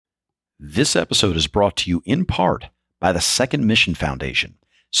This episode is brought to you in part by the Second Mission Foundation.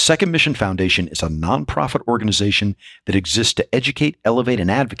 Second Mission Foundation is a nonprofit organization that exists to educate, elevate,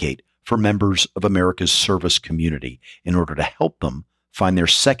 and advocate for members of America's service community in order to help them find their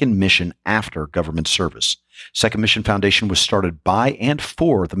second mission after government service. Second Mission Foundation was started by and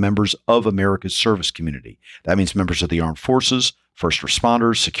for the members of America's service community. That means members of the armed forces, first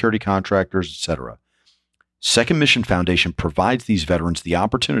responders, security contractors, etc. Second Mission Foundation provides these veterans the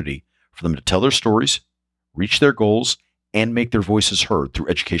opportunity for them to tell their stories, reach their goals, and make their voices heard through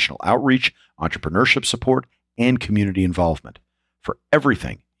educational outreach, entrepreneurship support, and community involvement. For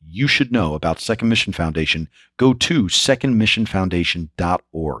everything you should know about Second Mission Foundation, go to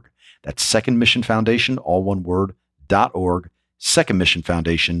secondmissionfoundation.org. That's Second Mission Foundation, all one word, .org,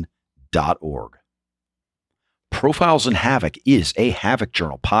 secondmissionfoundation.org. Profiles in Havoc is a Havoc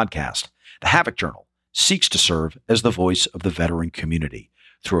Journal podcast. The Havoc Journal seeks to serve as the voice of the veteran community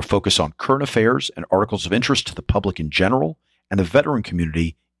through a focus on current affairs and articles of interest to the public in general and the veteran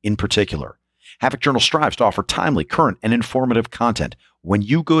community in particular. Havoc Journal strives to offer timely, current, and informative content. When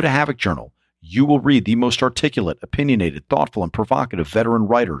you go to Havoc Journal, you will read the most articulate, opinionated, thoughtful, and provocative veteran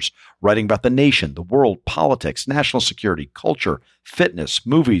writers writing about the nation, the world, politics, national security, culture, fitness,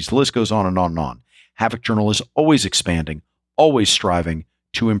 movies, the list goes on and on and on. Havoc Journal is always expanding, always striving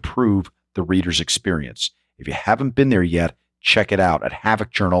to improve the reader's experience. If you haven't been there yet, check it out at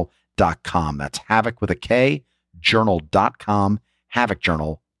havocjournal.com. That's havoc with a K, journal.com,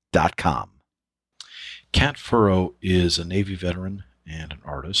 havocjournal.com. Kat Furrow is a Navy veteran and an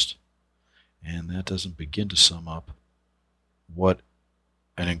artist, and that doesn't begin to sum up what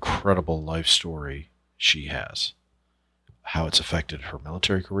an incredible life story she has, how it's affected her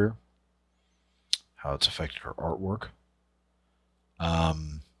military career, how it's affected her artwork.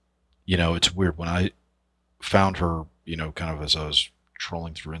 It's weird. When I found her, kind of as I was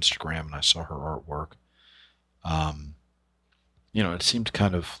trolling through Instagram and I saw her artwork, it seemed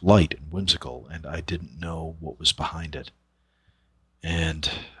kind of light and whimsical, and I didn't know what was behind it.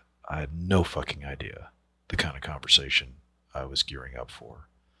 And I had no fucking idea the kind of conversation I was gearing up for.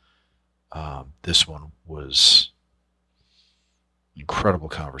 This one was an incredible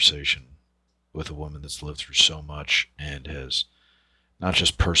conversation with a woman that's lived through so much and has not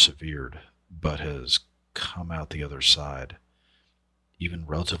just persevered, but has come out the other side, even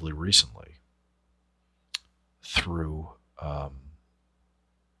relatively recently, through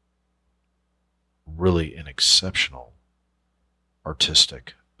really an exceptional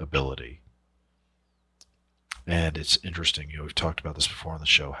artistic ability. And it's interesting, we've talked about this before on the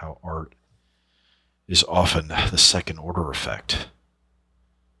show, how art is often the second order effect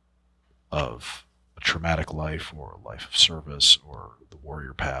of a traumatic life or a life of service or the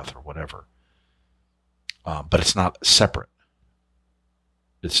warrior path or whatever. But it's not separate.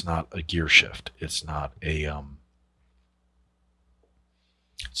 It's not a gear shift. It's not a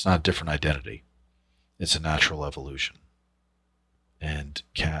different identity. It's a natural evolution. And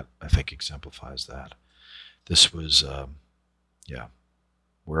Kat, I think, exemplifies that. This was,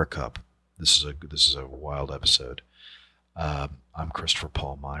 wear a cup. This is a wild episode. I'm Christopher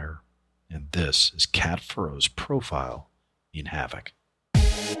Paul Meyer, and this is Kat Furrow's Profile in Havoc.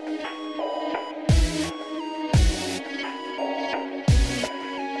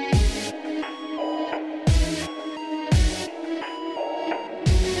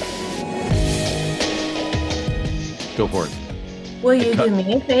 Go for it. Will you do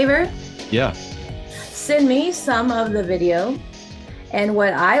me a favor? Yeah. Send me some of the video. And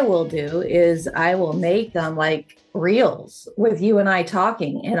what I will do is I will make them like reels with you and I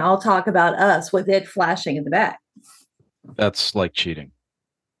talking, and I'll talk about us with it flashing in the back. That's like cheating.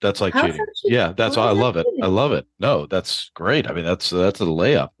 That's like How's cheating. that cheating? Yeah, that's why I love it. I love it. No, that's great. I mean, that's a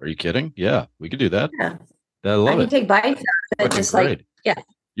layup. Are you kidding? Yeah, we could do that. Yeah. I love I it. can take bites out of it, just great. like, yeah.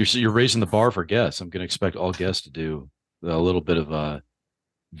 You're raising the bar for guests. I'm going to expect all guests to do a little bit of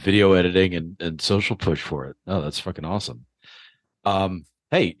video editing and social push for it. Oh, that's fucking awesome.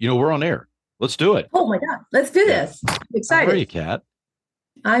 Hey, we're on air. Let's do it. Oh my God, let's do this. I'm excited. How are you, Kat?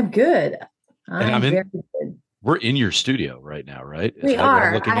 I'm good. I'm very good. We're in your studio right now, right? We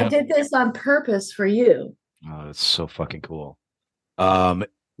are. I did this on purpose for you. Oh, that's so fucking cool.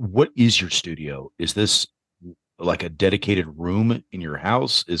 What is your studio? Is this like a dedicated room in your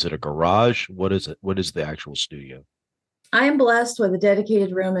house? Is it a garage? What is it? What is the actual studio? I am blessed with a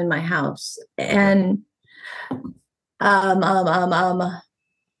dedicated room in my house, and it's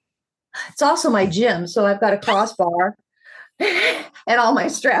also my gym. So I've got a crossbar and all my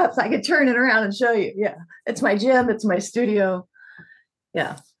straps. I could turn it around and show you. Yeah, it's my gym. It's my studio.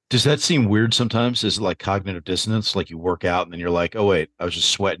 Yeah. Does that seem weird sometimes? Is it like cognitive dissonance? Like you work out and then you're like, oh wait, I was just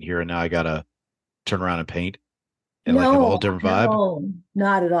sweating here and now I gotta turn around and paint and like have a whole No, different vibe? no,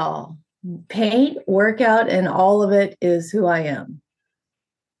 not at all. Paint, workout, and all of it is who I am.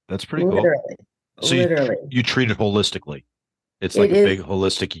 That's pretty cool. Literally, So you literally. you treat it holistically. It's like It a big is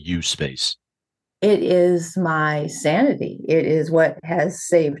holistic you space. it is my sanity. It is what has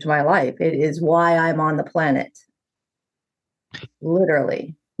saved my life. It is why I'm on the planet.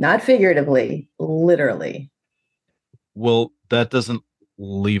 Literally, not figuratively, literally. Well, that doesn't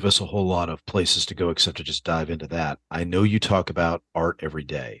leave us a whole lot of places to go except to just dive into that. I know you talk about art every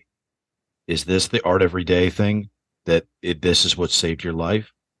day. Is this the art every day thing this is what saved your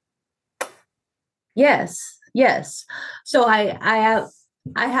life? Yes, yes. So I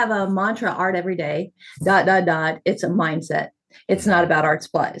have a mantra: art every day. Dot dot dot. It's a mindset. It's not about art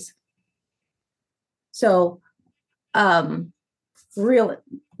supplies. So, um, real.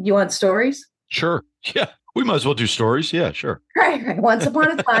 You want stories? Sure. Yeah. We might as well do stories. Yeah, sure. Right, right. Once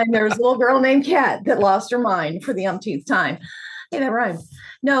upon a time, there was a little girl named Kat that lost her mind for the umpteenth time. Hey, that rhymes.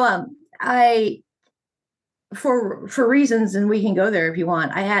 No, I for reasons, and we can go there if you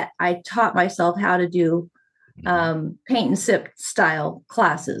want. I taught myself how to do paint and sip style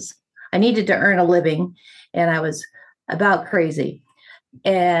classes. I needed to earn a living, and I was about crazy.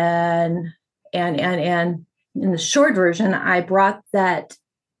 And and in the short version, I brought that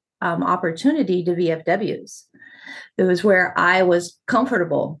opportunity to VFWs. It was where I was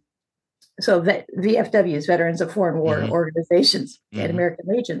comfortable. So VFWs, Veterans of Foreign War Mm-hmm. Organizations and Mm-hmm. American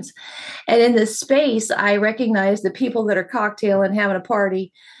Legions. And in this space, I recognize the people that are cocktailing, having a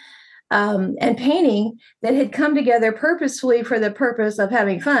party, and painting that had come together purposefully for the purpose of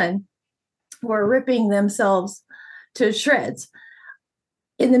having fun were ripping themselves to shreds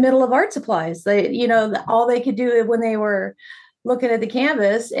in the middle of art supplies. All they could do when they were looking at the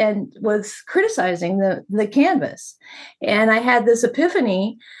canvas and was criticizing the canvas. And I had this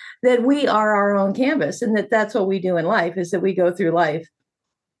epiphany that we are our own canvas, and that's what we do in life, is that we go through life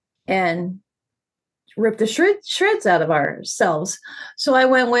and rip the shreds out of ourselves. So I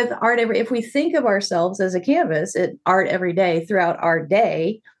went with art if we think of ourselves as a canvas, art every day throughout our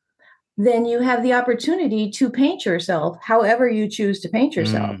day, then you have the opportunity to paint yourself however you choose to paint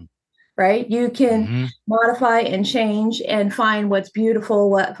yourself. Right? You can Mm-hmm. modify and change and find what's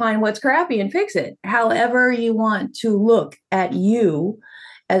beautiful, find what's crappy and fix it. However you want to look at you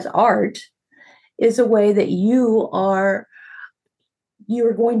as art is a way that you're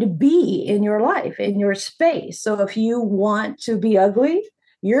going to be in your life, in your space. So if you want to be ugly,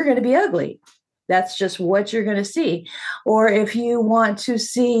 you're going to be ugly. That's just what you're going to see. Or if you want to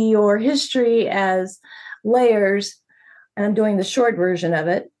see your history as layers, and I'm doing the short version of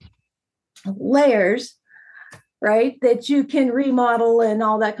it, layers, right, that you can remodel and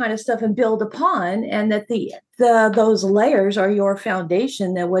all that kind of stuff and build upon, and that those layers are your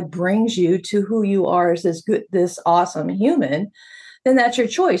foundation, that what brings you to who you are as this awesome human, then that's your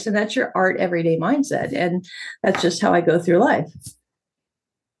choice, and that's your art everyday mindset. And that's just how I go through life.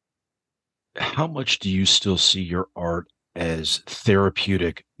 How much do you still see your art as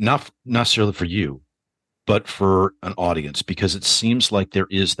therapeutic, not necessarily for you, but for an audience? Because it seems like there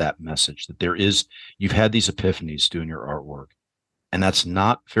is that message that you've had these epiphanies doing your artwork, and that's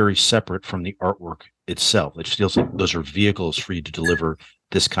not very separate from the artwork itself. It just feels like those are vehicles for you to deliver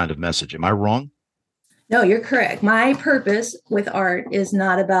this kind of message. Am I wrong? No, you're correct. My purpose with art is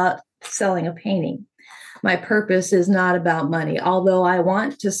not about selling a painting. My purpose is not about money. Although I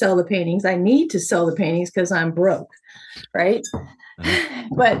want to sell the paintings, I need to sell the paintings because I'm broke, right?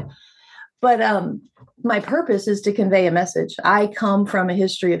 But my purpose is to convey a message. I come from a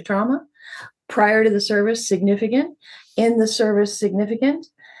history of trauma. Prior to the service, significant. In the service, significant.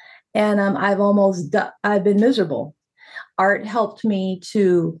 And I've been miserable. Art helped me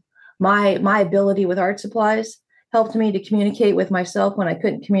to my ability with art supplies helped me to communicate with myself when I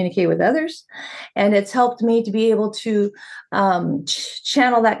couldn't communicate with others. And it's helped me to be able to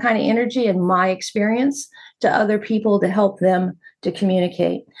channel that kind of energy and my experience to other people to help them to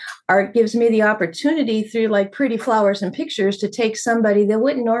communicate. Art gives me the opportunity through like pretty flowers and pictures to take somebody that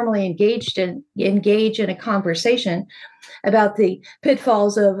wouldn't normally engage in a conversation about the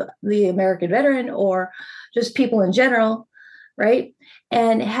pitfalls of the American veteran or just people in general, right?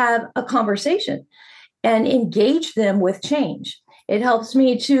 And have a conversation and engage them with change. It helps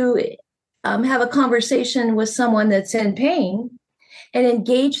me to have a conversation with someone that's in pain and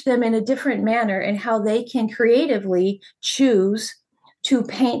engage them in a different manner and how they can creatively choose to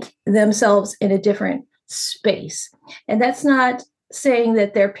paint themselves in a different space. And that's not saying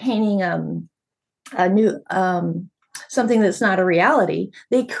that they're painting a new something that's not a reality,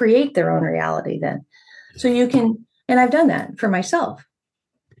 they create their own reality then. So you can, and I've done that for myself.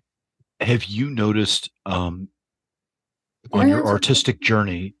 Have you noticed on your artistic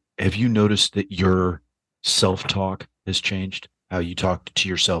journey, have you noticed that your self-talk has changed? How you talk to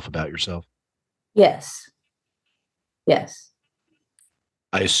yourself about yourself? Yes. Yes.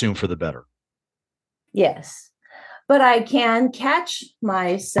 I assume for the better. Yes. But I can catch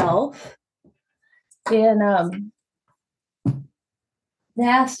myself in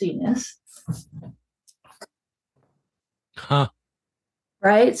nastiness. Huh.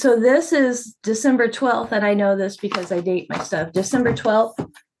 Right. So this is December 12th, and I know this because I date my stuff. December 12th,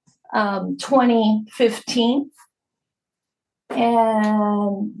 2015.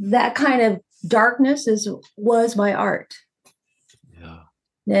 And that kind of darkness was my art. Yeah.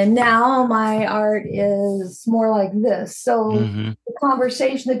 And now my art is more like this. So the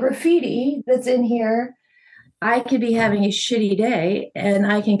conversation, the graffiti that's in here, I could be having a shitty day and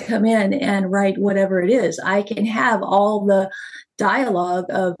I can come in and write whatever it is. I can have all the dialogue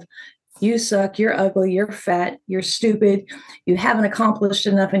of you suck, you're ugly, you're fat, you're stupid, you haven't accomplished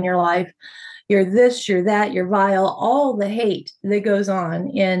enough in your life, you're this, you're that, you're vile, all the hate that goes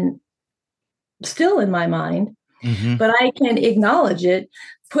on still in my mind. But I can acknowledge it,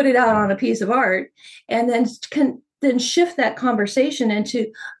 put it out on a piece of art, and then shift that conversation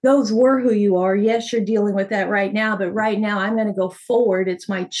into those were who you are. Yes, you're dealing with that right now, but right now I'm going to go forward. It's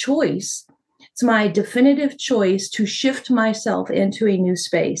my choice. It's my definitive choice to shift myself into a new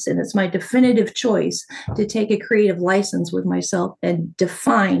space. And it's my definitive choice to take a creative license with myself and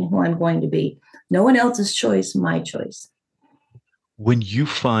define who I'm going to be. No one else's choice, my choice. When you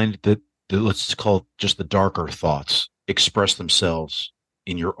find that let's call it just the darker thoughts express themselves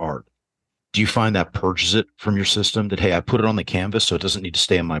in your art, do you find that purges it from your system, that, hey, I put it on the canvas so it doesn't need to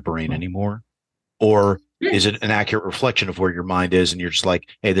stay in my brain anymore? Or is it an accurate reflection of where your mind is and you're just like,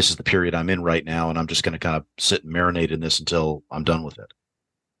 hey, this is the period I'm in right now and I'm just going to kind of sit and marinate in this until I'm done with it?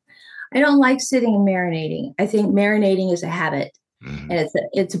 I don't like sitting and marinating. I think marinating is a habit, and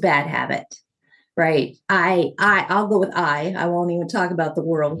it's a bad habit. Right. I'll go with I won't even talk about the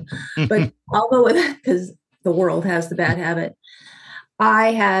world, but I'll go with, because the world has the bad habit.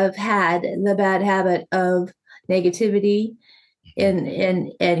 I have had the bad habit of negativity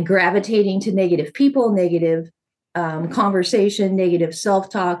and gravitating to negative people, negative conversation, negative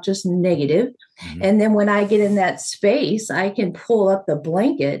self-talk, just negative. And then when I get in that space, I can pull up the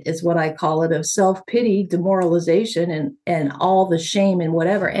blanket, is what I call it, of self-pity, demoralization, and all the shame and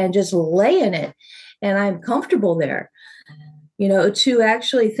whatever, and just lay in it. And I'm comfortable there, to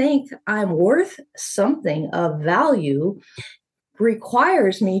actually think I'm worth something of value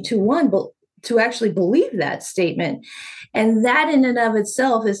requires me to actually believe that statement. And that in and of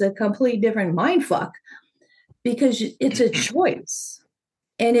itself is a complete different mind fuck, because it's a choice.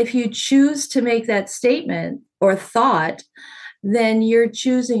 And if you choose to make that statement or thought, then you're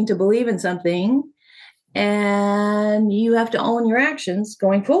choosing to believe in something, and you have to own your actions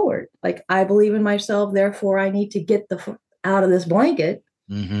going forward. Like, I believe in myself, therefore I need to get out of this blanket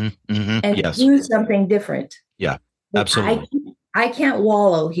and yes. do something different. Yeah, absolutely. I can't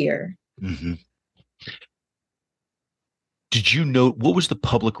wallow here. Did you note, what was the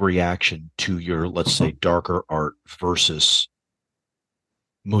public reaction to your, let's say, darker art versus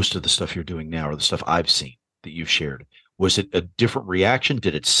most of the stuff you're doing now, or the stuff I've seen that you've shared? Was it a different reaction?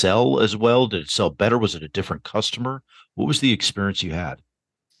 Did it sell as well? Did it sell better? Was it a different customer? What was the experience you had?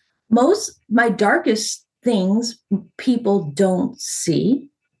 My darkest things people don't see.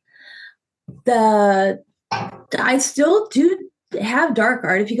 I still do have dark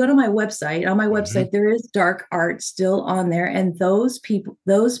art. If you go to my website, on my website, there is dark art still on there, and those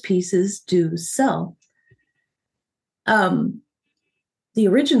pieces do sell. The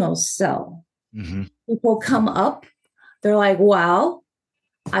originals sell. People come up, they're like, wow,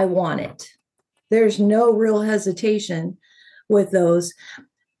 I want it. There's no real hesitation with those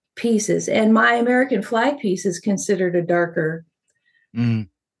pieces. And my American flag piece is considered a darker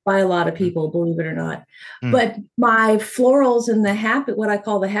by a lot of people, believe it or not. But my florals in what I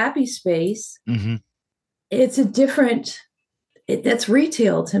call the happy space, it's a different, that's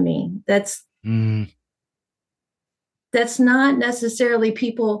retail to me. That's not necessarily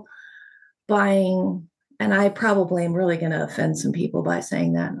people buying. And I probably am really going to offend some people by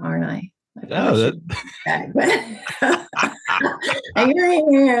saying that, aren't I?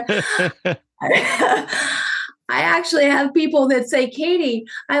 I actually have people that say, Katie,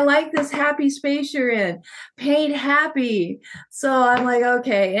 I like this happy space you're in. Paint happy. So I'm like,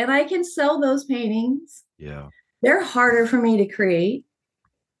 okay. And I can sell those paintings. Yeah. They're harder for me to create.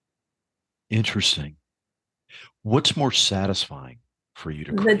 Interesting. What's more satisfying for you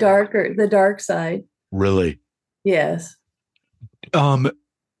to The create? the dark side. Really? Yes. Um,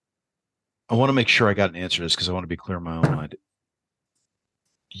 I want to make sure I got an answer to this because I want to be clear in my own mind.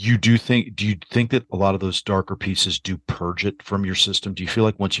 Do you think that a lot of those darker pieces do purge it from your system? Do you feel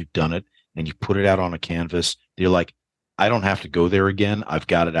like once you've done it and you put it out on a canvas, you're like, I don't have to go there again. I've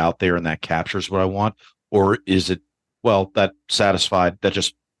got it out there and that captures what I want? Or is it, well, that satisfied, that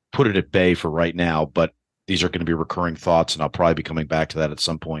just put it at bay for right now, but these are going to be recurring thoughts and I'll probably be coming back to that at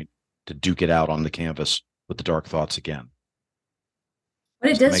some point to duke it out on the canvas with the dark thoughts again. What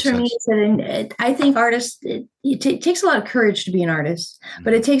it Does that does make for me sense? is that I think artists, it takes a lot of courage to be an artist,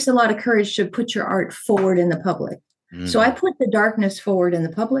 but Mm-hmm. it takes a lot of courage to put your art forward in the public. So I Mm-hmm. put the darkness forward in the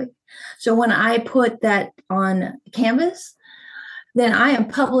public. So when I put that on canvas, then I am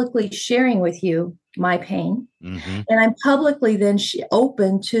publicly sharing with you my pain. Mm-hmm. And I'm publicly then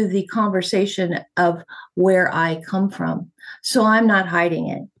open to the conversation of where I come from. So I'm not hiding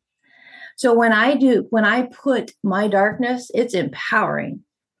it. So when I put my darkness, it's empowering.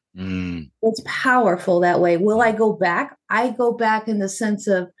 Mm-hmm. It's powerful that way. Will I go back? I go back in the sense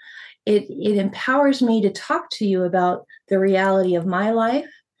of it empowers me to talk to you about the reality of my life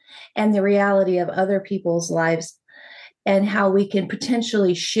and the reality of other people's lives and how we can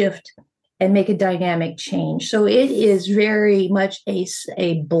potentially shift and make a dynamic change. So it is very much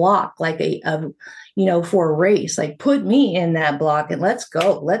a block, like for a race, like put me in that block and let's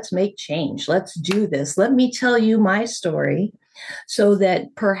go. Let's make change. Let's do this. Let me tell you my story so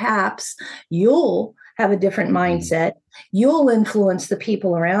that perhaps you'll have a different Mm-hmm. mindset. You'll influence the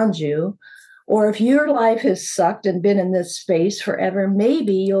people around you. Or if your life has sucked and been in this space forever,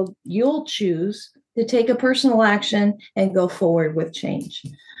 maybe you'll choose to take a personal action and go forward with change.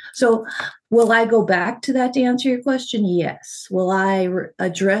 So, will I go back to that to answer your question? Yes. Will I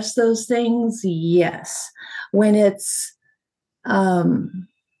address those things? Yes. When it's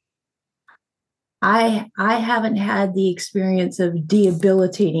I haven't had the experience of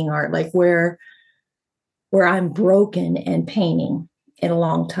debilitating art, like where I'm broken and painting in a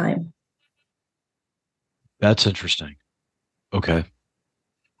long time. That's interesting. Okay.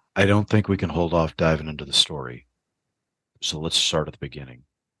 I don't think we can hold off diving into the story. So let's start at the beginning.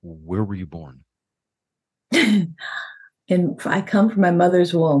 Where were you born? And I come from my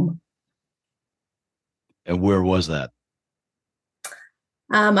mother's womb. And where was that?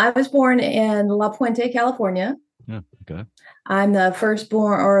 I was born in La Puente, California. Yeah. Okay. I'm the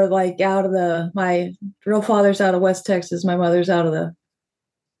firstborn, or like my real father's out of West Texas. My mother's out of the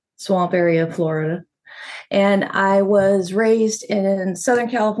swamp area of Florida. And I was raised in Southern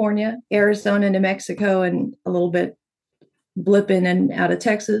California, Arizona, New Mexico, and a little bit blip in and out of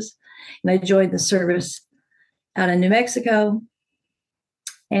Texas. And I joined the service out of New Mexico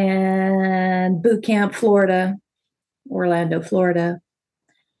and boot camp, Florida, Orlando, Florida.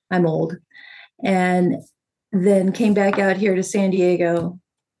 I'm old. And then came back out here to San Diego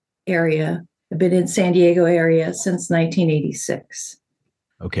area. I've been in San Diego area since 1986.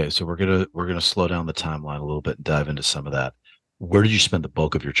 Okay. So we're gonna slow down the timeline a little bit and dive into some of that. Where did you spend the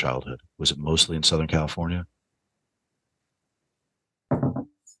bulk of your childhood? Was it mostly in Southern California?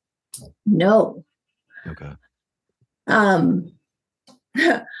 No. Okay. Um,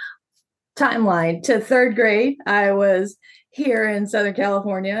 Timeline to third grade, I was here in Southern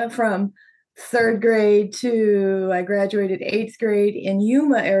California. From third grade to I graduated eighth grade in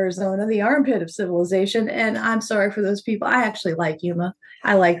Yuma, Arizona, the armpit of civilization. And I'm sorry for those people. I actually like Yuma.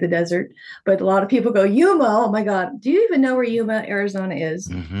 I like the desert, but a lot of people go, Yuma. Oh my God. Do you even know where Yuma, Arizona is?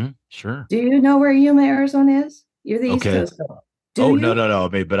 Mm-hmm. Sure. Do you know where Yuma, Arizona is? You're the East Okay. Coast girl. Do Oh, no, you? no, no. I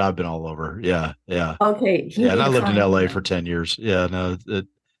mean, but I've been all over. Yeah. Yeah. Okay, you Yeah. And need I to lived in find LA for Yuma. 10 years. Yeah. No,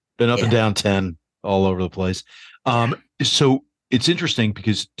 been up and Yeah. down 10 all over the place. Yeah. So it's interesting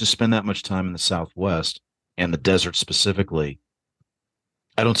because to spend that much time in the Southwest and the desert specifically,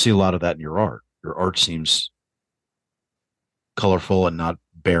 I don't see a lot of that in your art. Your art seems colorful and not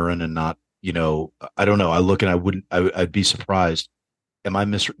barren and not, I don't know. I look and I'd be surprised. Am I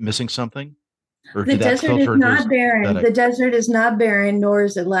missing something? Or The did that desert is filter into not barren. aesthetic? The desert is not barren, nor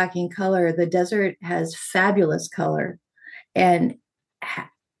is it lacking color. The desert has fabulous color and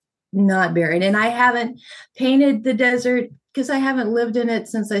not barren. And I haven't painted the desert because I haven't lived in it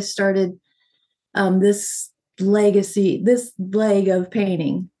since I started this leg of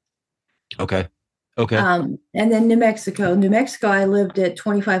painting. Okay. Okay. And then New Mexico. New Mexico, I lived at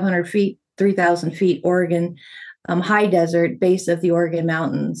 2,500 feet, 3,000 feet, Oregon, high desert, base of the Oregon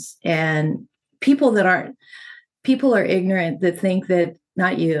Mountains. And people that aren't, people are ignorant that think that,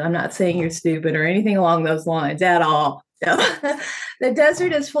 not you, I'm not saying you're stupid or anything along those lines at all. No. The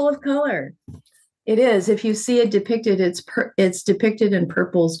desert is full of color. It is. If you see it depicted, it's depicted in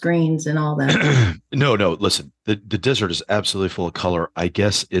purples, greens, and all that. No, no. Listen, the desert is absolutely full of color. I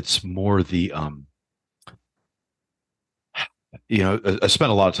guess it's more the I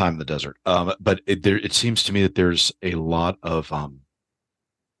spent a lot of time in the desert, but it seems to me that there's a lot of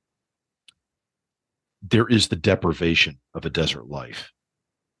there is the deprivation of a desert life,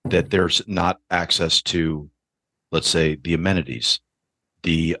 that there's not access to, let's say, the amenities,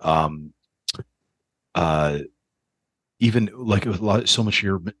 the uh even like so much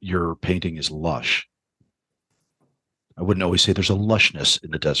of your painting is lush. I wouldn't always say there's a lushness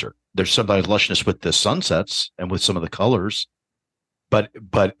in the desert. There's sometimes lushness with the sunsets and with some of the colors, but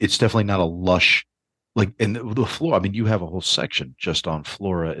it's definitely not a lush, like in the flora. I mean, you have a whole section just on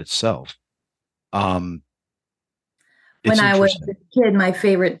flora itself. Um, When it's I was interesting. a kid, my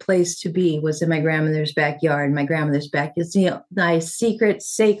favorite place to be was in my grandmother's backyard. My grandmother's back is my secret,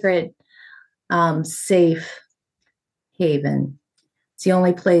 sacred, safe haven. It's the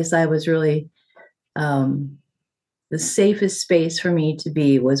only place I was really um, the safest space for me to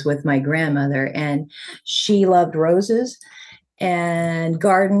be was with my grandmother, and she loved roses and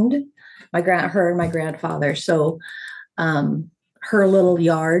gardened. Her and my grandfather. So her little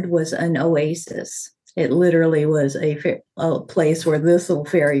yard was an oasis. It literally was a place where this little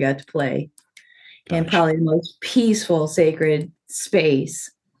fairy got to play, and Gotcha. probably the most peaceful, sacred space.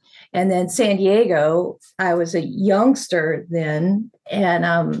 And then San Diego, I was a youngster then,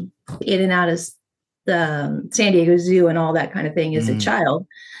 and in and out of the San Diego Zoo and all that kind of thing as a Mm, child.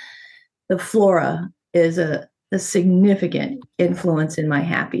 The flora is a significant influence in my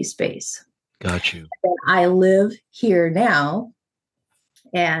happy space. got you. And I live here now,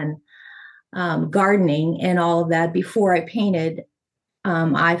 and gardening and all of that. Before I painted,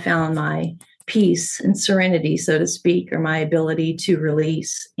 I found my peace and serenity, so to speak, or my ability to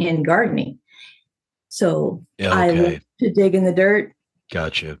release in gardening. So Yeah, I love okay. to dig in the dirt.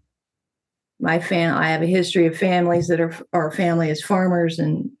 Got you. I have a history of families that are our family is farmers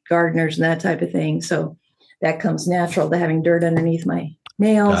and gardeners and that type of thing. So that comes natural to having dirt underneath my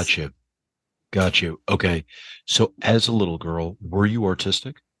nails. Got you. Got you. Okay. So as a little girl, were you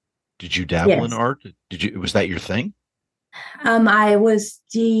artistic? Did you dabble in Yes. art? Was that your thing? I was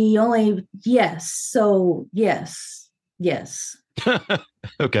the only, yes. So yes, yes.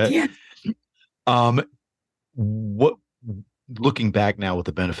 Okay. Yeah. Um, what, looking back now with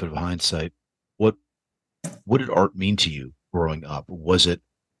the benefit of hindsight, what what did art mean to you growing up? Was it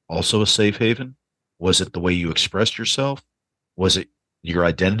also a safe haven? Was it the way you expressed yourself? Was it your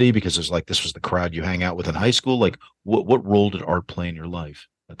identity because it was like this was the crowd you hang out with in high school? Like what role did art play in your life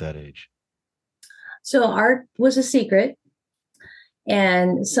at that age? So art was a secret,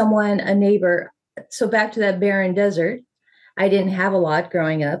 and a neighbor. So back to that barren desert, I didn't have a lot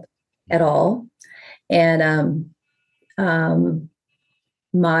growing up at all, and um,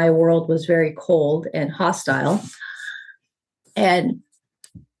 my world was very cold and hostile. And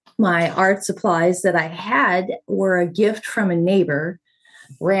my art supplies that I had were a gift from a neighbor,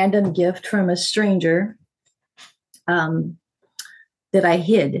 random gift from a stranger, um, that I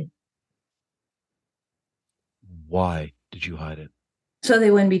hid Why did you hide it? so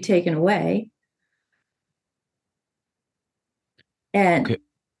they wouldn't be taken away. And Okay.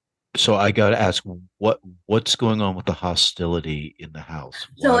 So I got to ask what's going on with the hostility in the house?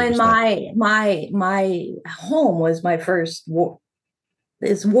 so Why in was that? my home was my first war,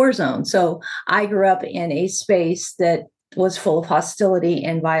 is war zone. So I grew up in a space that was full of hostility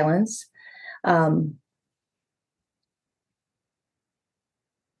and violence, um,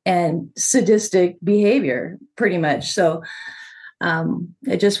 and sadistic behavior, pretty much. So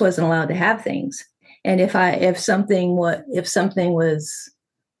it just wasn't allowed to have things. And if something was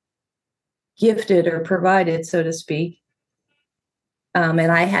gifted or provided, so to speak, and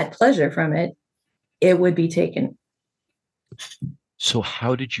I had pleasure from it, it would be taken. So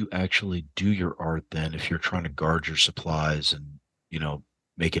how did you actually do your art then if you're trying to guard your supplies and, you know,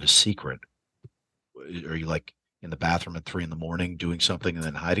 make it a secret? Are you like in the bathroom at 3 in the morning doing something and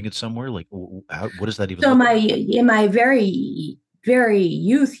then hiding it somewhere? Like, what does that even So look like? in my very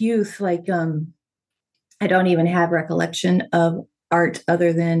youth, like I don't even have recollection of art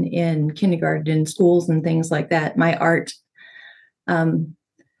other than in kindergarten, schools, and things like that. My art um,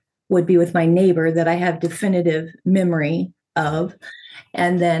 would be with my neighbor that I have definitive memory of.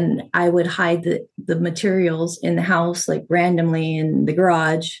 And then I would hide the materials in the house, like randomly in the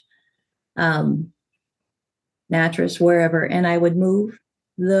garage, um, mattress, wherever. And I would move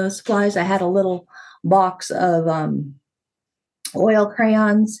the supplies. I had a little box of oil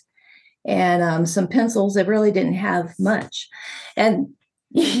crayons and some pencils that really didn't have much. And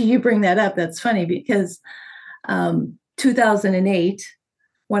you bring that up. That's funny because 2008,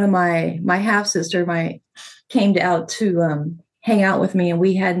 one of my half sister came out to hang out with me, and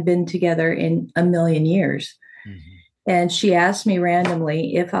we hadn't been together in a million years. Mm-hmm. And she asked me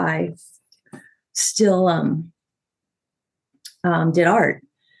randomly if I still did art,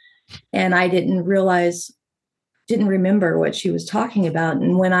 and I didn't remember what she was talking about.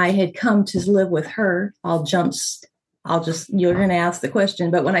 And when I had come to live with her, you're going to ask the question,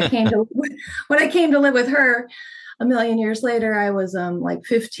 but when I came to live with her a million years later, I was like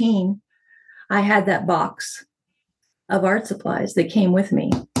 15. I had that box of art supplies that came with me.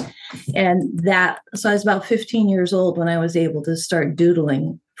 So I was about 15 years old when I was able to start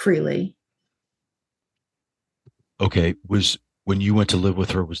doodling freely. Okay. When you went to live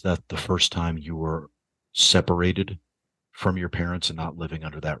with her, was that the first time you were separated from your parents and not living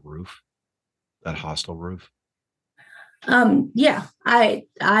under that roof, that hostile roof? Yeah,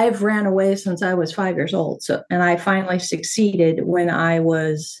 I've ran away since I was 5 years old. And I finally succeeded when I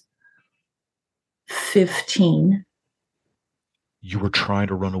was 15. You were trying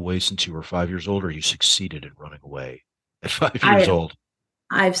to run away since you were 5 years old, or you succeeded in running away at 5 years old?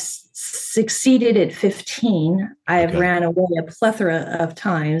 I've succeeded at 15. I've ran away a plethora of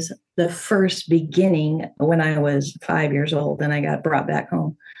times. The first beginning when I was 5 years old, and I got brought back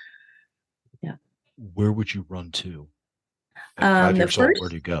home. Yeah. Where would you run to? At 5 years old,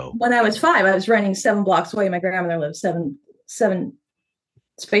 where'd you go? When I was 5, I was running 7 blocks away. My grandmother lived seven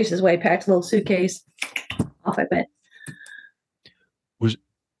spaces away, packed a little suitcase. Off I went.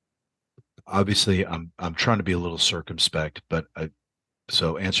 Obviously, I'm trying to be a little circumspect, but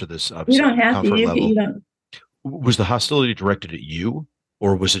so answer this. You don't have to. You don't. Was the hostility directed at you,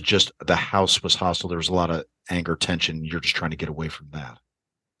 or was it just the house was hostile? There was a lot of anger, tension. You're just trying to get away from that.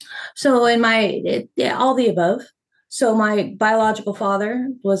 So all the above. So my biological father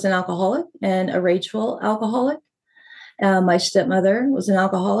was an alcoholic and a rageful alcoholic. My stepmother was an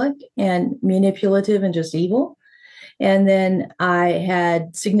alcoholic and manipulative and just evil. And then I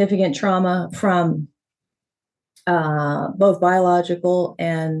had significant trauma from both biological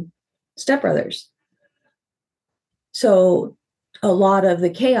and stepbrothers. So a lot of the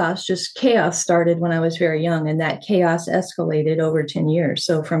chaos started when I was very young, and that chaos escalated over 10 years.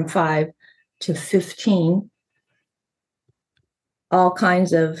 So from 5 to 15, all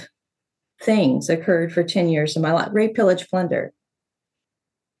kinds of things occurred for 10 years of my life. Rape, pillage, plunder.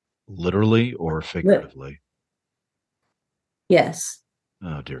 Literally or figuratively? Yes.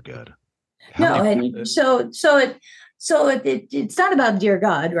 Oh, dear God. It's not about dear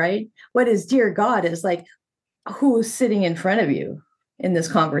God, right? What is dear God is like who's sitting in front of you in this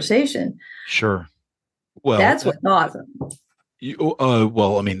conversation. Sure. Well, that's what's awesome.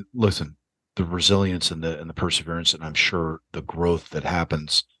 Well, I mean, listen, the resilience and the perseverance, and I'm sure the growth that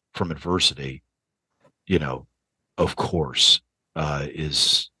happens from adversity, of course,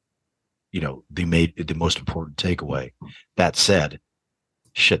 is, the most important takeaway. That said,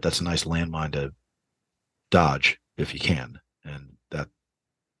 shit, that's a nice landmine to dodge if you can, and that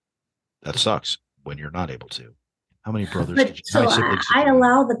sucks when you're not able to. How many brothers? I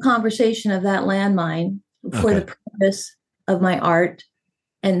allow the conversation of that landmine for the purpose of my art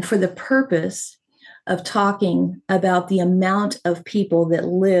and for the purpose of talking about the amount of people that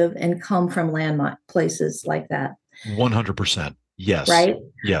live and come from landmine places like that. 100%. Yes. Right?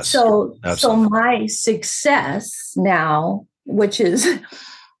 Yes. So my success now, which is,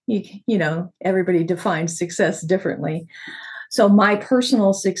 everybody defines success differently. So my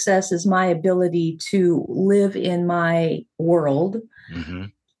personal success is my ability to live in my world mm-hmm.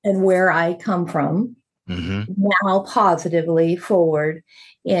 and where I come from mm-hmm. now positively forward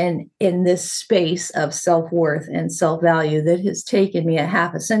in this space of self-worth and self-value that has taken me a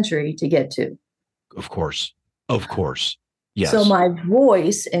half a century to get to. Of course. Yes. So my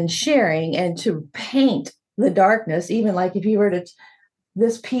voice and sharing and to paint the darkness, even like if you were to,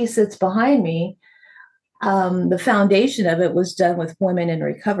 this piece that's behind me, the foundation of it was done with women in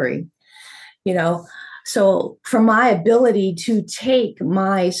recovery, So for my ability to take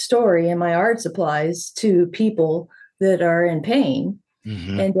my story and my art supplies to people that are in pain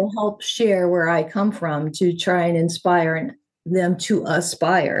mm-hmm. and to help share where I come from to try and inspire them to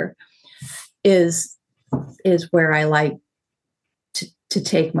aspire is where I like to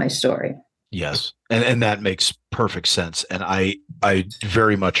take my story. Yes. And that makes perfect sense. And I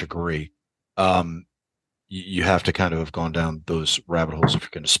very much agree. You have to kind of have gone down those rabbit holes if you're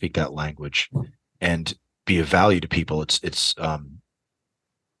going to speak that language and be of value to people. It's not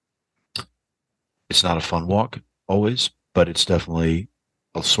a fun walk always, but it's definitely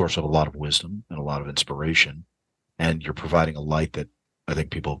a source of a lot of wisdom and a lot of inspiration. And you're providing a light that I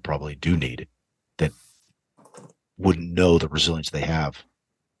think people probably do need that wouldn't know the resilience they have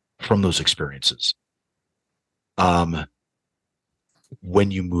from those experiences. Um,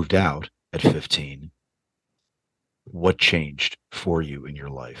 when you moved out at 15, what changed for you in your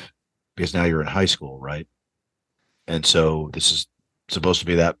life? Because now you're in high school, right? And so this is supposed to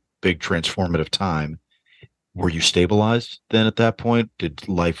be that big transformative time. Were you stabilized then at that point? Did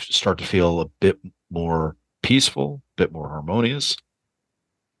life start to feel a bit more peaceful, a bit more harmonious,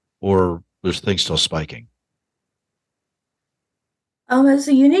 or was things still spiking? It's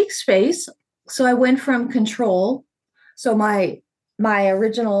a unique space. So I went from control. So my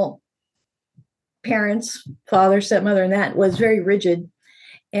original parents, father, stepmother, and that was very rigid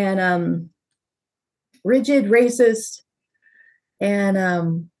and rigid, racist,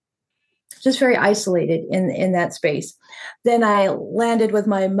 and just very isolated in that space. Then I landed with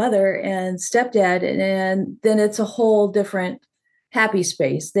my mother and stepdad, and then it's a whole different happy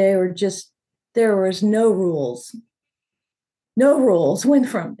space. There was no rules. Went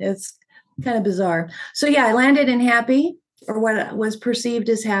from it's kind of bizarre. So yeah, I landed in happy, or what was perceived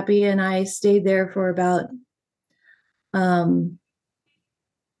as happy, and I stayed there for about um,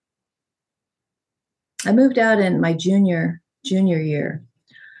 I moved out in my junior year.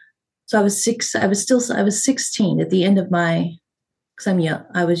 So I was 16 at the end of my, because I'm young,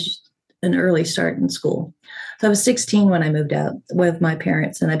 I was an early start in school. So I was 16 when I moved out with my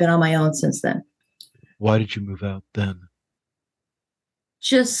parents, and I've been on my own since then. Why did you move out then?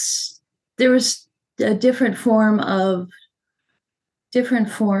 Just there was a different form of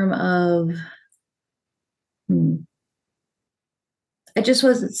I just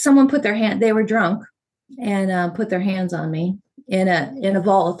was someone put their hand, they were drunk and put their hands on me in a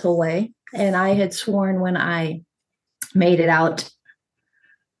volatile way. And I had sworn when I made it out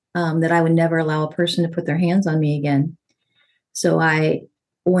that I would never allow a person to put their hands on me again. So I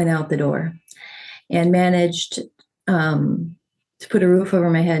went out the door and managed to put a roof over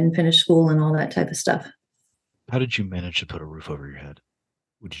my head and finish school and all that type of stuff. How did you manage to put a roof over your head?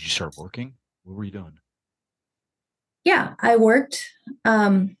 Did you start working? What were you doing? Yeah, I worked.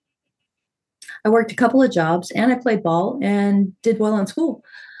 I worked a couple of jobs and I played ball and did well in school,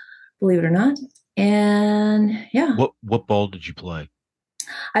 believe it or not. And yeah, What ball did you play?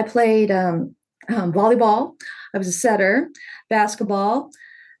 I played volleyball. I was a setter, basketball,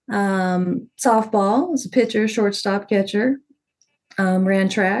 softball. I was a pitcher, shortstop, catcher. Ran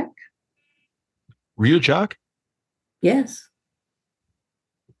track. Were you a jock? Yes.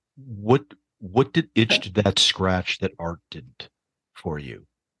 What did itch did that scratch that art didn't for you?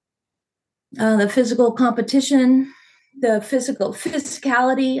 The physical competition, the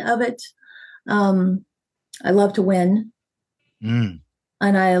physicality of it. Um, I love to win, Mm,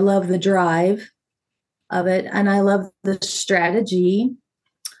 and I love the drive of it, and I love the strategy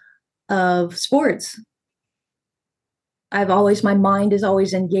of sports. My mind is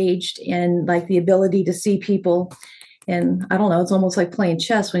always engaged in like the ability to see people. And I don't know, it's almost like playing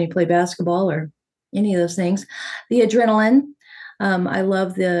chess when you play basketball or any of those things. The adrenaline, I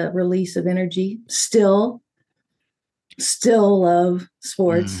love the release of energy. Still love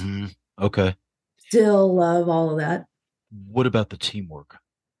sports. hmm. Okay. Still love all of that. What about the teamwork?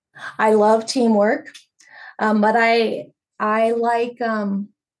 I love teamwork, but I like the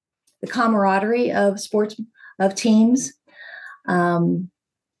camaraderie of sports of teams. Um,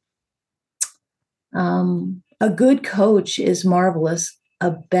 a good coach is marvelous.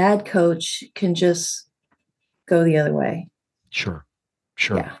 A bad coach can just go the other way. Sure.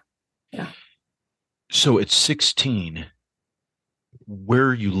 Sure. Yeah. Yeah. So at 16, where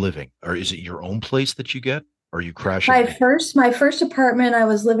are you living? Or is it your own place that you get? Or are you crashing? My first apartment, I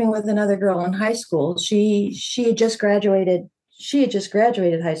was living with another girl in high school. She had just graduated. She had just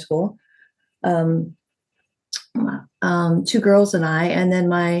graduated high school. Um, Two girls and I, and then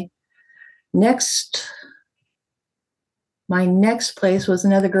next my next place was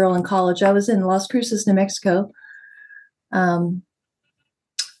another girl in college. I was in Las Cruces, New Mexico. Um,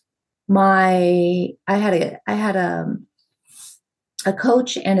 I had a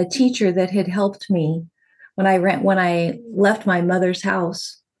coach and a teacher that had helped me when I left my mother's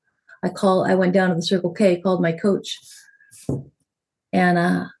house. I went down to the Circle K, called my coach,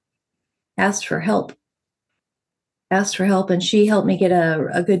 and asked for help. And she helped me get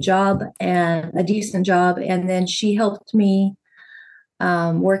a good job and a decent job. And then she helped me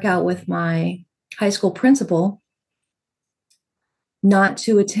work out with my high school principal not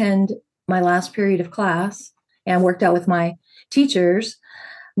to attend my last period of class, and worked out with my teachers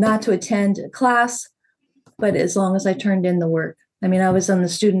not to attend class, but as long as I turned in the work. I mean, I was on the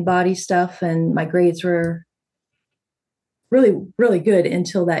student body stuff and my grades were really, really good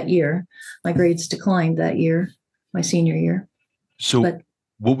until that year. My grades declined that year, my senior year. So, But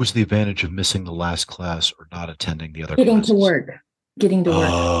what was the advantage of missing the last class or not attending the other getting to classes? work, getting to work.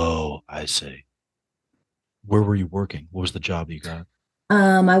 Oh, I see. Where were you working? What was the job that you got?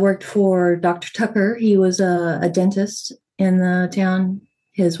 I worked for Dr. Tucker. He was a dentist in the town.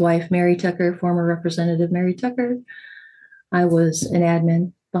 His wife, Mary Tucker, former Representative Mary Tucker. I was an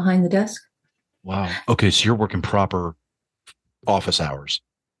admin behind the desk. Wow. Okay, so you're working proper office hours.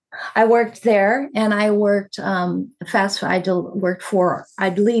 I worked there, and I worked fast. Worked for.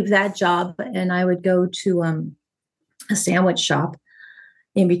 I'd leave that job, and I would go to a sandwich shop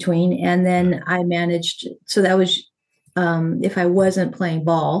in between, and Okay. then I managed. So that was if I wasn't playing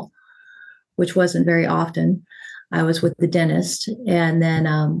ball, which wasn't very often. I was with the dentist, and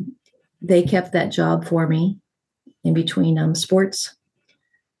then they kept that job for me in between sports.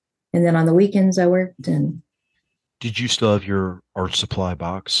 And then on the weekends, I worked. And Did you still have your art supply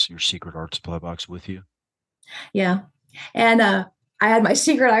box, your secret art supply box with you? yeah, and I had my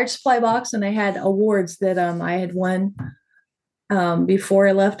secret art supply box, and I had awards that I had won. Before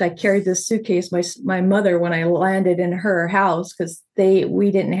I left, I carried this suitcase. My mother, when I landed in her house, because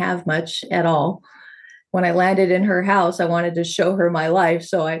we didn't have much at all. When I landed in her house, I wanted to show her my life,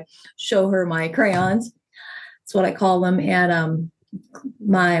 so I show her my crayons. That's what I call them, and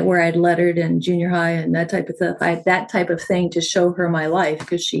my where I'd lettered in junior high and that type of stuff. I had that type of thing to show her my life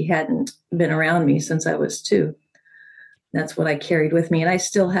because she hadn't been around me since I was 2. That's what I carried with me, and I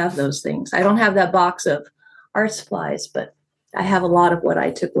still have those things. I don't have that box of art supplies, but I have a lot of what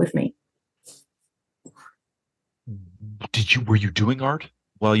I took with me. Were you doing art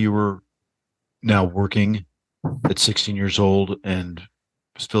while you were now working at 16 years old and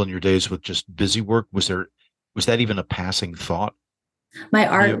filling your days with just busy work? Was that even a passing thought My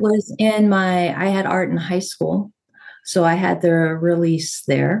for art you? was I had art in high school. So I had the release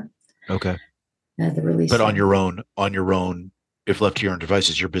there. Okay. I had the release But there. on your own, if left to your own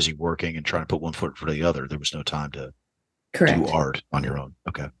devices, you're busy working and trying to put one foot in front of the other. There was no time to do Correct. art on your own.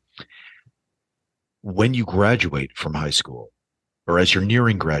 Okay. When you graduate from high school or as you're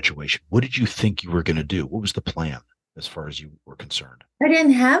nearing graduation, what did you think you were going to do? What was the plan as far as you were concerned? I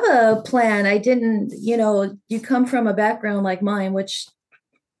didn't have a plan. I didn't, you come from a background like mine, which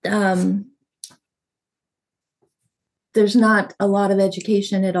um, there's not a lot of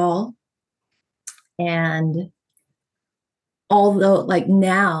education at all. And although, like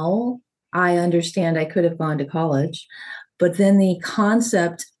now, I understand I could have gone to college, but then the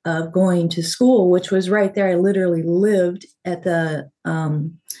concept of going to school, which was right there, I literally lived at the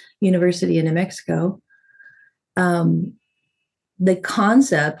University of New Mexico. The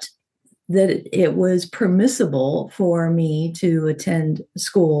concept that it was permissible for me to attend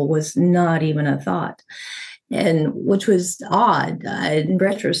school was not even a thought, and which was odd. In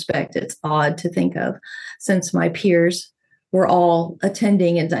retrospect, it's odd to think of, since my peers were all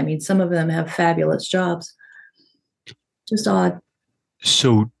attending, and I mean, some of them have fabulous jobs. Just odd.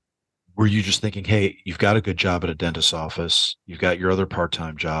 So were you just thinking, hey, you've got a good job at a dentist's office, you've got your other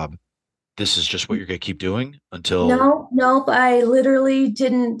part-time job, this is just what you're going to keep doing until No, nope. I literally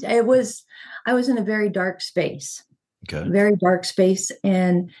didn't. I was in a okay. very dark space.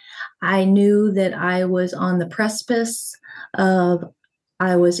 And I knew that I was on the precipice of,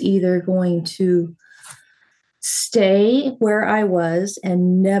 I was either going to stay where I was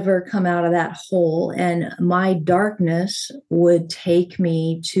and never come out of that hole, and my darkness would take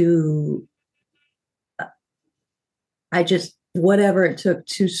me to, I just, whatever it took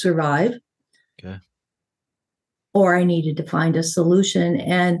to survive, Okay. or I needed to find a solution.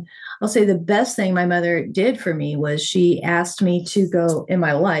 And I'll say the best thing my mother did for me was she asked me to go in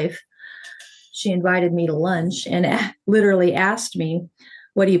my life. She invited me to lunch and literally asked me,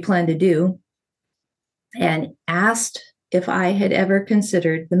 "What do you plan to do?" And asked if I had ever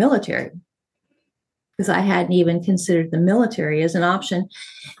considered the military, because I hadn't even considered the military as an option.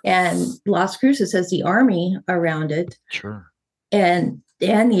 And Las Cruces has the Army around it, Sure. and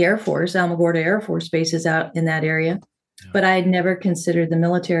the Air Force. Alamogordo Air Force Base is out in that area. Yeah. But I had never considered the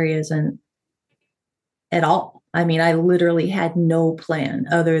military as an at all. I mean, I literally had no plan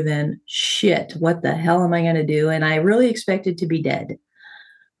other than, shit, what the hell am I going to do? And I really expected to be dead.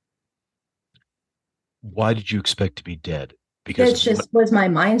 Why did you expect to be dead? Because It of what? just was my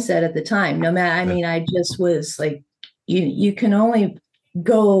mindset at the time. No matter, I Okay. mean, I just was like, you can only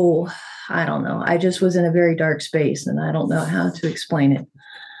go, I don't know. I just was in a very dark space, and I don't know how to explain it.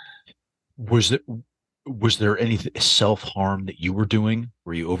 Was it was there any self-harm that you were doing?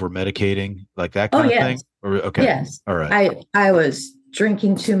 Were you over medicating, like that Oh kind of yes, thing? Or okay. yes. All right. I was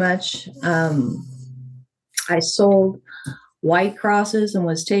drinking too much. I sold white crosses and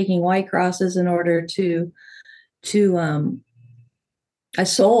was taking white crosses in order to I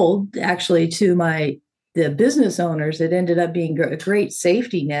sold actually to the business owners. It ended up being a great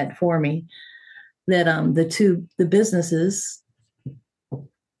safety net for me that the businesses,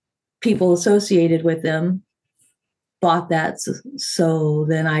 people associated with them, bought that, so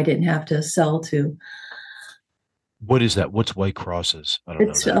then I didn't have to sell to. What is that? What's white crosses? I don't know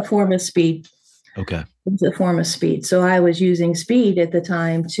It's that. a form of speed. Okay. It's a form of speed. So I was using speed at the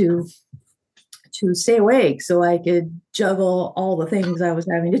time to stay awake so I could juggle all the things I was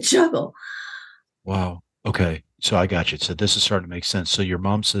having to juggle. Wow. Okay. So I got you. So this is starting to make sense. So your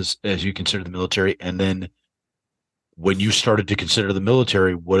mom says, as you consider the military, and then when you started to consider the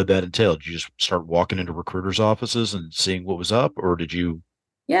military, what did that entail? Did you just start walking into recruiters' offices and seeing what was up, or did you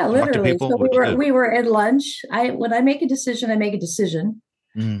Yeah, talk to literally. people? So What did you do? we were at lunch. When I make a decision, I make a decision.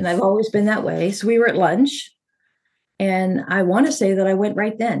 Mm. And I've always been that way. So we were at lunch, and I want to say that I went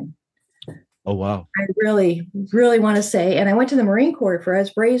right then. Oh, wow. I really, really want to say, and I went to the Marine Corps for I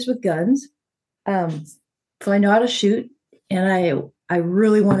was raised with guns. So I know how to shoot, and I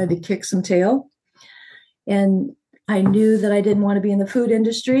really wanted to kick some tail. And I knew that I didn't want to be in the food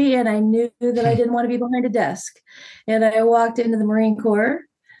industry, and I knew that I didn't want to be behind a desk. And I walked into the Marine Corps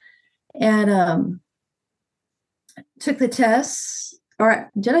and took the tests.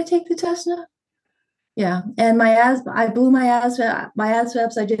 Or did I take the test now? Yeah. And I blew my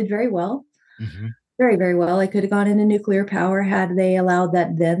ASVABs. I did very well. Mm-hmm. Very, very well. I could have gone into nuclear power had they allowed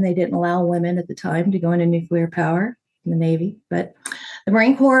that then. They didn't allow women at the time to go into nuclear power in the Navy. But the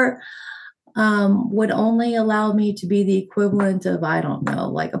Marine Corps would only allow me to be the equivalent of, I don't know,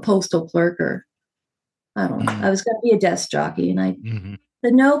 like a postal clerk or, I don't know. I was going to be a desk jockey. And I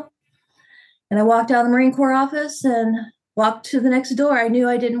said, nope. And I walked out of the Marine Corps office and walked to the next door. I knew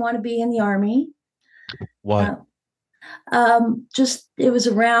I didn't want to be in the Army. Why? Just, it was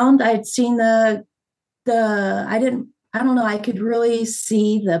around. I'd seen I don't know, I could really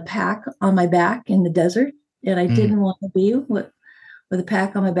see the pack on my back in the desert, and I didn't want to be with a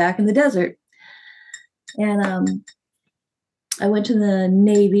pack on my back in the desert. And I went to the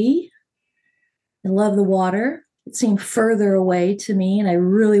Navy and loved the water. It seemed further away to me, and I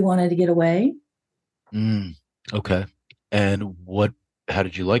really wanted to get away. Okay. And how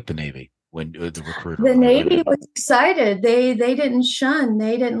did you like the Navy when the recruiter? The Navy was excited. They didn't shun.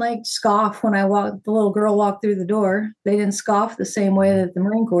 They didn't like scoff when the little girl walked through the door. They didn't scoff the same way that the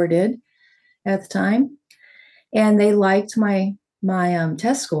Marine Corps did at the time. And they liked my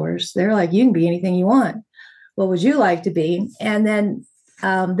test scores. They're like, you can be anything you want. What would you like to be? And then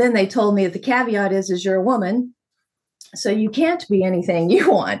they told me that the caveat is you're a woman, so you can't be anything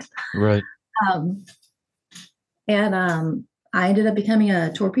you want. Right. And I ended up becoming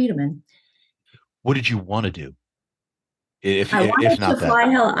a torpedoman. What did you want to do? I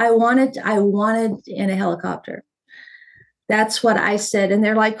wanted in a helicopter. That's what I said. And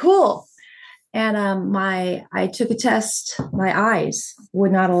they're like, cool. And I took a test. My eyes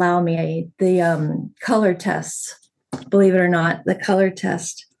would not allow me the color tests. Believe it or not, the color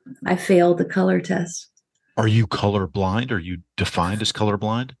test. I failed the color test. Are you colorblind? Are you defined as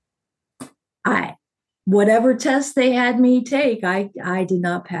colorblind? Whatever test they had me take, I did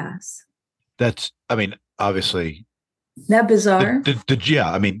not pass. Obviously. That bizarre?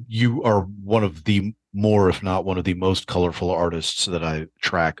 Yeah, you are one of the more, if not one of the most colorful artists that I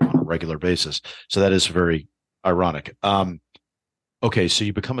track on a regular basis. So that is very ironic. Okay, so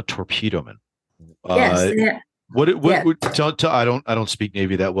you become a torpedoman. Yes. Yeah. I don't speak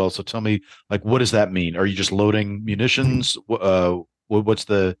Navy that well, so tell me, like, what does that mean? Are you just loading munitions? What's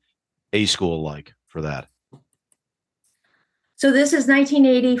the A school like for that? So this is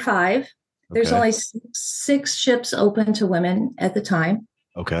 1985. Okay. There's only 6 ships open to women at the time.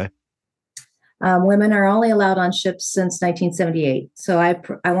 Okay. Women are only allowed on ships since 1978. So I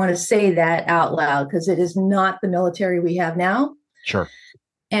want to say that out loud because it is not the military we have now. Sure.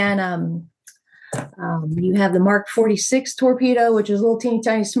 And you have the Mark 46 torpedo, which is a little teeny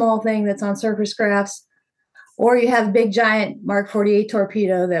tiny small thing that's on surface crafts. Or you have big giant Mark 48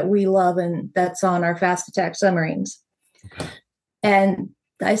 torpedo that we love, and that's on our fast attack submarines. Okay. And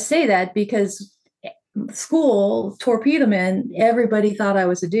I say that because school torpedomen, everybody thought I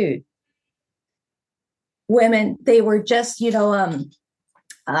was a dude. Women, they were just, integration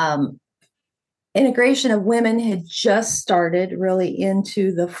of women had just started really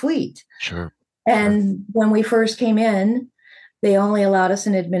into the fleet. Sure. And when we first came in, they only allowed us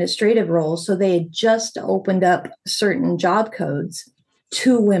in administrative roles. So they had just opened up certain job codes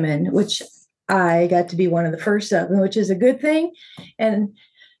to women, which I got to be one of the first of them, which is a good thing and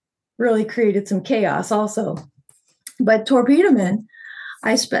really created some chaos also. But torpedo men,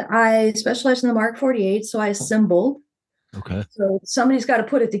 I specialize in the Mark 48, so I assemble. Okay. So somebody's got to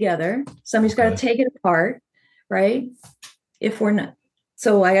put it together. Somebody's got to take it apart, right? If we're not,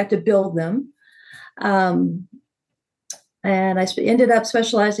 so I have to build them. And I ended up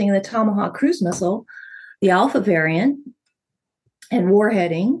specializing in the Tomahawk cruise missile, the Alpha variant, and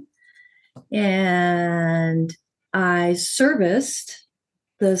warheading. And I serviced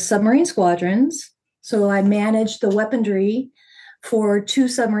the submarine squadrons. So I managed the weaponry for 2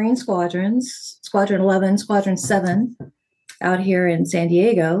 submarine squadrons, Squadron 11, Squadron 7, out here in San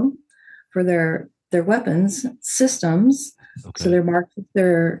Diego for their weapons systems. Okay.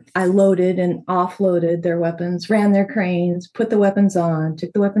 So I loaded and offloaded their weapons, ran their cranes, put the weapons on,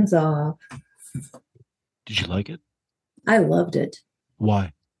 took the weapons off. Did you like it? I loved it.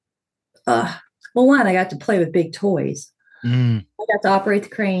 Why? Well, one, I got to play with big toys. I got to operate the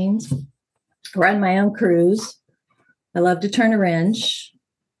cranes, run my own crews. I love to turn a wrench.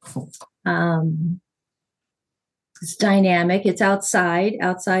 It's dynamic. It's outside.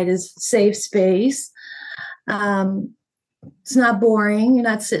 Outside is safe space. It's not boring. You're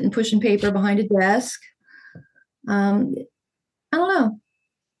not sitting pushing paper behind a desk. I don't know.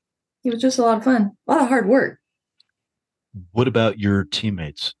 It was just a lot of fun. A lot of hard work. What about your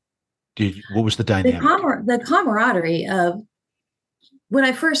teammates? What was the dynamic? The camaraderie of when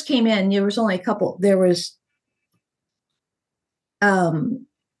I first came in, there was only a couple. There was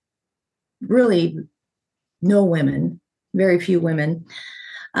really no women, very few women.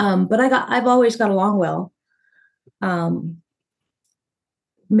 But I've always got along well,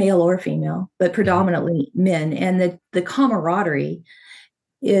 male or female, but predominantly men. And the camaraderie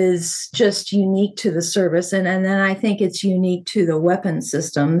is just unique to the service. And then I think it's unique to the weapon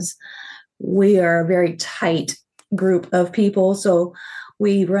systems. We are a very tight group of people. So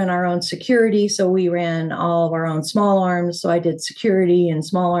we run our own security. So we ran all of our own small arms. So I did security and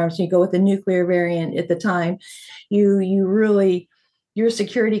small arms. You go with the nuclear variant at the time. You really, your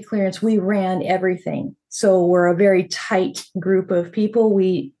security clearance, we ran everything. So we're a very tight group of people.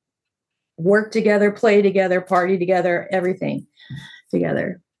 We work together, play together, party together, everything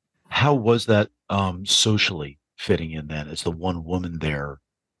together. How was that socially fitting in then as the one woman there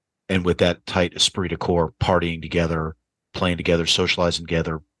and with that tight esprit de corps, partying together, playing together, socializing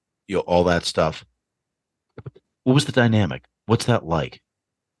together, all that stuff? What was the dynamic? What's that like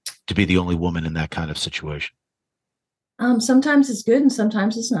to be the only woman in that kind of situation? Sometimes it's good and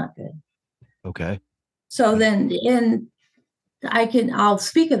sometimes it's not good. Okay. So then I'll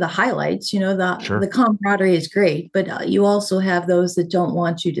speak of the highlights, the camaraderie is great, but you also have those that don't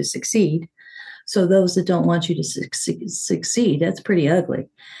want you to succeed. So those that don't want you to succeed, that's pretty ugly.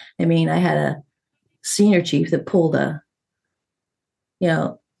 I mean, I had a senior chief that pulled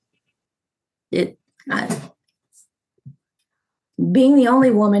being the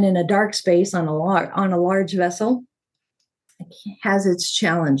only woman in a dark space on a large vessel has its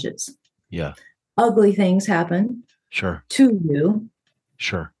challenges. Yeah. Ugly things happen. Sure. To you.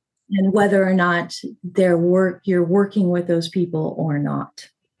 Sure. And whether or not you're working with those people or not.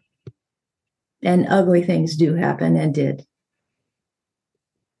 And ugly things do happen and did.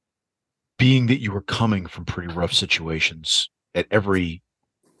 Being that you were coming from pretty rough situations at every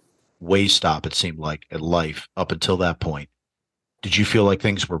way stop, it seemed like, at life up until that point, did you feel like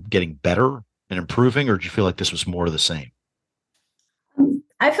things were getting better and improving, or did you feel like this was more of the same?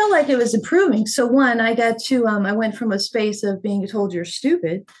 I felt like it was improving. So one, I went from a space of being told you're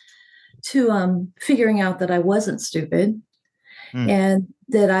stupid to figuring out that I wasn't stupid and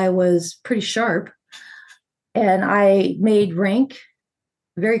that I was pretty sharp. And I made rank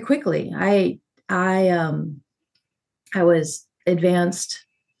very quickly. I was advanced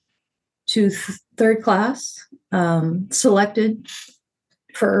to third class, selected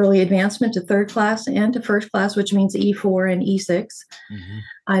for early advancement to third class and to first class, which means E4 and E6. Mm-hmm.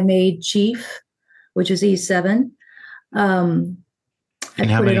 I made chief, which is E7. And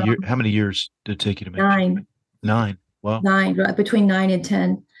how many years did it take you to make 9? Chief? 9. Wow. 9, between 9 and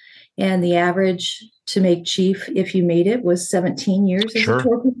 10. And the average to make chief, if you made it, was 17 years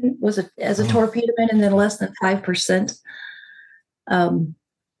as a torpedo man, and then less than 5%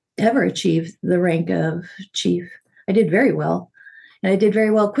 ever achieved the rank of chief. I did very well. And I did very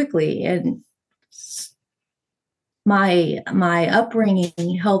well quickly. And my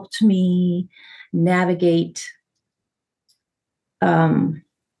upbringing helped me navigate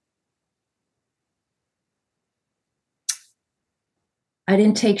I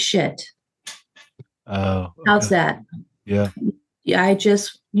didn't take shit. Okay. How's that? Yeah.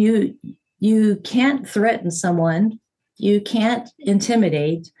 You can't threaten someone. You can't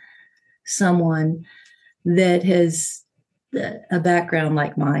intimidate someone that has a background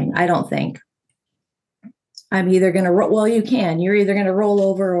like mine. I don't think. I'm either going to well, you're either going to roll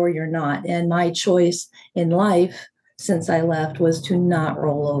over or you're not. And my choice in life since I left was to not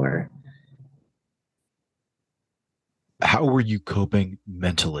roll over. How were you coping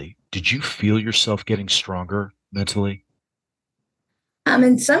mentally? Did you feel yourself getting stronger mentally?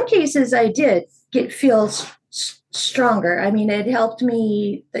 In some cases, I did feel stronger. I mean, it helped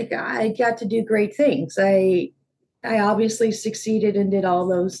me. Like I got to do great things. I obviously succeeded and did all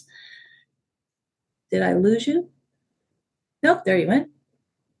those. Did I lose you? Nope, there you went.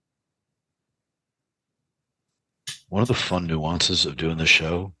 One of the fun nuances of doing the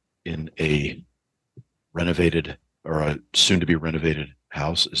show in a renovated or a soon to be renovated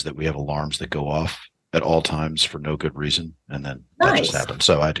house is that we have alarms that go off at all times for no good reason. And then that just happened.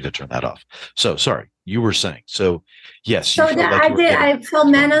 So I had to go turn that off. So sorry, you were saying. So yes, so you felt like I did. I felt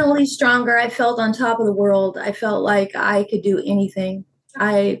mentally stronger. I felt on top of the world. I felt like I could do anything.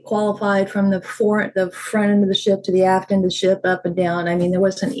 I qualified from the front end of the ship to the aft end of the ship, up and down. I mean, there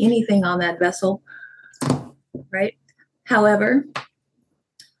wasn't anything on that vessel, right? However,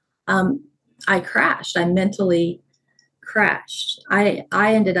 I crashed. I mentally crashed. I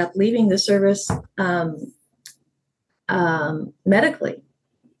ended up leaving the service medically.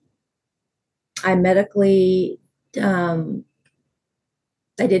 I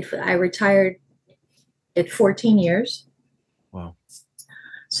retired at 14 years. Wow.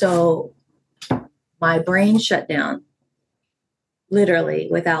 So my brain shut down literally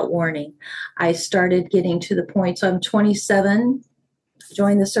without warning. I started getting to the point. So I'm 27,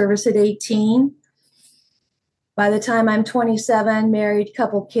 joined the service at 18. By the time I'm 27, married,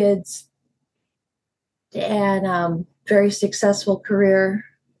 couple kids, and very successful career,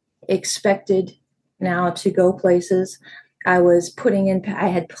 expected now to go places. I had put in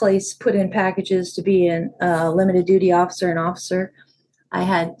packages to be a limited duty officer and officer. I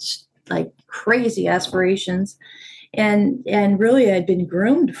had like crazy aspirations, and really I'd been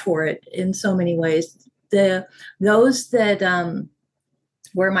groomed for it in so many ways. Those that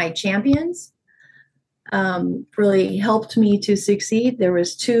were my champions really helped me to succeed. There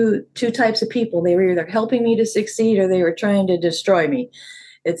was two types of people. They were either helping me to succeed or they were trying to destroy me.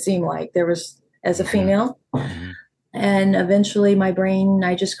 It seemed like there was, as a female, and eventually my brain,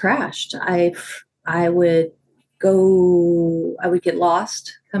 I just crashed. I would get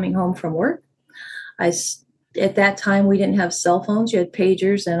lost coming home from work. At that time, we didn't have cell phones. You had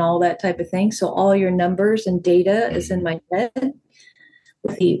pagers and all that type of thing. So all your numbers and data is in my head.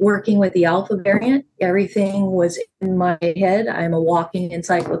 Working with the alpha variant, everything was in my head. I'm a walking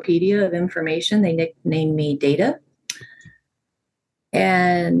encyclopedia of information. They nicknamed me Data.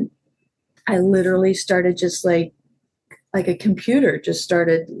 And I literally started just like a computer, just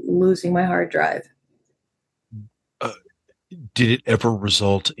started losing my hard drive. Did it ever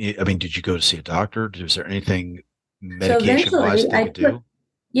result did you go to see a doctor? Was there anything medication-wise they could do?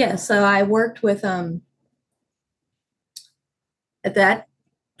 Yeah, so I worked with at that.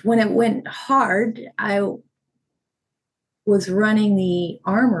 When it went hard, I was running the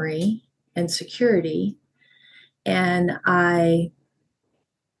armory and security, and I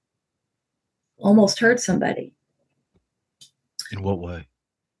almost hurt somebody. In what way?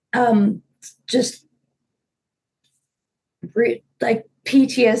 Just like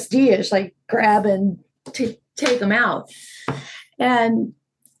PTSD-ish, like grab and take them out. And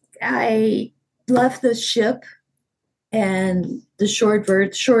I left the ship. And the short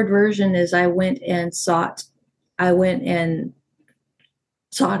version is I went and sought help.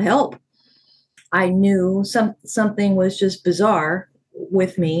 I knew something was just bizarre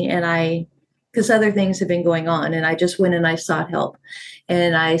with me, and because other things have been going on, and I just went and I sought help.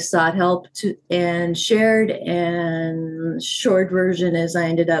 And I sought help and shared, and short version is I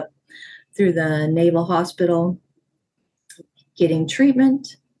ended up through the Naval Hospital getting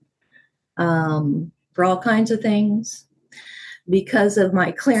treatment for all kinds of things. Because of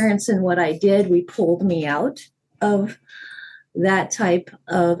my clearance and what I did, we pulled me out of that type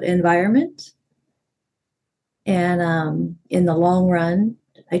of environment. And in the long run,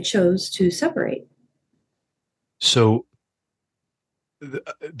 I chose to separate. So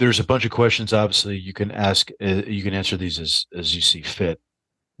there's a bunch of questions. Obviously, you can ask. You can answer these as you see fit.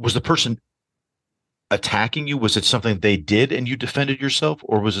 Was the person attacking you? Was it something they did and you defended yourself,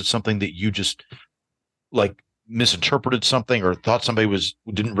 or was it something that you just like misinterpreted something or thought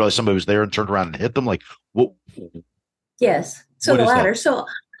didn't realize somebody was there and turned around and hit them? Like what? Yes. So the latter. So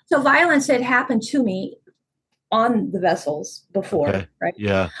violence had happened to me on the vessels before, okay. Right?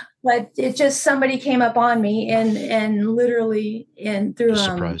 Yeah. But it just somebody came up on me and literally through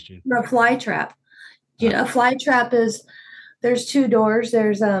a fly trap A fly trap is there's two doors.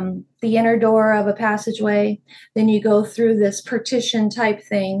 There's the inner door of a passageway. Then you go through this partition type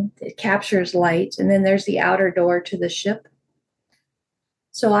thing that captures light. And then there's the outer door to the ship.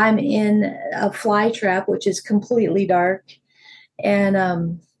 So I'm in a fly trap, which is completely dark.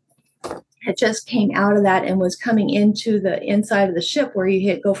 And it just came out of that and was coming into the inside of the ship where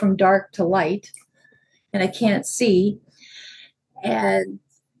you go from dark to light. And I can't see. And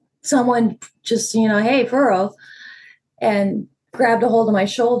someone just, hey, Furrow, and grabbed a hold of my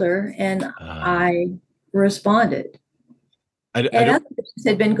shoulder, and I responded. And other things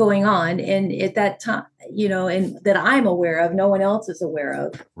had been going on, and at that time, and that I'm aware of, no one else is aware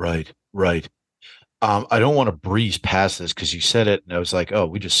of. Right. I don't want to breeze past this because you said it, and I was like, oh,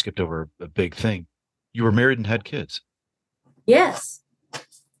 we just skipped over a big thing. You were married and had kids. Yes.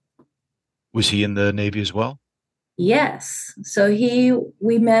 Was he in the Navy as well? Yes. So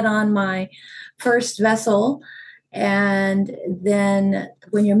we met on my first vessel. And then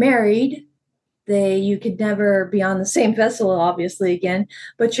when you're married, you could never be on the same vessel, obviously, again,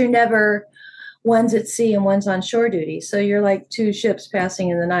 but you're never, one's at sea and one's on shore duty. So you're like two ships passing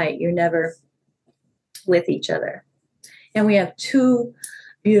in the night. You're never with each other. And we have two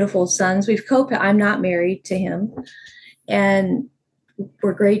beautiful sons. I'm not married to him, and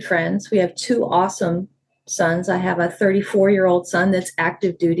we're great friends. We have two awesome sons. I have a 34-year-old son that's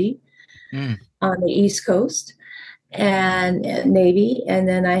active duty on the East Coast and Navy. And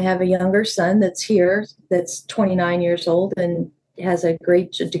then I have a younger son that's here, that's 29 years old and has a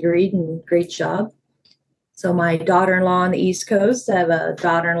great degree and great job. So my daughter-in-law on the East Coast, I have a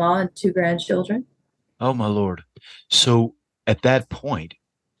daughter-in-law and two grandchildren. Oh, my Lord. So at that point,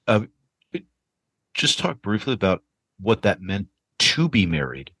 just talk briefly about what that meant to be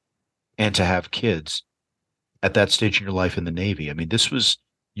married and to have kids at that stage in your life in the Navy. I mean,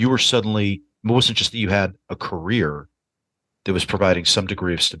 you were suddenly, it wasn't just that you had a career that was providing some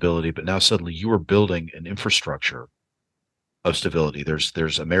degree of stability, but now suddenly you were building an infrastructure of stability.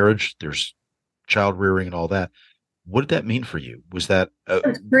 There's a marriage, there's child rearing and all that. What did that mean for you? Was that,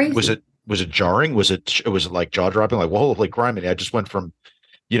 was it jarring? Was it like jaw dropping? Like, well, holy crime. I just went from,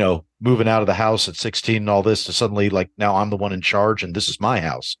 moving out of the house at 16 and all this to suddenly like, now I'm the one in charge and this is my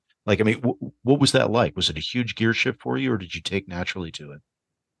house. Like, I mean, what was that like? Was it a huge gear shift for you, or did you take naturally to it?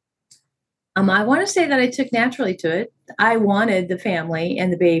 I want to say that I took naturally to it. I wanted the family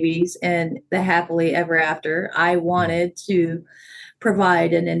and the babies and the happily ever after. I wanted to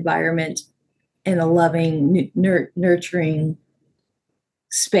provide an environment and a loving, nurturing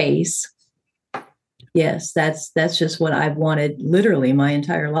space. Yes, that's just what I've wanted literally my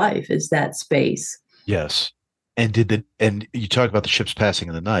entire life, is that space. Yes. And you talk about the ships passing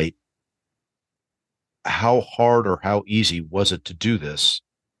in the night. How hard or how easy was it to do this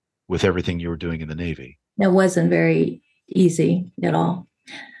with everything you were doing in the Navy? It wasn't very easy at all.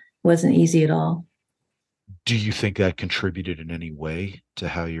 It wasn't easy at all. Do you think that contributed in any way to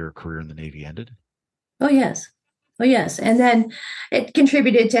how your career in the Navy ended? Oh, yes. Oh, yes. And then it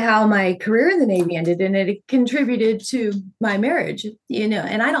contributed to how my career in the Navy ended, and it contributed to my marriage, and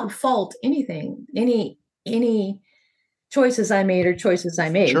I don't fault anything, any choices I made or choices I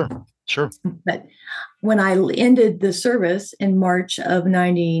made. Sure. But when I ended the service in March of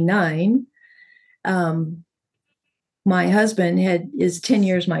 99, my husband is 10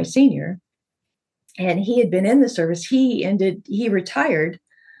 years my senior, and he had been in the service. He retired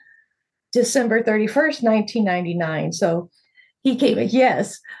December 31st, 1999. So he came,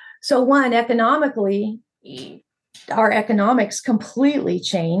 yes. So one, economically, our economics completely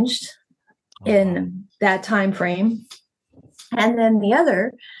changed in that time frame. And then the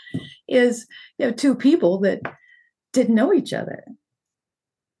other is, two people that didn't know each other,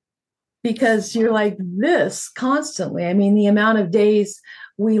 because you're like this constantly. I mean, the amount of days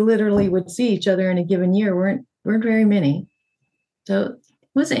we literally would see each other in a given year weren't very many. So it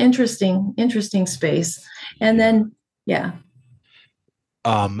was an interesting space. And then, yeah.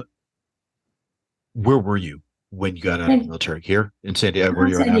 Where were you when you got out of the military? Here in San Diego? Were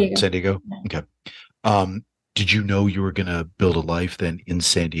you out in San Diego? Okay. Did you know you were going to build a life then in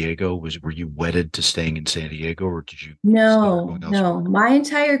San Diego? Were you wedded to staying in San Diego, or did you? No. My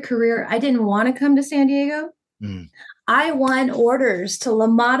entire career, I didn't want to come to San Diego. I won orders to La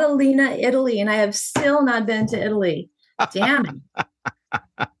Maddalena, Italy, and I have still not been to Italy. Damn it.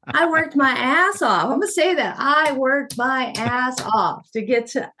 I worked my ass off. I'm going to say that. I worked my ass off to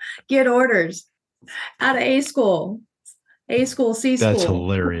get orders out of A school, C school. That's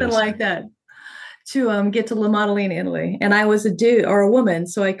hilarious. Something like that. To get to La Maddalena, Italy. And I was a dude or a woman,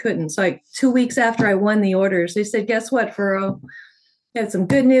 so I couldn't. So 2 weeks after I won the orders, they said, guess what, Furrow? You had some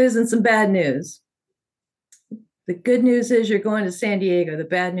good news and some bad news. The good news is you're going to San Diego. The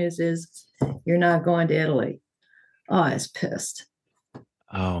bad news is you're not going to Italy. Oh, I was pissed.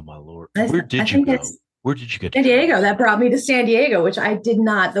 Oh my Lord. Where I did you think go? it's Where did you get to San travel? Diego. That brought me to San Diego, which I did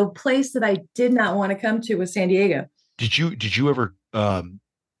not. The place that I did not want to come to was San Diego. Did you ever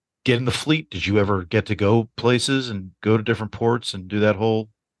get in the fleet? Did you ever get to go places and go to different ports and do that whole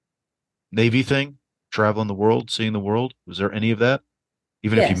Navy thing? Traveling the world, seeing the world? Was there any of that?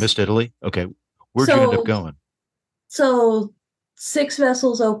 Even if you Yes. missed Italy? Okay. Where'd you end up So, going? so 6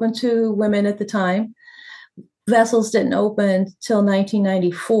 vessels open to women at the time. Vessels didn't open till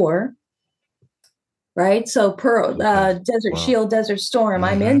 1994. Right. So Okay. Desert Wow. Shield, Desert Storm.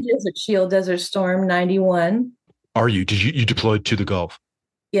 I'm Hmm. in Desert Shield, Desert Storm 91. Are you? Did you deployed to the Gulf?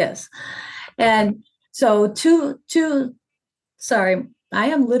 Yes. Okay. And so sorry, I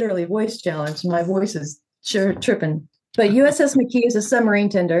am literally voice challenged. My voice is sure tripping. But USS McKee is a submarine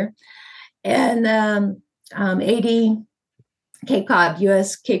tender. And 80 Cape Cod,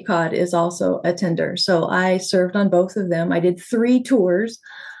 US Cape Cod is also a tender. So I served on both of them. I did 3 tours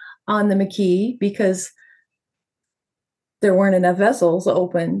on the McKee because there weren't enough vessels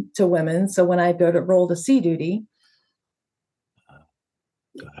open to women. So when I go to roll to sea duty,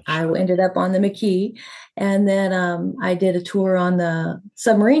 I Gotcha. ended up on the McKee, and then I did a tour on the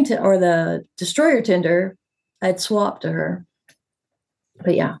submarine or the destroyer tender. I'd swapped to her,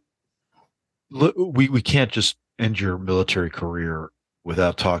 but yeah, We can't just end your military career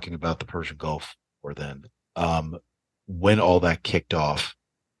without talking about the Persian Gulf or then. Um, when all that kicked off,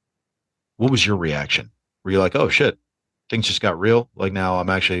 what was your reaction? Were you like, oh shit, things just got real? Like now I'm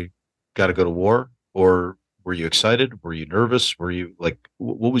actually got to go to war? Or were you excited? Were you nervous? Were you like,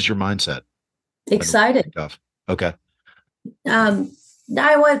 what was your mindset when it excited. kicked off? Okay. Um,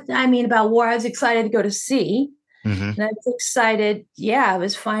 I mean, about war. I was excited to go to sea. Hmm. And I was excited. Yeah, I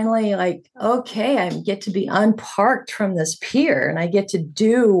was finally like, okay, I get to be unparked from this pier and I get to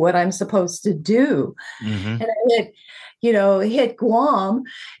do what I'm supposed to do. Hmm. And I hit Guam.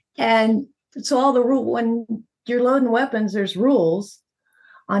 And so all the rule when you're loading weapons, there's rules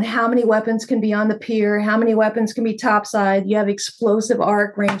on how many weapons can be on the pier, how many weapons can be topside. You have explosive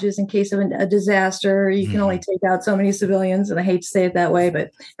arc ranges in case of a disaster. You can only Hmm. take out so many civilians. And I hate to say it that way,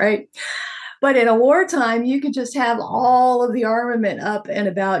 but right. But in a wartime, you can just have all of the armament up and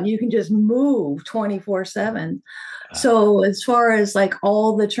about, and you can just move 24/7. So, as far as like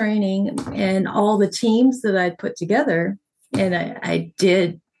all the training and all the teams that I'd put together, and I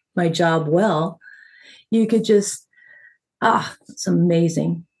did my job well, you could just, it's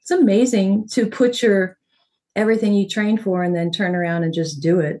amazing. It's amazing to put your everything you trained for and then turn around and just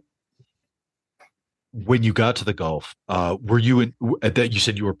do it. When you got to the Gulf, were you in at that? You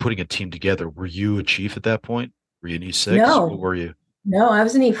said you were putting a team together. Were you a chief at that point? Were you an E6? What No, were you? no, I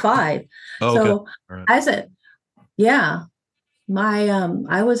was an E5. Oh, okay. So All right. I said, yeah, my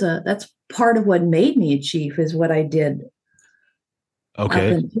I was a that's part of what made me a chief is what I did up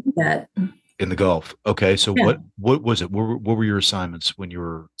Okay. until that. In the Gulf. Okay. So Yeah. what was it? What were your assignments when you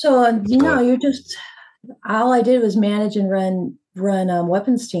were So deployed? you're just all I did was manage and run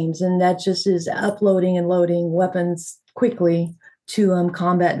weapons teams, and that just is uploading and loading weapons quickly to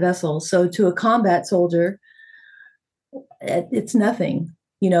combat vessels. So to a combat soldier, it's nothing.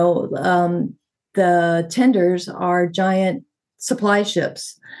 The tenders are giant supply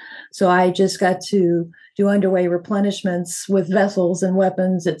ships. So I just got to do underway replenishments with vessels and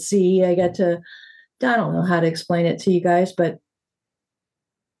weapons at sea. I don't know how to explain it to you guys, but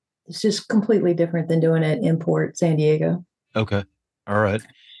it's just completely different than doing it in Port San Diego. Okay. All right.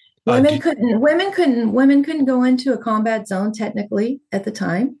 Women Did couldn't go into a combat zone technically at the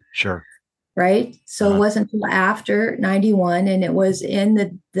time, sure. right? So it Uh, wasn't until after 91, and it was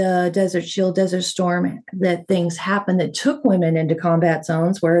in the Desert Shield, Desert Storm that things happened that took women into combat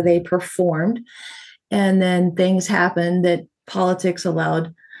zones where they performed. And then things happened that politics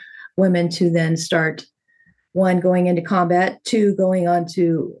allowed women to then start, one, going into combat, two, going on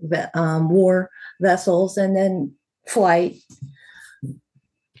to war vessels, and then flight.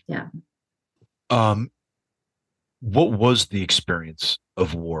 Yeah. um, what was the experience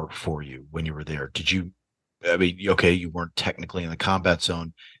of war for you when you were there? I mean, okay, you weren't technically in the combat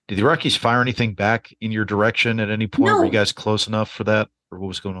zone. Did the Iraqis fire anything back in your direction at any point? Were you No, guys close enough for that, or what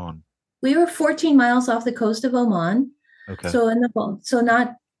was going on? we were 14 miles off the coast of Oman. Okay. So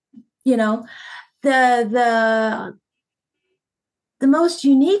not, you know, the the most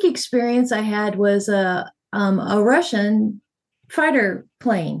unique experience I had was a Russian fighter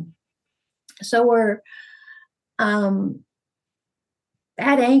plane. So we're um,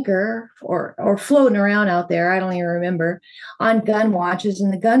 at anchor or floating around out there. I don't even remember, on gun watches.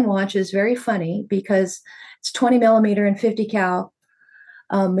 And the gun watch is very funny because it's 20 millimeter and 50 cal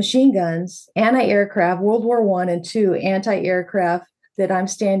machine guns, anti-aircraft, World War I and II anti-aircraft that I'm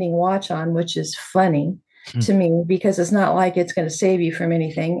standing watch on, which is funny to me because it's not like it's going to save you from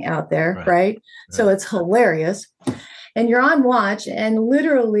anything out there, right? So it's hilarious. And you're on watch, and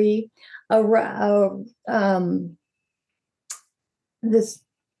literally this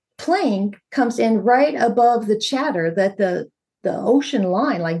plane comes in right above the chatter, that the ocean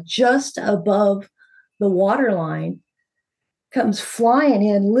line, like just above the water line, comes flying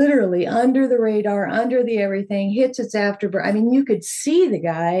in, literally under the radar, under the everything, hits its afterburner. I mean, you could see the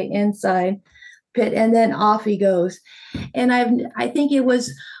guy inside pit, and then off he goes. And I think it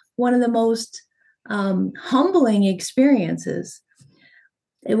was one of the most humbling experiences.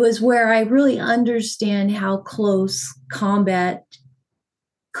 It was where I really understand how close combat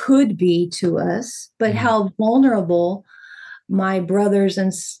could be to us, but how vulnerable my brothers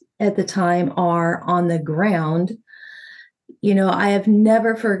and at the time are on the ground. You know, I have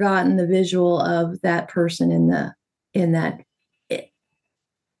never forgotten the visual of that person in that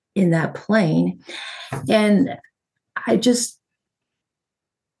plane. And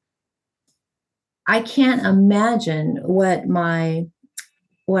I can't imagine what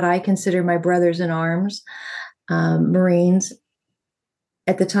I consider my brothers in arms, Marines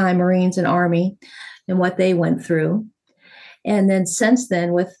at the time, Marines and Army, and what they went through. And then since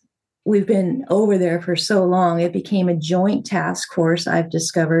then, we've been over there for so long, it became a joint task force, I've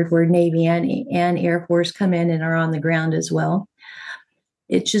discovered, where Navy and Air Force come in and are on the ground as well.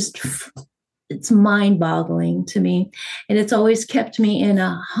 It's mind-boggling to me. And it's always kept me in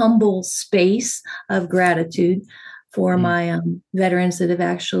a humble space of gratitude for my veterans that have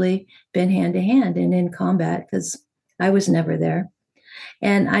actually been hand-to-hand and in combat, because I was never there.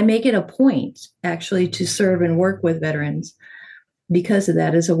 And I make it a point, actually, to serve and work with veterans because of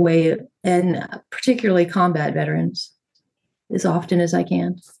that, as a way, and particularly combat veterans, as often as I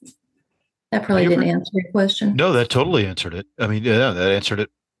can. That probably didn't answer your question. No, that totally answered it. I mean, yeah, that answered it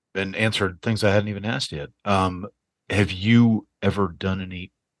and answered things I hadn't even asked yet. Have you ever done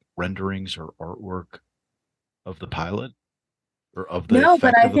any renderings or artwork of the pilot or of the No,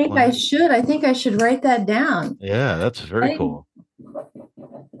 but I of the think plane? I should. I think I should write that down. Yeah, that's very cool.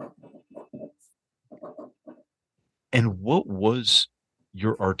 And what was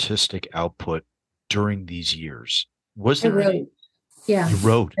your artistic output during these years? Was there any? Yeah, you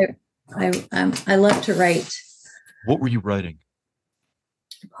wrote. I love to write. What were you writing?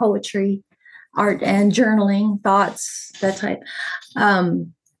 Poetry, art, and journaling, thoughts, that type.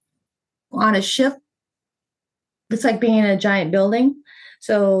 On a ship, it's like being in a giant building.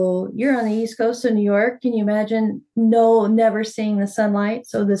 So you're on the East Coast of New York. Can you imagine never seeing the sunlight?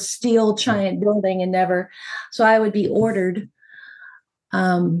 So the steel giant building and never. So I would be ordered.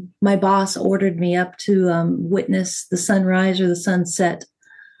 My boss ordered me up to witness the sunrise or the sunset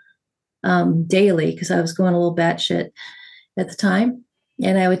daily, because I was going a little batshit at the time.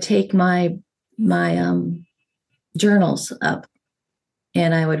 And I would take my journals up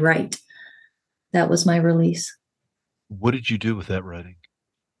and I would write. That was my release. What did you do with that writing?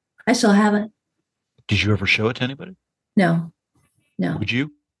 I still have it. Did you ever show it to anybody? No. Would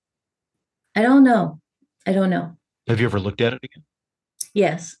you? I don't know. Have you ever looked at it again?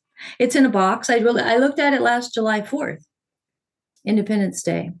 Yes. It's in a box. I looked at it last July 4th, Independence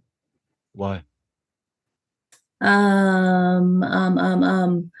Day. Why? In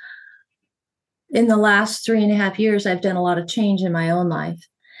the last 3.5 years, I've done a lot of change in my own life.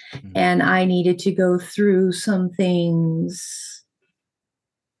 And I needed to go through some things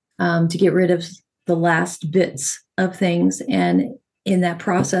to get rid of the last bits of things. And in that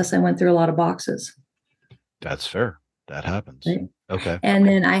process, I went through a lot of boxes. That's fair. That happens. Right? Okay. And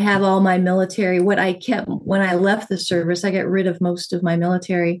then I have all my military, what I kept when I left the service. I got rid of most of my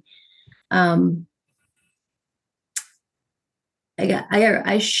military. I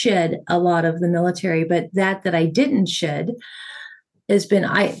shed a lot of the military, but that I didn't shed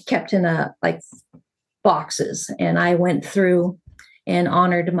I kept in boxes, and I went through and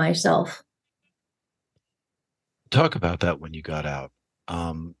honored myself. Talk about that when you got out.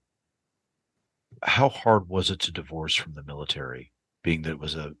 How hard was it to divorce from the military, being that it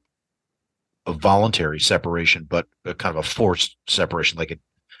was a voluntary separation, but a kind of a forced separation? Like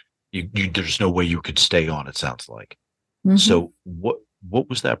there's no way you could stay on, it sounds like. Mm-hmm. So what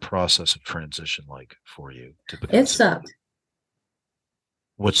was that process of transition like for you? It sucked.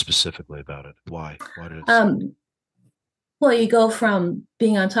 What specifically about it? Why did it suck? Well, you go from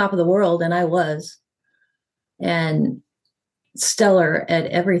being on top of the world, and I was, and stellar at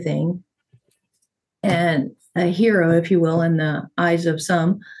everything and a hero, if you will, in the eyes of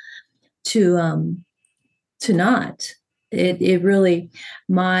some, to not. It really,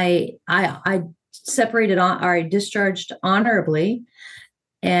 I separated on, or I discharged honorably,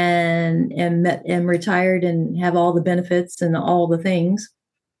 and am retired and have all the benefits and all the things.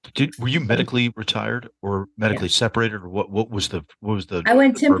 Were you medically retired or medically Yes. separated, or what was the I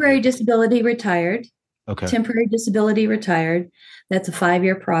went temporary verbiage? disability retired. Okay, Temporary disability retired. That's a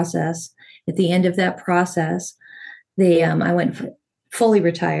 5-year process. At the end of that process, I went fully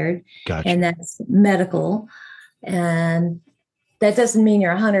retired, and gotcha. that's medical. And that doesn't mean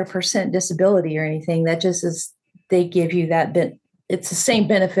you're 100% disability or anything. That just is, they give you that bit. It's the same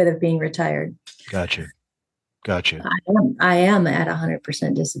benefit of being retired. Gotcha. Gotcha. I am at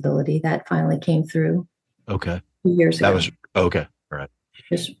 100% disability. That finally came through Okay. 2 years That ago. was okay. All right.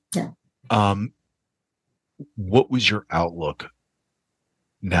 Just, yeah. Um, what was your outlook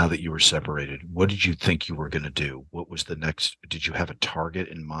now that you were separated? What did you think you were going to do? What was the next? Did you have a target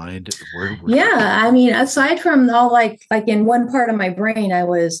in mind? Where were you? Yeah, I mean, aside from all like in one part of my brain, I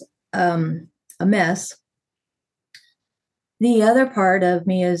was a mess. The other part of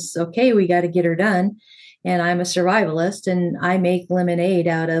me is okay, we got to get her done. And I'm a survivalist and I make lemonade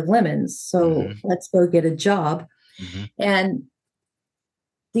out of lemons. So Hmm. let's go get a job. Hmm. And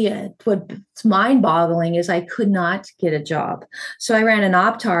what's mind boggling is I could not get a job. So I ran an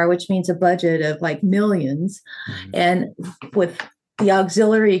Optar, which means a budget of like millions. Hmm. And with the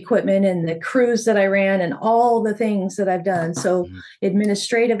auxiliary equipment and the crews that I ran and all the things that I've done. So Hmm.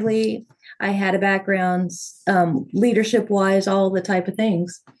 administratively, I had a background, leadership wise, all the type of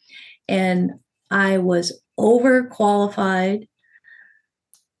things. And I was overqualified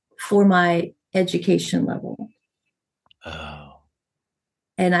for my education level. Oh,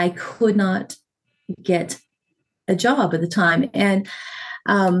 And I could not get a job at the time. And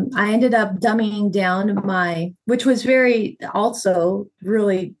I ended up dumbing down which was very also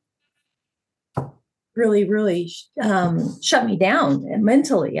really, really, really shut me down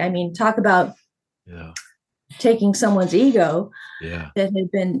mentally. I mean, talk about yeah. taking someone's ego Yeah. that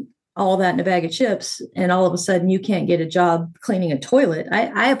had been all that in a bag of chips, and all of a sudden you can't get a job cleaning a toilet.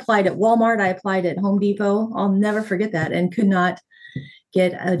 I applied at Walmart, I applied at Home Depot. I'll never forget that, and could not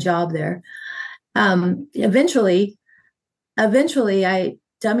get a job there. Eventually, I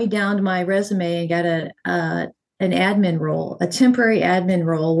dummied down my resume and got an admin role, a temporary admin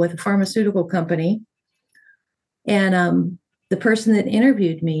role with a pharmaceutical company. And the person that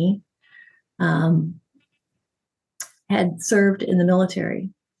interviewed me um, had served in the military.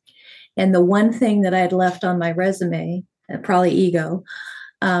 And the one thing that I had left on my resume, probably ego,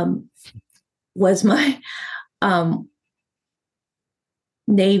 um, was my um,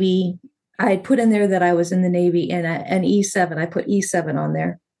 Navy. I had put in there that I was in the Navy and an E7. I put E7 on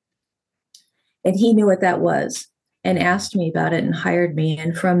there. And he knew what that was and asked me about it and hired me.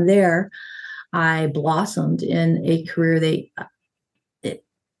 And from there, I blossomed in a career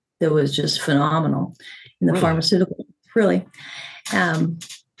that was just phenomenal in the Really? pharmaceutical, really.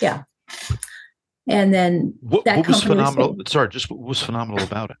 Yeah. And then that What was company was phenomenal? saying, Sorry, just what was phenomenal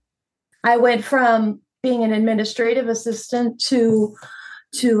about it? I went from being an administrative assistant to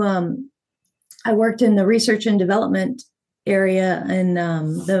I worked in the research and development area in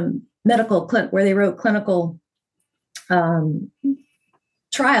the medical clinic where they wrote clinical um,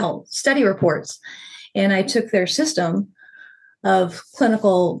 trial study reports, and I took their system of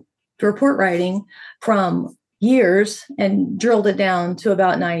clinical report writing from years and drilled it down to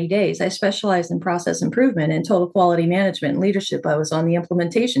about 90 days. I specialized in process improvement and total quality management and leadership. I was on the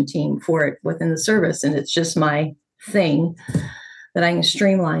implementation team for it within the service, and it's just my thing that I can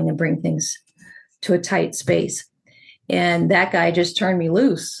streamline and bring things to a tight space. And that guy just turned me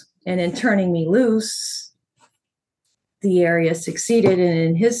loose. And in turning me loose, the area succeeded.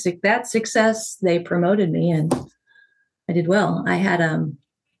 And in that success, they promoted me and I did well.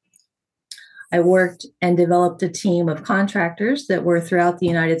 I worked and developed a team of contractors that were throughout the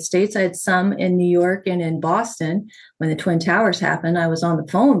United States. I had some in New York and in Boston. When the Twin Towers happened, I was on the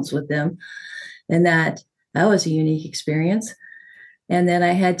phones with them. And that was a unique experience. And then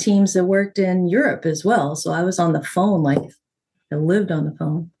I had teams that worked in Europe as well. So I was on the phone, like I lived on the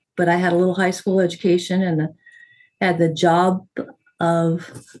phone. But I had a little high school education and had the job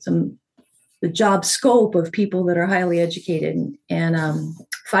scope of people that are highly educated. And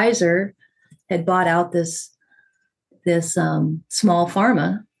Pfizer had bought out this small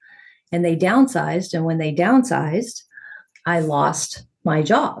pharma, and they downsized. And when they downsized, I lost my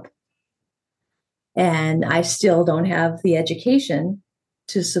job. And I still don't have the education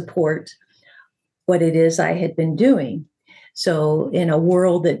to support what it is I had been doing. So in a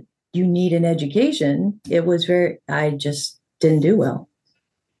world that you need an education, I just didn't do well.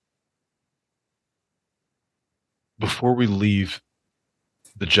 Before we leave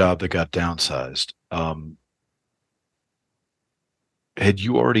the job that got downsized, had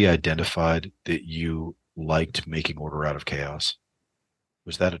you already identified that you liked making order out of chaos?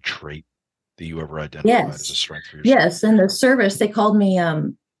 Was that a trait that you ever identified as a Yes. strength for yourself? Yes. In the service, they called me,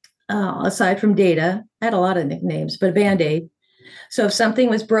 aside from Data, I had a lot of nicknames, but Band-Aid. So if something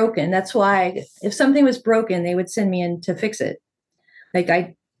was broken, that's why if something was broken, they would send me in to fix it. Like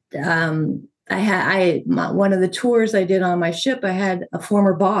one of the tours I did on my ship, I had a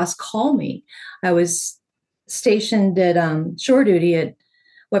former boss call me. I was stationed at shore duty at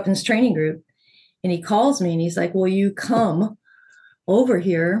Weapons Training Group, and he calls me and he's like, "Will you come over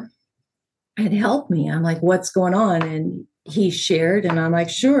here and help me?" I'm like, "What's going on?" And he shared, and I'm like,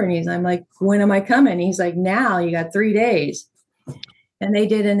 "Sure." And I'm like, "When am I coming?" He's like, "Now, you got 3 days." And they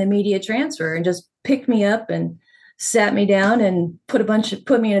did an immediate transfer and just picked me up and sat me down and put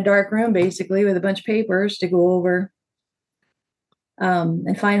me in a dark room basically with a bunch of papers to go over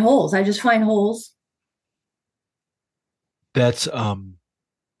and find holes. I just find holes. That's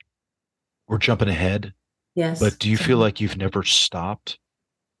we're jumping ahead, Yes. but do you feel like you've never stopped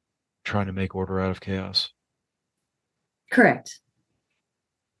trying to make order out of chaos? Correct.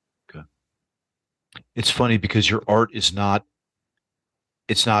 Okay. It's funny because your art is not,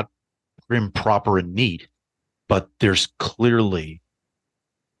 it's not prim, proper, and neat, but there's clearly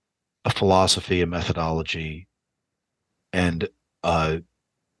a philosophy, a methodology, and a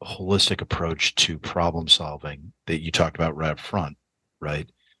holistic approach to problem solving that you talked about right up front, right?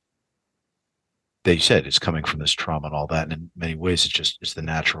 That you said is coming from this trauma and all that. And in many ways, it's the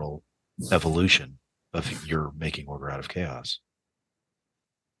natural evolution of your making order out of chaos.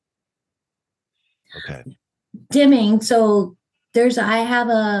 Okay. Dimming. So I have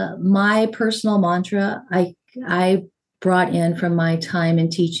my personal mantra I brought in from my time in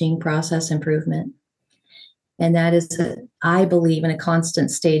teaching process improvement. And that is I believe in a constant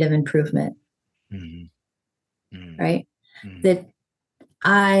state of improvement. Mm-hmm. Mm-hmm. Right. Mm-hmm. That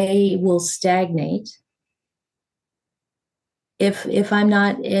I will stagnate if I'm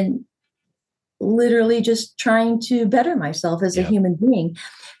not in literally just trying to better myself as a human being.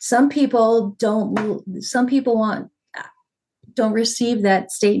 Some people don't receive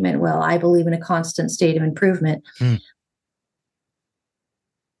that statement. Well, I believe in a constant state of improvement.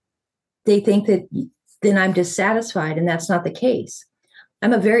 They think that then I'm dissatisfied, and that's not the case.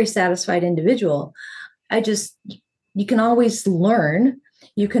 I'm a very satisfied individual. You can always learn.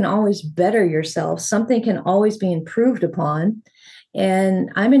 You can always better yourself. Something can always be improved upon. And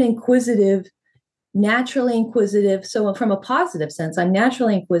I'm naturally inquisitive. So from a positive sense, I'm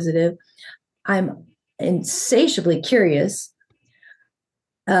naturally inquisitive. I'm insatiably curious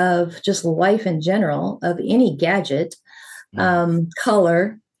of just life in general, of any gadget,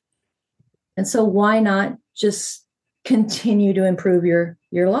 color. And so why not just continue to improve your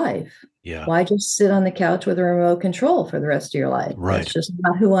life? Yeah. Why just sit on the couch with a remote control for the rest of your life? Right. That's just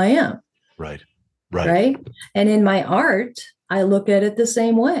not who I am. Right. And in my art, I look at it the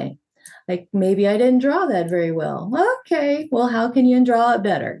same way. Like, maybe I didn't draw that very well. Okay, well, how can you draw it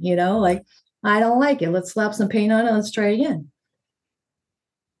better? Like, I don't like it. Let's slap some paint on it. Let's try again.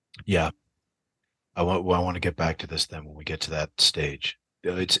 Yeah. I want to get back to this then when we get to that stage.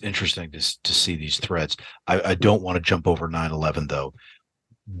 It's interesting to see these threads. I don't want to jump over 9/11 though.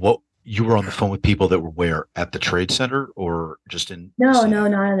 What, you were on the phone with people that were where, at the trade center or just in? No,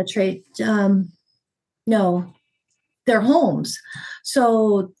 not in the trade. No, their homes.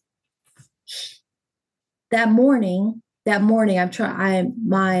 So that morning,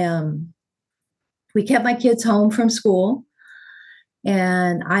 we kept my kids home from school,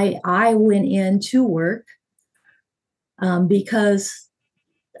 and I went in to work because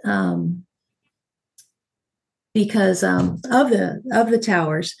of the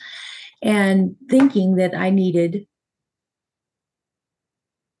towers, and thinking that I needed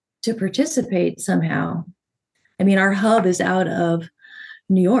to participate somehow. I mean, our hub is out of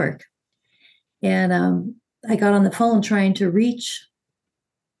New York, and I got on the phone trying to reach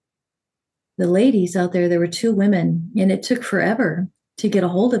the ladies out there. There were 2 women, and it took forever to get a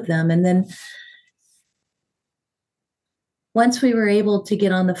hold of them. And then once we were able to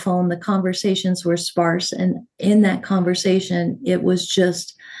get on the phone, the conversations were sparse. And in that conversation, it was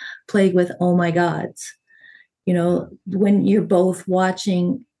just plagued with, oh my gods. When you're both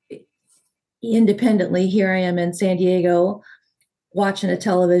watching independently, here I am in San Diego watching a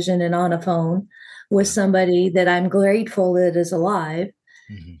television and on a phone with somebody that I'm grateful that is alive.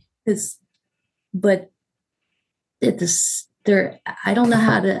 But it's there. I don't know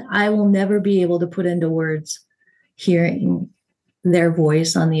how to, I will never be able to put into words hearing their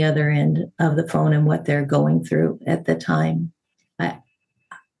voice on the other end of the phone and what they're going through at the time. I,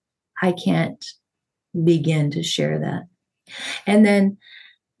 I can't begin to share that. And then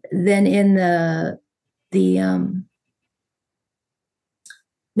in the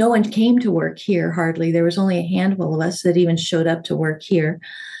no one came to work here hardly. There was only a handful of us that even showed up to work here.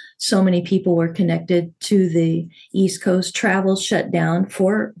 So many people were connected to the East Coast. Travel shut down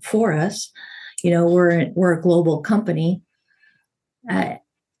for us. We're a global company.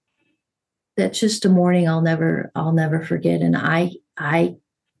 That's just a morning I'll never forget, and I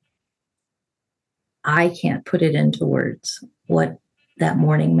can't put it into words what that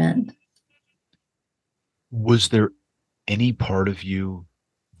morning meant. Was there any part of you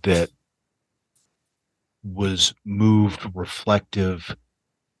that was moved, reflective,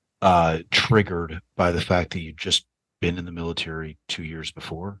 triggered by the fact that you'd just been in the military 2 years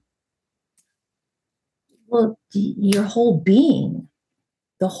before? Well, your whole being,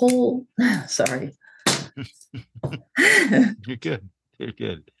 the whole, sorry. You're good. You're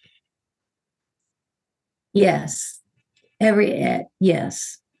good. Yes.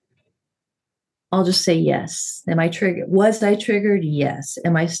 Yes. I'll just say yes. Am I triggered? Was I triggered? Yes.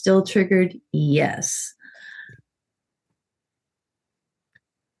 Am I still triggered? Yes.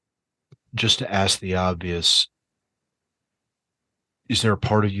 Just to ask the obvious, is there a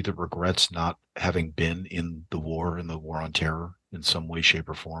part of you that regrets not having been in the war on terror in some way, shape,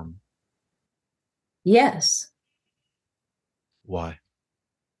 or form? Yes. Why?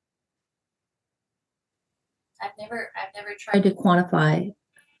 I've never tried to quantify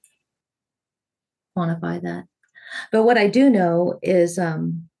that. But what I do know is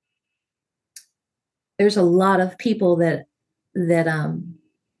there's a lot of people that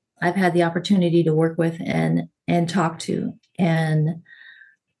I've had the opportunity to work with and talk to, and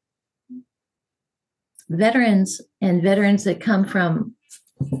veterans that come from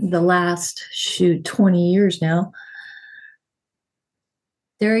the last 20 years now.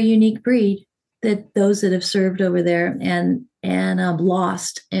 They're a unique breed, that those that have served over there and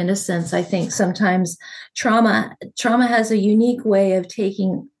lost, in a sense. I think sometimes trauma has a unique way of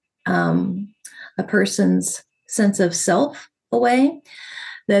taking a person's sense of self away.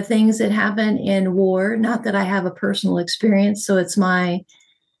 The things that happen in war, not that I have a personal experience, so it's my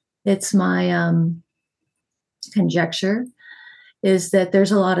conjecture, is that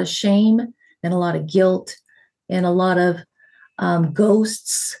there's a lot of shame and a lot of guilt and a lot of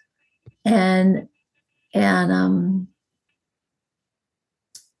ghosts and a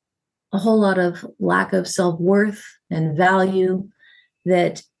whole lot of lack of self-worth and value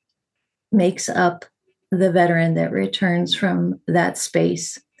that makes up the veteran that returns from that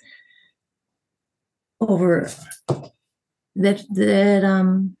space over that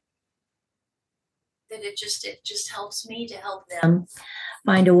it just helps me to help them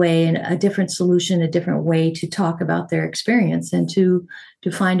find a way, and a different solution, a different way to talk about their experience, and to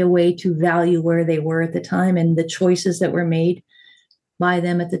find a way to value where they were at the time and the choices that were made by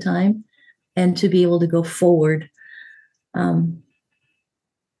them at the time, and to be able to go forward.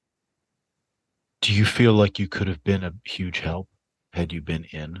 Do you feel like you could have been a huge help had you been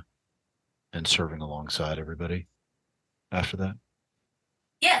in and serving alongside everybody after that?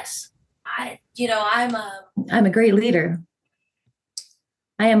 Yes. I'm a great leader.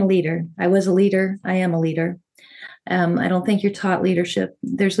 I am a leader. I was a leader. I am a leader. I don't think you're taught leadership.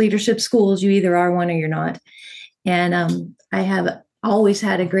 There's leadership schools. You either are one or you're not. And I have always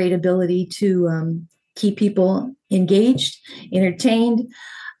had a great ability to keep people engaged, entertained,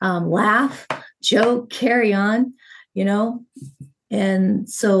 laugh, joke, carry on, And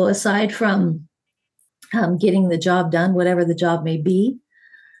so aside from getting the job done, whatever the job may be,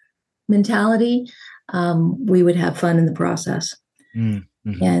 mentality, we would have fun in the process.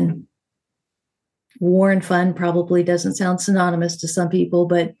 Mm-hmm. And war and fun probably doesn't sound synonymous to some people,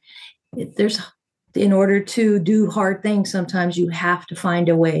 but in order to do hard things, sometimes you have to find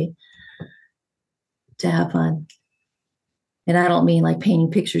a way to have fun. And I don't mean like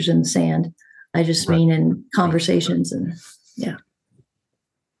painting pictures in the sand. I just mean in conversations and yeah.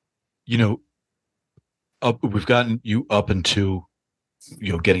 We've gotten you up into,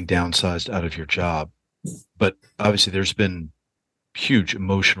 getting downsized out of your job, but obviously there's been huge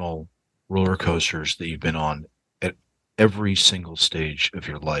emotional roller coasters that you've been on at every single stage of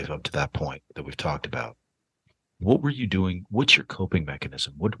your life up to that point that we've talked about. What were you doing? What's your coping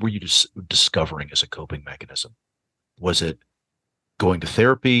mechanism? What were you discovering as a coping mechanism? Was it going to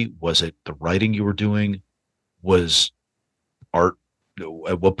therapy? Was it the writing you were doing? Was art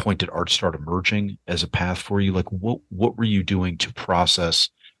at what point did art start emerging as a path for you? Like what were you doing to process,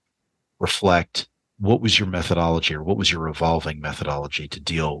 reflect? What was your methodology, or what was your evolving methodology to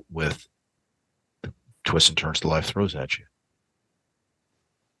deal with twists and turns that life throws at you?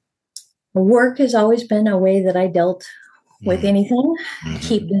 Work has always been a way that I dealt with anything,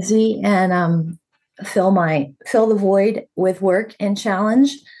 keep busy and fill the void with work and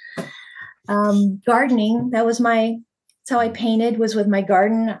challenge. Gardening, that's how I painted, was with my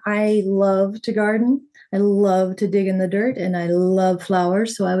garden. I love to garden. I love to dig in the dirt, and I love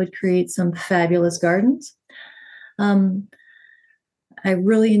flowers. So I would create some fabulous gardens. I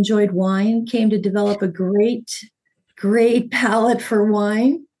really enjoyed wine, came to develop a great, great palate for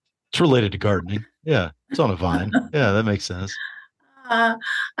wine. It's related to gardening. Yeah. It's on a vine. Yeah, that makes sense. I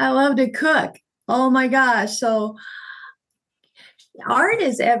love to cook. Oh my gosh. So art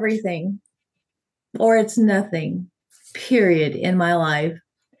is everything, or it's nothing, period, in my life.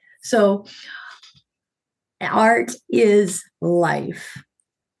 So art is life.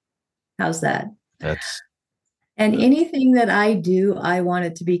 How's that? And anything that I do, I want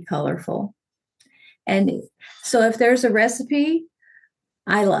it to be colorful. And so if there's a recipe,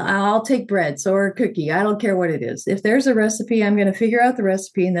 I'll take bread or a cookie. I don't care what it is. If there's a recipe, I'm going to figure out the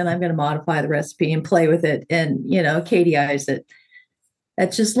recipe, and then I'm going to modify the recipe and play with it and, Katie's it.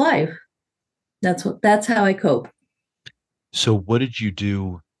 That's just life. That's how I cope. So what did you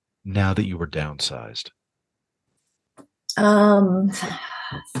do now that you were downsized? Downsized.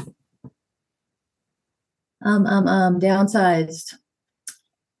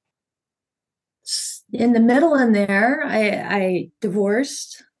 In the middle in there, I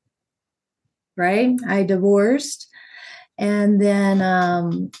divorced, right? I divorced. And then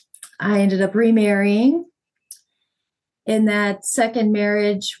I ended up remarrying. In that second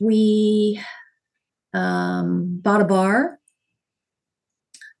marriage, we bought a bar.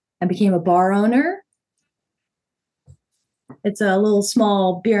 I became a bar owner. It's a little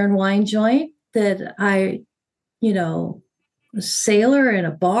small beer and wine joint that I, a sailor in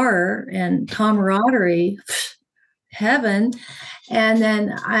a bar and camaraderie, heaven. And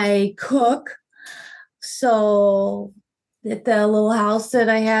then I cook. So at the little house that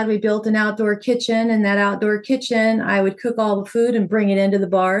I had, we built an outdoor kitchen. And that outdoor kitchen, I would cook all the food and bring it into the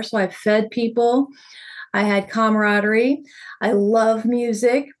bar. So I fed people. I had camaraderie. I love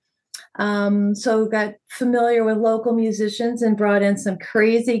music. So got familiar with local musicians and brought in some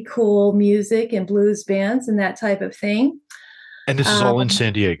crazy cool music and blues bands and that type of thing. And this is all in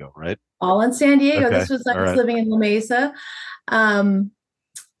San Diego, right? All in San Diego. Okay. This was I was living in La Mesa. And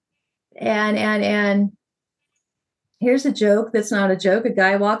here's a joke that's not a joke. A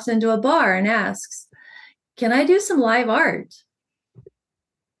guy walks into a bar and asks, "Can I do some live art?"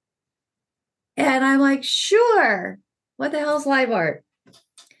 And I'm like, "Sure. What the hell's live art?"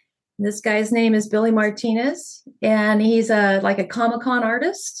 This guy's name is Billy Martinez, and he's like a Comic-Con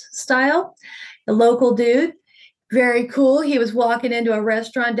artist style, a local dude. Very cool. He was walking into a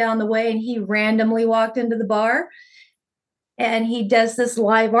restaurant down the way, and he randomly walked into the bar, and he does this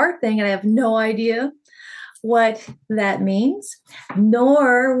live art thing, and I have no idea what that means,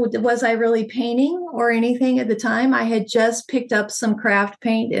 nor was I really painting or anything at the time. I had just picked up some craft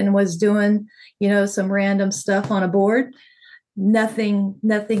paint and was doing, some random stuff on a board. Nothing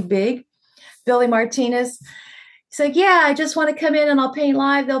big. Billy Martinez, he's like, "Yeah, I just want to come in and I'll paint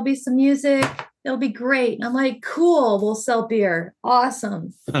live. There'll be some music. It'll be great." And I'm like, "Cool, we'll sell beer.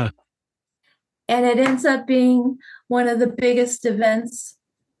 Awesome." And it ends up being one of the biggest events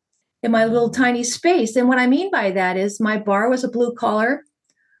in my little tiny space. And what I mean by that is my bar was a blue collar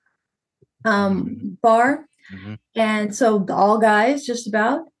bar. Mm-hmm. And so all guys just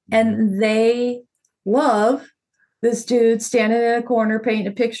about, and they love this dude standing in a corner painting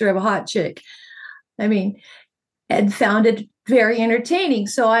a picture of a hot chick. I mean, and found it very entertaining.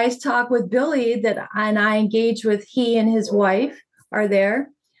 So I talk with Billy and I engage with he and his wife are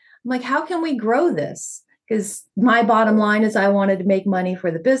there. I'm like, how can we grow this? Because my bottom line is I wanted to make money for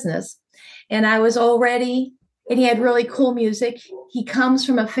the business. And I was already, and he had really cool music. He comes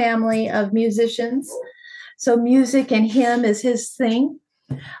from a family of musicians. So music and him is his thing.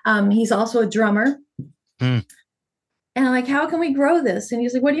 He's also a drummer. And I'm like, how can we grow this? And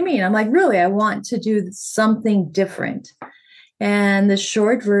he's like, what do you mean? I'm like, really, I want to do something different. And the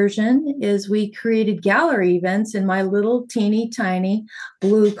short version is we created gallery events in my little teeny tiny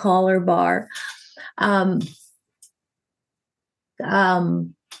blue collar bar. I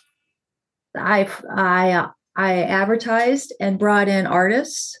advertised and brought in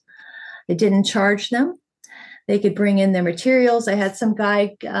artists. I didn't charge them. They could bring in their materials. I had some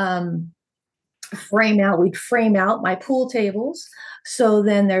guy we'd frame out my pool tables. So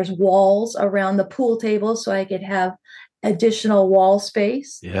then there's walls around the pool table so I could have additional wall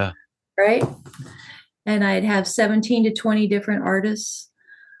space. Yeah. Right. And I'd have 17 to 20 different artists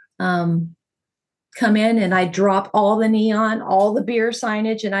come in, and I drop all the neon, all the beer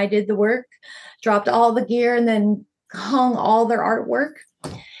signage, and I did the work, dropped all the gear, and then hung all their artwork,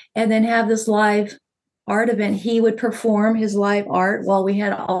 and then have this live art event. He would perform his live art while we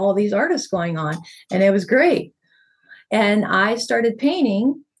had all these artists going on, and it was great. And I started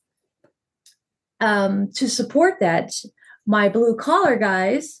painting to support that. My blue collar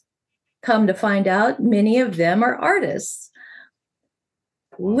guys, come to find out, many of them are artists,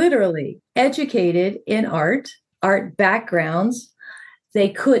 literally educated in art backgrounds. They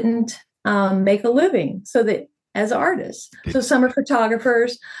couldn't make a living as artists. So some are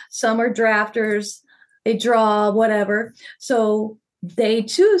photographers, some are drafters, they draw, whatever. So they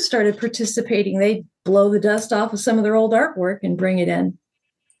too started participating. They blow the dust off of some of their old artwork and bring it in.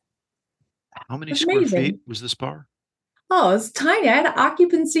 How many square feet was this bar? Oh, it's tiny. I had an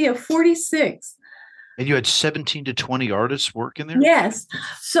occupancy of 46. And you had 17 to 20 artists working there? Yes.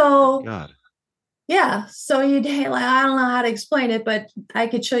 So, oh, God. Yeah. So I don't know how to explain it, but I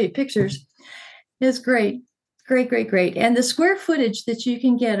could show you pictures. It's great. Great. And the square footage that you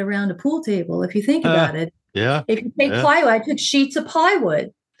can get around a pool table, if you think about it. Yeah. If you take plywood, I took sheets of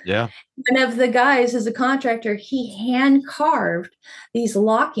plywood. Yeah. One of the guys is a contractor. He hand carved these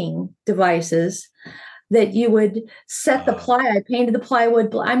locking devices that you would set the ply. I painted the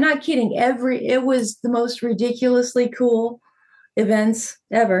plywood. I'm not kidding. It was the most ridiculously cool events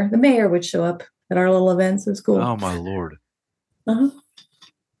ever. The mayor would show up at our little events. It was cool. Oh my Lord. Uh-huh.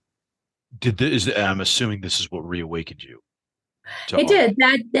 I'm assuming this is what reawakened you. It did.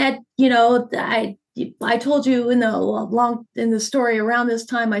 I told you in the story around this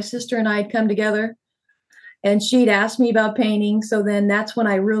time, my sister and I had come together. And she'd asked me about painting. So then that's when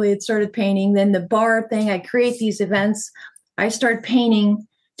I really had started painting. Then the bar thing, I create these events. I start painting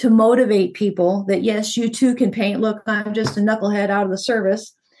to motivate people that, yes, you too can paint. Look, I'm just a knucklehead out of the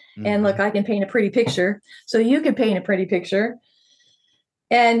service. Mm-hmm. And look, I can paint a pretty picture. So you can paint a pretty picture.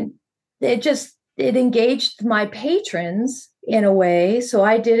 And it engaged my patrons in a way. So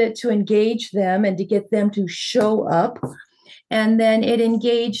I did it to engage them and to get them to show up. And then it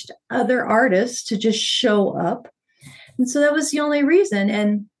engaged other artists to just show up. And so that was the only reason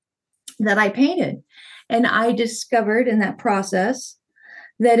and that I painted. And I discovered in that process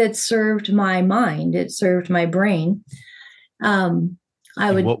that it served my mind. It served my brain. In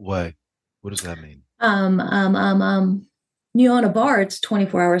what way? What does that mean? You own a bar, it's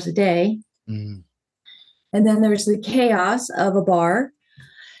 24 hours a day. Mm. And then there's the chaos of a bar.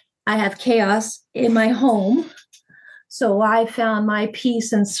 I have chaos in my home. So I found my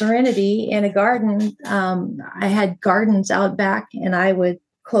peace and serenity in a garden. I had gardens out back, and I would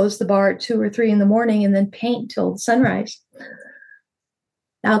close the bar at 2 or 3 in the morning and then paint till sunrise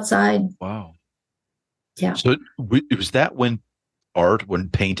outside. Wow. Yeah. So was that when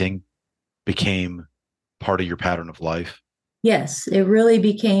painting became part of your pattern of life? Yes, it really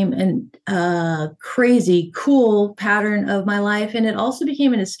became a crazy, cool pattern of my life. And it also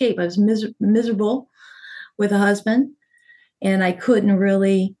became an escape. I was miserable with a husband. And I couldn't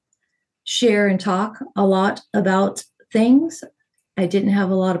really share and talk a lot about things. I didn't have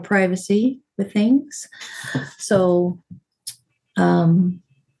a lot of privacy with things. So, so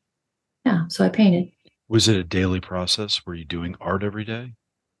I painted. Was it a daily process? Were you doing art every day?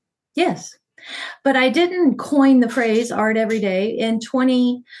 Yes. But I didn't coin the phrase art every day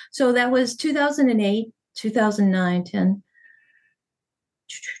so that was 2008, 2009, 10,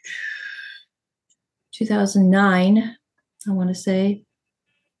 2009. I want to say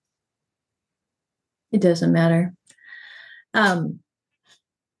it doesn't matter. I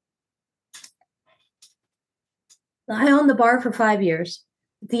owned the bar for 5 years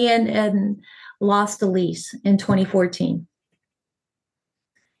at the end and lost the lease in 2014.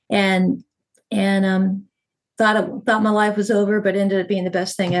 And thought my life was over, but ended up being the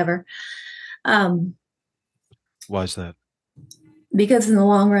best thing ever. Why is that? Because in the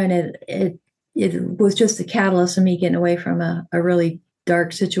long run, it was just a catalyst of me getting away from a really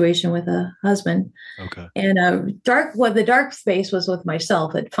dark situation with a husband. Okay. And the dark space was with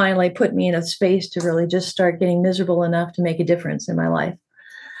myself. It finally put me in a space to really just start getting miserable enough to make a difference in my life.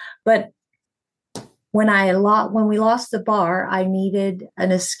 But when we lost the bar, I needed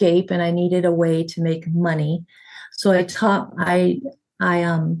an escape and I needed a way to make money. So I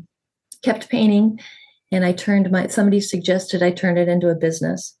kept painting, and somebody suggested I turned it into a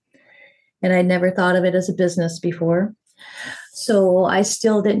business. And I'd never thought of it as a business before. So I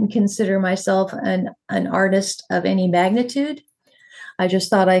still didn't consider myself an artist of any magnitude. I just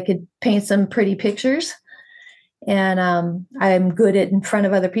thought I could paint some pretty pictures, and I'm good at in front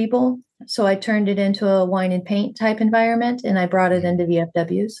of other people. So I turned it into a wine and paint type environment, and I brought it into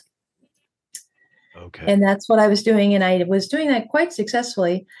VFWs. Okay. And that's what I was doing, and I was doing that quite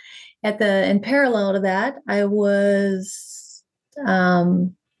successfully. In parallel to that,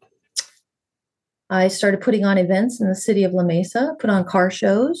 I started putting on events in the city of La Mesa, put on car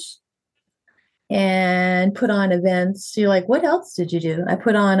shows, and put on events. You're like, what else did you do? I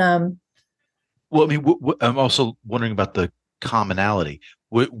put on Well, I mean, I'm also wondering about the commonality.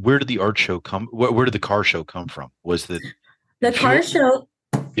 Where did the art show come? Where did the car show come from? Was that the car show.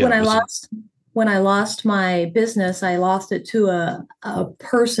 Yeah, When I lost my business, I lost it to a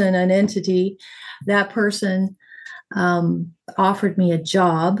person, an entity. That person offered me a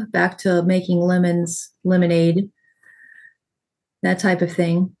job, back to making lemonade, that type of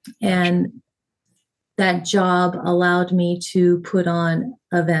thing. And that job allowed me to put on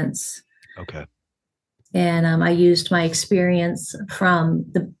events. Okay. And I used my experience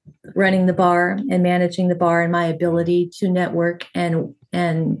from running the bar and managing the bar, and my ability to network and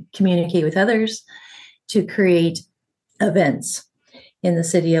communicate with others to create events in the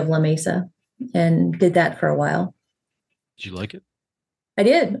city of La Mesa, and did that for a while. Did you like it? I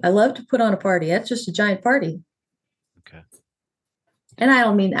did. I love to put on a party. That's just a giant party. Okay. And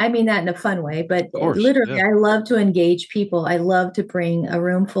I mean that in a fun way, but literally, yeah. I love to engage people. I love to bring a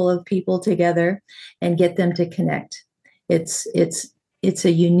room full of people together and get them to connect. It's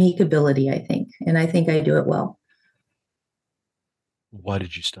a unique ability, I think, and I think I do it well. Why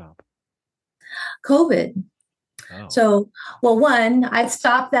did you stop? COVID. Oh. So, well, one, I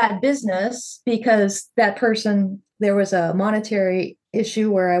stopped that business because that person, there was a monetary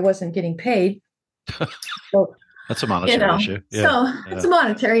issue where I wasn't getting paid. So, that's a monetary issue. Yeah. So it's a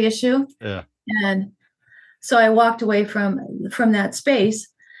monetary issue. Yeah. And so I walked away from that space,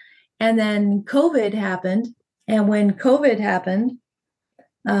 and then COVID happened. And when COVID happened,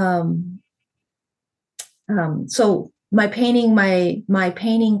 so my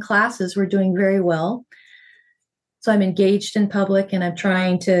painting classes were doing very well. So I'm engaged in public, and I'm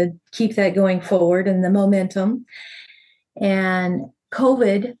trying to keep that going forward and the momentum. And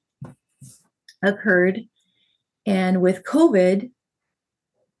COVID occurred. And with COVID,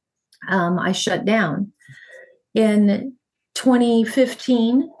 I shut down. In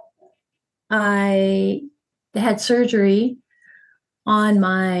 2015, I had surgery on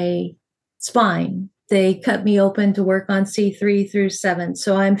my spine. They cut me open to work on C3 through 7.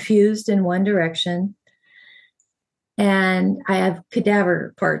 So I'm fused in one direction, and I have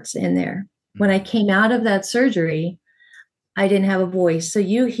cadaver parts in there. When I came out of that surgery, I didn't have a voice. So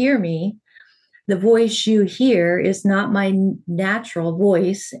you hear me. The voice you hear is not my natural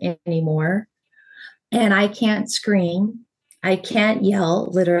voice anymore. And I can't scream. I can't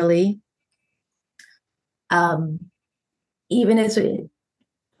yell, literally. Even as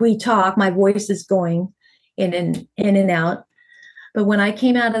we talk, my voice is going in and out. But when I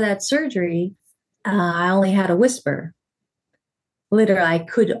came out of that surgery, I only had a whisper. Literally, I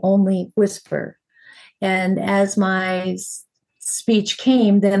could only whisper. And as my speech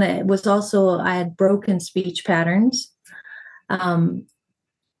came, then it was also, I had broken speech patterns. But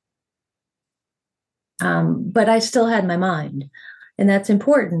I still had my mind. And that's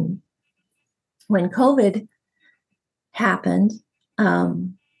important. When COVID happened,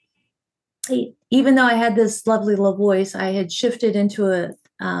 even though I had this lovely little voice, I had shifted into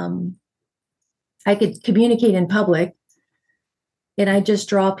I could communicate in public, and I just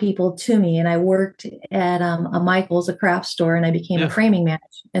draw people to me. And I worked at a Michael's, a craft store, and I became an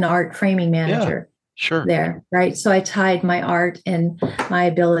art framing manager. Sure. There, right? So I tied my art and my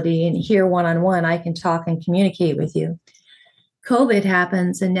ability, and here one-on-one, I can talk and communicate with you. COVID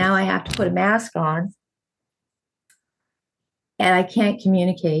happens, and now I have to put a mask on, and I can't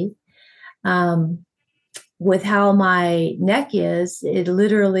communicate. With how my neck is, it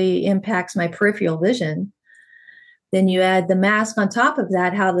literally impacts my peripheral vision. Then you add the mask on top of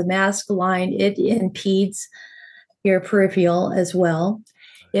that, how the mask line, it impedes your peripheral as well.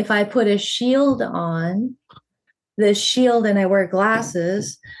 If I put a shield on, the shield, and I wear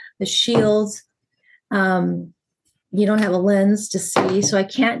glasses, the shields, you don't have a lens to see, so I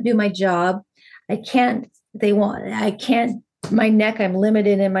can't do my job. My neck, I'm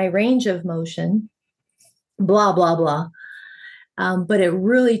limited in my range of motion, blah, blah, blah. But it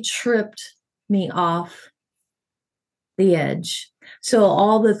really tripped me off the edge. So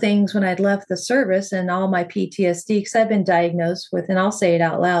all the things when I'd left the service and all my PTSD, because I've been diagnosed with, and I'll say it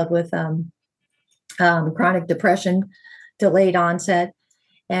out loud, with chronic depression delayed onset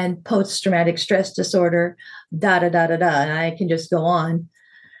and post-traumatic stress disorder, da da da da da, and I can just go on.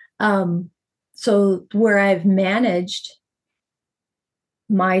 So where I've managed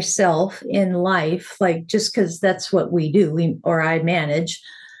myself in life, like just because that's what we do, or I manage,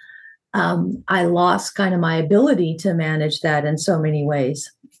 I lost kind of my ability to manage that in so many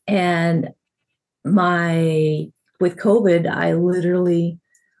ways. And with COVID, I literally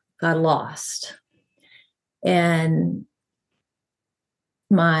got lost. And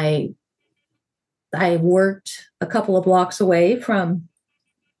I worked a couple of blocks away from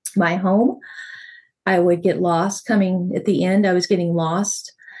my home. I would get lost coming at the end. I was getting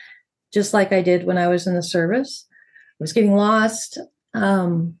lost just like I did when I was in the service. I was getting lost.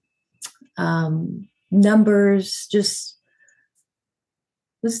 Numbers just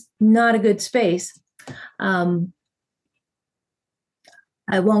was not a good space.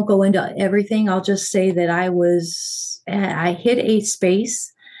 I won't go into everything. I'll just say that I hit a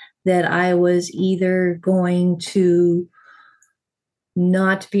space that I was either going to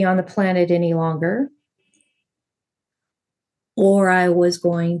not be on the planet any longer, or I was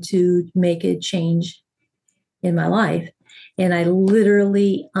going to make a change in my life. And I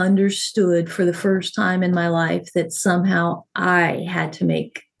literally understood for the first time in my life that somehow I had to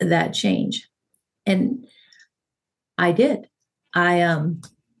make that change. And I did. I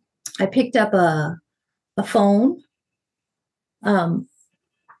picked up a phone and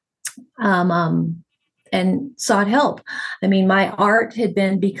sought help. I mean, my art had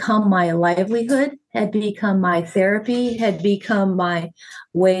become my livelihood, had become my therapy, had become my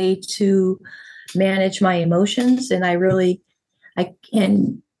way to manage my emotions. And I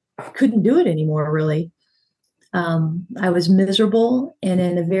couldn't do it anymore, really. I was miserable and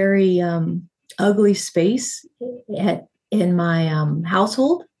in a very ugly space in my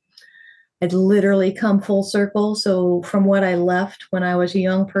household. I'd literally come full circle. So from what I left when I was a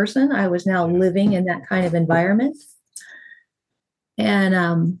young person, I was now living in that kind of environment. And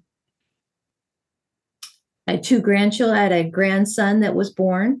I had 2 grandchildren. I had a grandson that was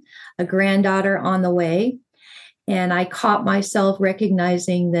born, a granddaughter on the way. And I caught myself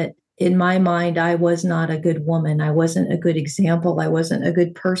recognizing that in my mind, I was not a good woman. I wasn't a good example. I wasn't a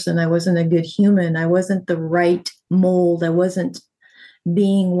good person. I wasn't a good human. I wasn't the right mold. I wasn't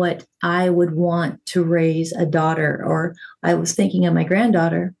being what I would want to raise a daughter. Or I was thinking of my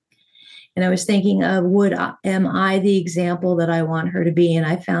granddaughter, and I was thinking of, am I the example that I want her to be? And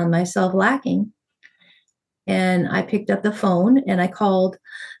I found myself lacking. And I picked up the phone and I called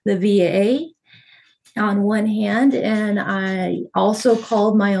the VA on one hand, and I also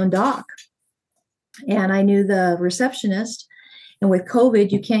called my own doc. And I knew the receptionist. And with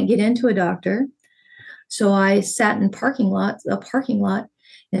COVID, you can't get into a doctor. So I sat in a parking lot,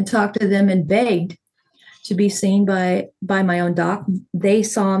 and talked to them and begged to be seen by my own doc. They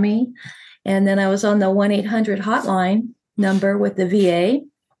saw me. And then I was on the 1-800 hotline number with the VA.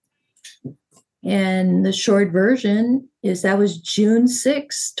 And the short version is that was June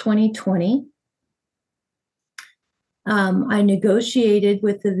 6, 2020. I negotiated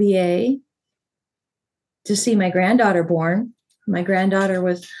with the VA to see my granddaughter born. My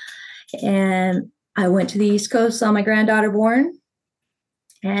granddaughter and I went to the East Coast, saw my granddaughter born,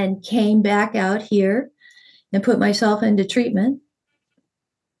 and came back out here and put myself into treatment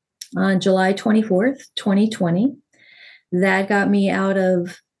on July 24th, 2020. That got me out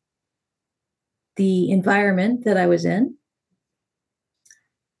of the environment that I was in.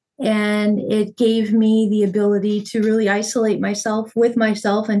 And it gave me the ability to really isolate myself with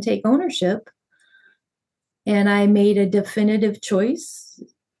myself and take ownership. And I made a definitive choice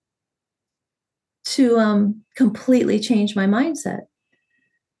to completely change my mindset.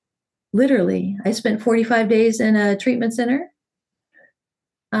 Literally, I spent 45 days in a treatment center.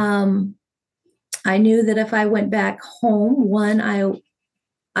 I knew that if I went back home, one, I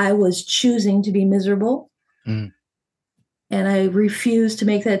was choosing to be miserable. Mm. And I refused to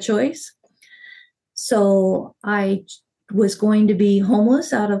make that choice. So I was going to be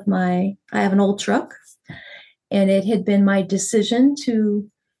homeless I have an old truck, and it had been my decision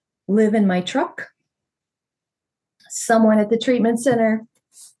to live in my truck. Someone at the treatment center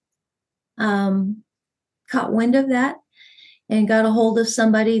caught wind of that and got a hold of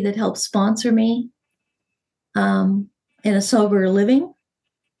somebody that helped sponsor me in a sober living.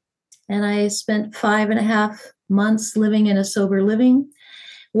 And I spent 5.5 months living in a sober living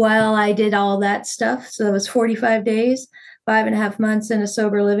while I did all that stuff. So it was 45 days, 5.5 months in a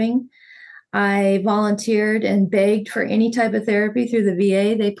sober living. I volunteered and begged for any type of therapy through the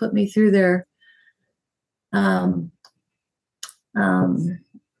VA. They put me through their in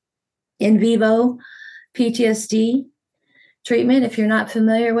vivo PTSD treatment. If you're not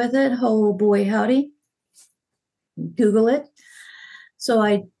familiar with it, oh boy, howdy, Google it. So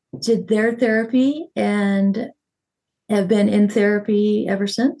I did their therapy and have been in therapy ever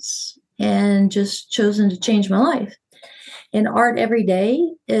since and just chosen to change my life. And art every day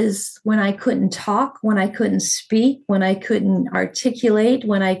is when I couldn't talk, when I couldn't speak, when I couldn't articulate,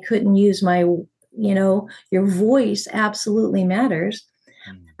 when I couldn't use my, your voice absolutely matters.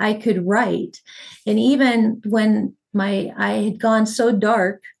 I could write. And even when I had gone so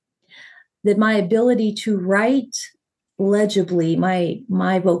dark that my ability to write legibly,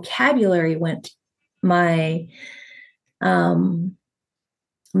 my vocabulary went, my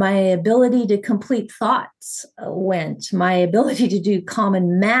ability to complete thoughts went, my ability to do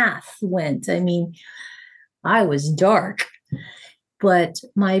common math went. I mean, I was dark, but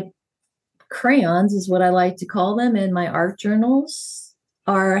my crayons is what I like to call them, and my art journals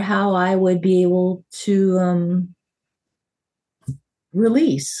are how I would be able to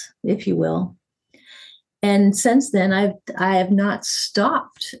release, if you will. And since then, I have not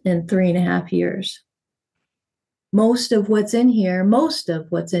stopped in 3.5 years. Most of what's in here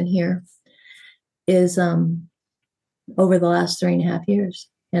is over the last 3.5 years.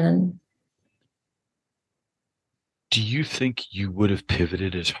 And do you think you would have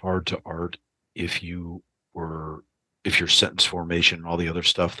pivoted as hard to art if your sentence formation and all the other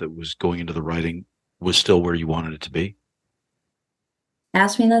stuff that was going into the writing was still where you wanted it to be?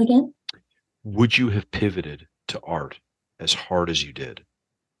 Ask me that again. Would you have pivoted to art as hard as you did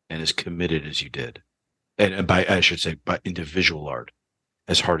and as committed as you did? And by individual art,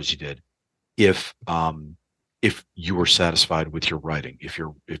 as hard as you did, if you were satisfied with your writing, if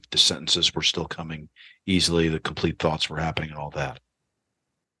the sentences were still coming easily, the complete thoughts were happening, and all that?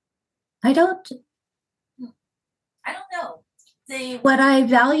 I don't know. What I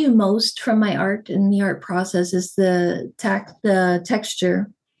value most from my art and the art process is the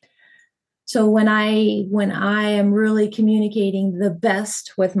texture. So when I am really communicating the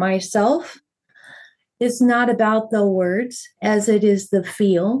best with myself, it's not about the words as it is the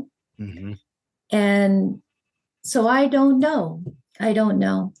feel. Mm-hmm. And so I don't know. I'm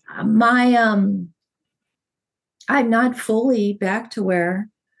not fully back to where,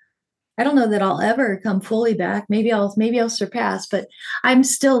 I don't know that I'll ever come fully back. Maybe I'll surpass, but I'm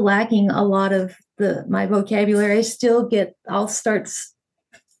still lacking a lot of my vocabulary.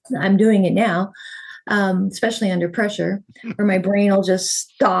 I'm doing it now, especially under pressure, where my brain will just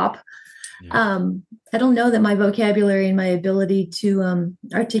stop. Yeah. I don't know that my vocabulary and my ability to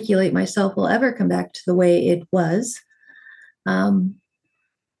articulate myself will ever come back to the way it was. I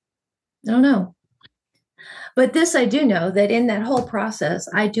don't know. But this I do know, that in that whole process,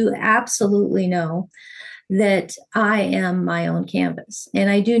 I do absolutely know that I am my own canvas. And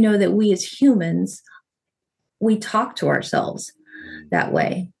I do know that we as humans, we talk to ourselves that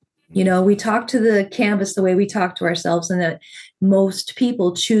way. We talk to the canvas the way we talk to ourselves, and that most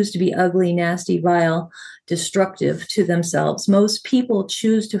people choose to be ugly, nasty, vile, destructive to themselves. Most people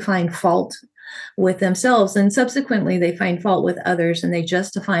choose to find fault with themselves, and subsequently they find fault with others, and they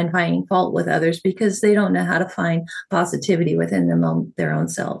justify finding fault with others because they don't know how to find positivity within their own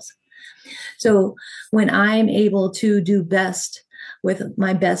selves. So when I'm able to do best with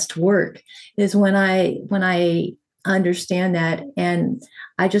my best work is when I understand that, and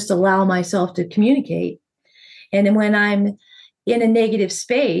I just allow myself to communicate. And then when I'm in a negative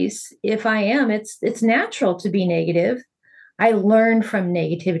space, if I am, it's natural to be negative. I learn from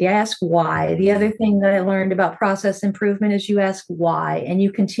negativity. I ask why. The other thing that I learned about process improvement is you ask why, and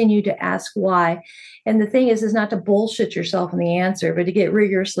you continue to ask why. And the thing is not to bullshit yourself in the answer, but to get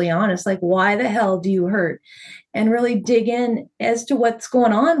rigorously honest, like, why the hell do you hurt? And really dig in as to what's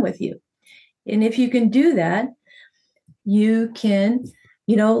going on with you. And if you can do that, you can,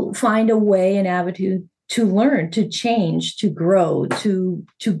 find a way, an avenue to learn, to change, to grow, to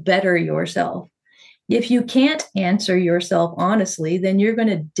better yourself. If you can't answer yourself honestly, then you're going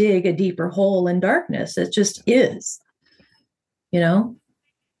to dig a deeper hole in darkness. It just is, I'm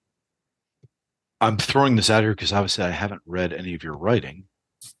throwing this out here because obviously I haven't read any of your writing,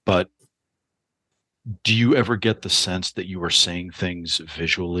 but do you ever get the sense that you are saying things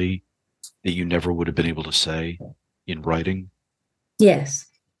visually that you never would have been able to say in writing? Yes.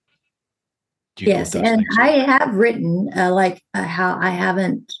 Do you know what those things are? I have written how I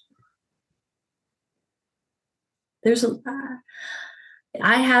haven't.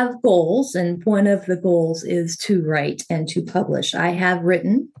 I have goals, and one of the goals is to write and to publish. I have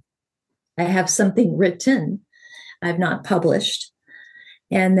written. I have something written. I've not published.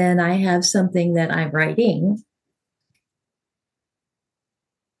 And then I have something that I'm writing.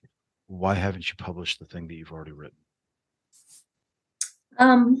 Why haven't you published the thing that you've already written?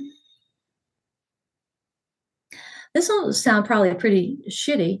 Um, this will sound probably pretty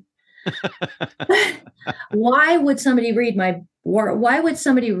shitty. Why would somebody read my or why would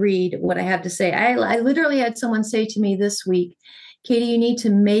somebody read what I have to say? I literally had someone say to me this week, Katie, you need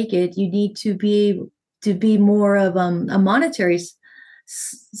to make it. You need to be more of a monetary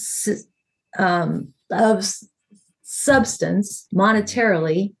of substance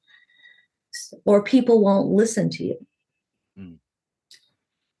monetarily, or people won't listen to you. Mm.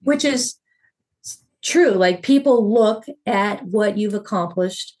 Which is true. Like, people look at what you've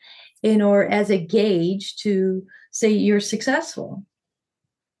accomplished as a gauge to say you're successful.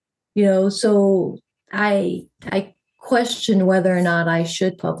 So I question whether or not I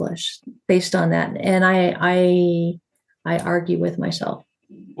should publish based on that. And I argue with myself.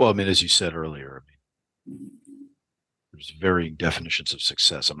 Well, I mean, as you said earlier, there's varying definitions of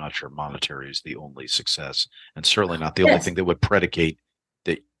success. I'm not sure monetary is the only success, and certainly not the only thing that would predicate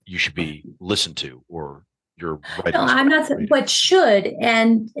that you should be listened to or your writing. No, I'm not. What should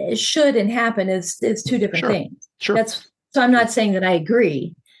and happen is two different things. Sure. So I'm not saying that I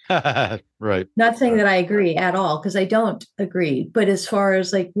agree. Right. Not saying that I agree at all, because I don't agree. But as far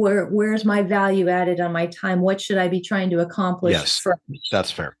as like where's my value added on my time? What should I be trying to accomplish? Yes, first?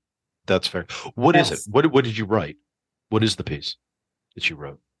 That's fair. What is it? What did you write? What is the piece that you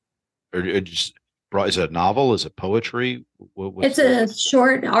wrote? Or is it a novel? Is it poetry? It's a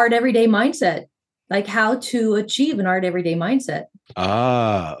short art everyday mindset, like how to achieve an art everyday mindset.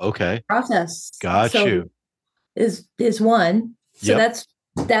 Ah, okay. Process. Got you. Is one. So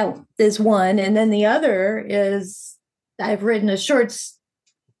that is one. And then the other is I've written a short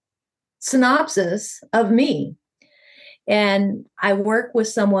synopsis of me. And I work with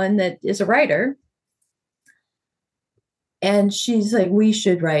someone that is a writer. And she's like, we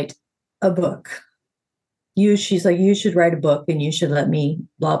should write a book. She's like, you should write a book and you should let me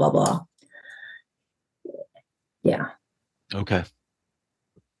blah, blah, blah. Yeah. Okay.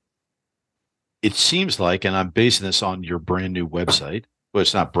 It seems like, and I'm basing this on your brand new website. Well,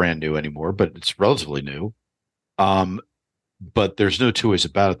 it's not brand new anymore, but it's relatively new. But there's no two ways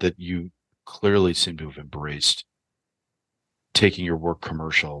about it that you clearly seem to have embraced taking your work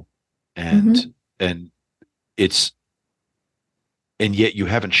commercial, and yet you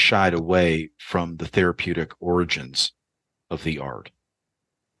haven't shied away from the therapeutic origins of the art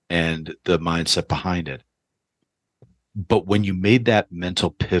and the mindset behind it. But when you made that mental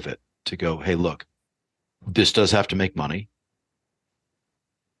pivot to go, hey, look, this does have to make money.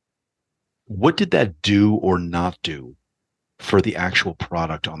 What did that do or not do for the actual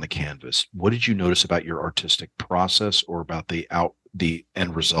product on the canvas? What did you notice about your artistic process or about the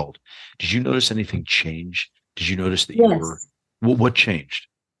end result? Did you notice anything change? Did you notice that you were, what changed?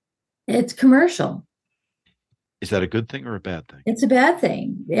 It's commercial. Is that a good thing or a bad thing? It's a bad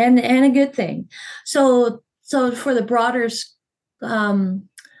thing and a good thing. So for the broader, to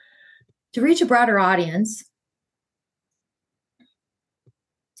reach a broader audience,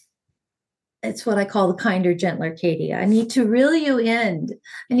 it's what I call the kinder, gentler Katie. I need to reel you in.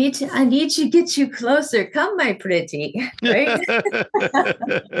 I need to get you closer. Come, my pretty, right?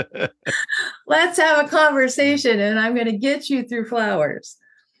 Let's have a conversation, and I'm going to get you through flowers,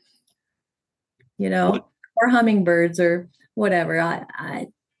 or hummingbirds or whatever.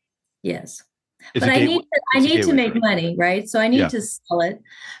 Yes. But I need to make money, right? So I need to sell it.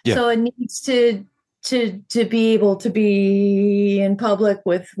 Yeah. So it needs to be able to be in public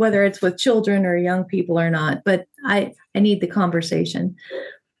with, whether it's with children or young people or not, but I need the conversation.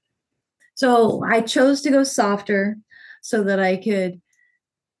 So I chose to go softer so that I could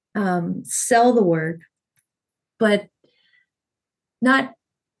sell the work, but not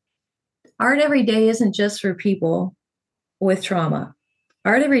art every day isn't just for people with trauma.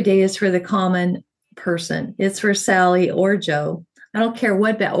 Art every day is for the common person. It's for Sally or Joe. I don't care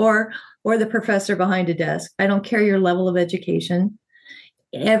what, or the professor behind a desk. I don't care your level of education.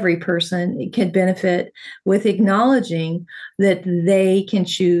 Every person can benefit with acknowledging that they can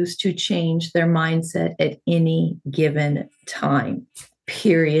choose to change their mindset at any given time,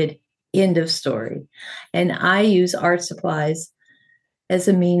 period, end of story. And I use art supplies as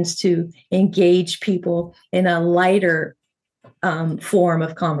a means to engage people in a lighter form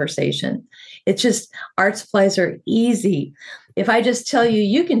of conversation. It's just, art supplies are easy. If I just tell you,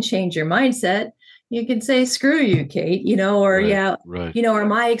 you can change your mindset, you can say, screw you, Kate, or or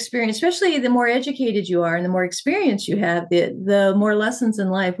my experience, especially the more educated you are and the more experience you have, the more lessons in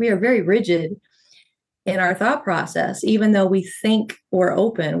life. We are very rigid in our thought process. Even though we think we're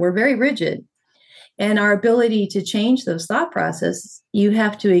open, we're very rigid. And our ability to change those thought processes, you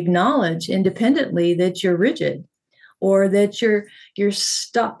have to acknowledge independently that you're rigid. or that you're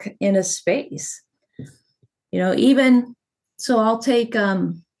stuck in a space. Even so, I'll take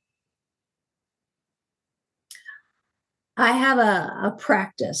I have a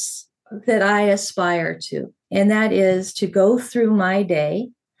practice that I aspire to, and that is to go through my day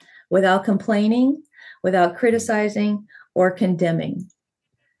without complaining, without criticizing or condemning,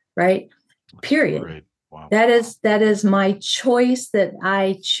 right? Period. Great. Wow. That is my choice, that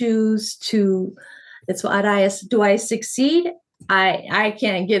I choose to. That's what do I succeed? I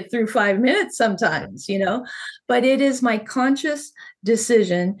can't get through 5 minutes sometimes, but it is my conscious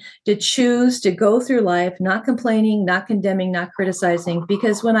decision to choose to go through life, not complaining, not condemning, not criticizing,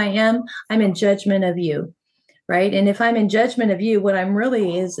 because when I'm in judgment of you, right? And if I'm in judgment of you, what I'm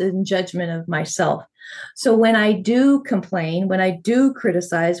really is in judgment of myself. So when I do complain, when I do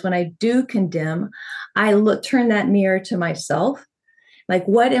criticize, when I do condemn, I turn that mirror to myself. Like,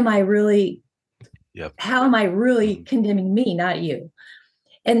 what am I really? Yep. How am I really condemning me, not you?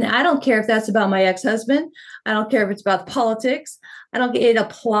 And I don't care if that's about my ex-husband. I don't care if it's about politics. It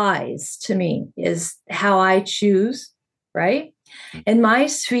applies to me, is how I choose, right? And my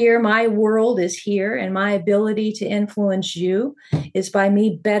sphere, my world is here, and my ability to influence you is by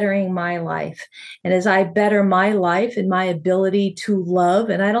me bettering my life. And as I better my life and my ability to love,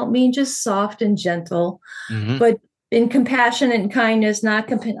 and I don't mean just soft and gentle, but in compassion and kindness, not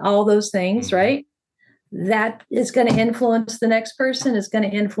all those things, right? That is going to influence the next person, is going to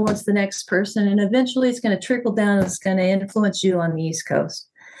influence the next person. And eventually it's going to trickle down and it's going to influence you on the East Coast.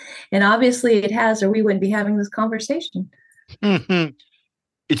 And obviously it has, or we wouldn't be having this conversation.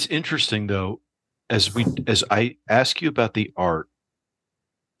 It's interesting, though, as I ask you about the art,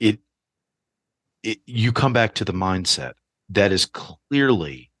 you come back to the mindset that is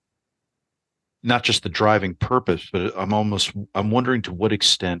clearly not just the driving purpose, but I'm wondering to what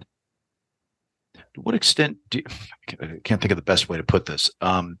extent I can't think of the best way to put this.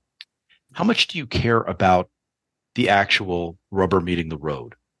 How much do you care about the actual rubber meeting the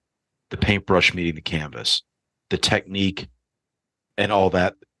road, the paintbrush meeting the canvas, the technique and all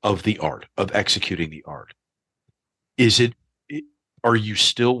that of the art, of executing the art? Are you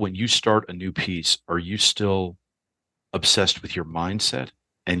still, when you start a new piece, are you still obsessed with your mindset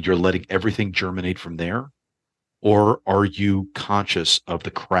and you're letting everything germinate from there? Or are you conscious of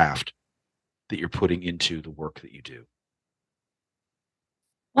the craft that you're putting into the work that you do?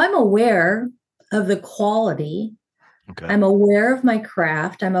 I'm aware of the quality. Okay. I'm aware of my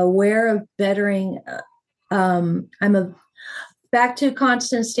craft. I'm aware of bettering. Back to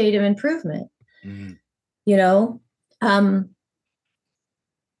constant state of improvement.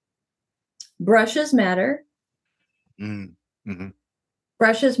 Brushes matter.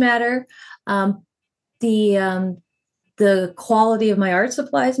 Brushes matter. The quality of my art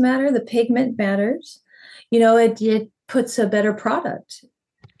supplies matter. The pigment matters. It puts a better product.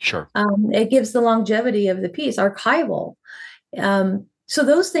 Sure. It gives the longevity of the piece, archival. So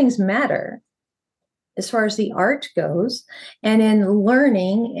those things matter as far as the art goes. And in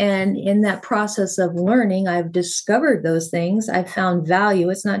learning, and in that process of learning, I've discovered those things. I've found value.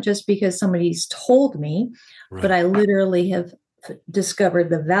 It's not just because somebody's told me, right, but I literally have discovered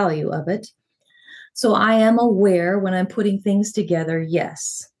the value of it. So I am aware when I'm putting things together,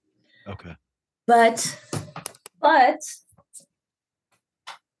 yes. Okay. But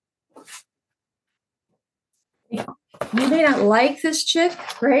you may not like this chick,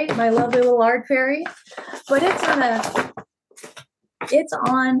 right? My lovely little art fairy, but it's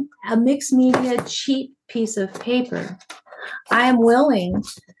on a mixed media cheap piece of paper. I am willing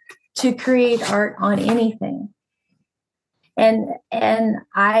to create art on anything. And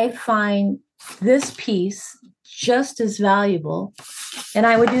I find this piece just as valuable. And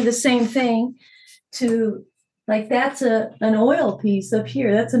I would do the same thing to, like, that's an oil piece up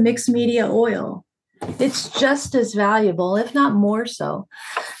here. That's a mixed media oil. It's just as valuable, if not more so,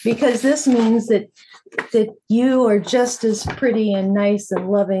 because this means that you are just as pretty and nice and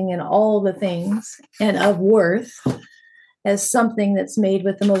loving and all the things and of worth as something that's made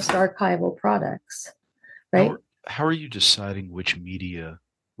with the most archival products, right? How are you deciding which media,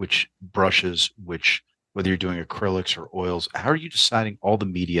 which brushes, whether you're doing acrylics or oils, how are you deciding all the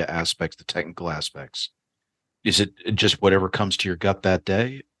media aspects, the technical aspects? Is it just whatever comes to your gut that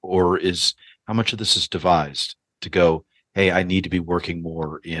day? Or how much of this is devised to go, hey, I need to be working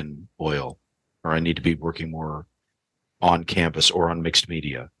more in oil, or I need to be working more on canvas or on mixed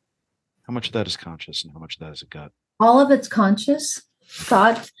media? How much of that is conscious and how much of that is a gut? All of it's conscious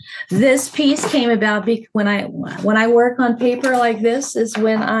thought. This piece came about when I work on paper like this is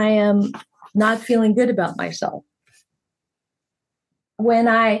when I am not feeling good about myself. When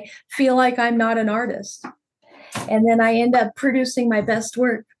I feel like I'm not an artist. And then I end up producing my best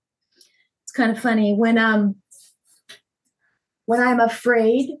work. It's kind of funny when I'm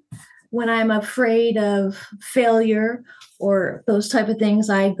afraid of failure or those type of things,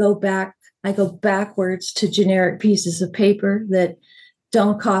 I go backwards to generic pieces of paper that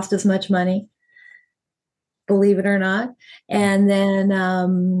don't cost as much money, believe it or not. And then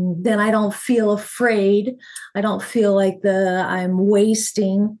I don't feel afraid. I don't feel like I'm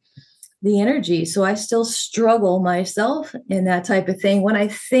wasting the energy. So I still struggle myself in that type of thing. When I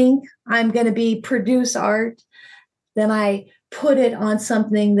think I'm going to produce art, then I put it on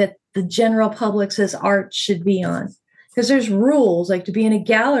something that the general public says art should be on. Because there's rules, like to be in a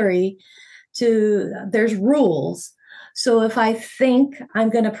gallery, there's rules. So if I think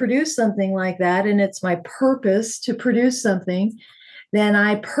I'm going to produce something like that, and it's my purpose to produce something, then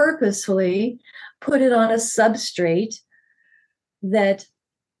I purposefully put it on a substrate that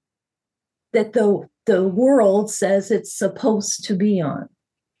the world says it's supposed to be on.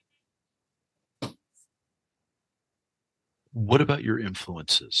 What about your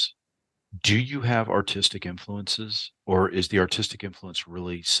influences? Do you have artistic influences, or is the artistic influence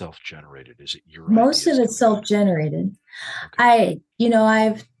really self-generated? Is it your Most of ideas it's self-generated. Okay.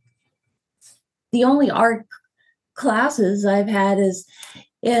 The only art classes I've had is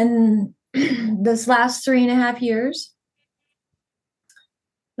in this last 3.5 years.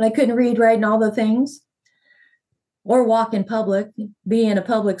 I couldn't read, write, and all the things, or walk in public, be in a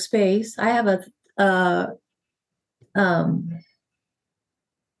public space. I have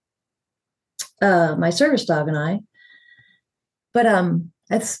my service dog and I, but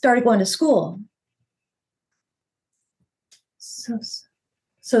I started going to school. So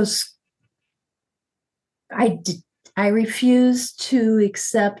I refused to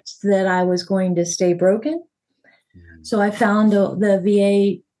accept that I was going to stay broken. So I found the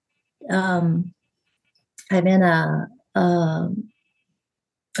VA. I'm in a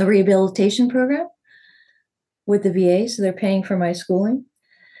rehabilitation program with the VA, so they're paying for my schooling.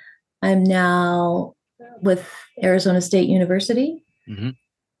 I'm now with Arizona State University in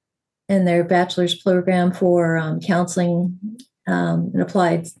their bachelor's program for counseling and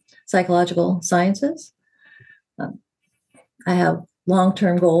applied psychological sciences. I have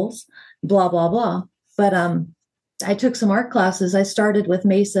long-term goals, blah, blah, blah. But I took some art classes. I started with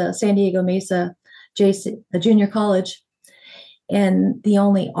San Diego Mesa, a junior college. And the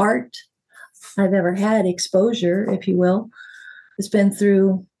only art I've ever had exposure, if you will, has been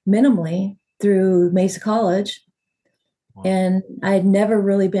minimally through Mesa College. Wow. And I had never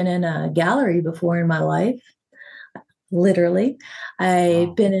really been in a gallery before in my life. Literally.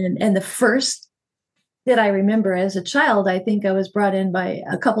 I've been in the first that I remember as a child, I think I was brought in by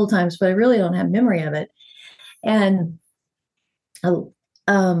a couple of times, but I really don't have memory of it. And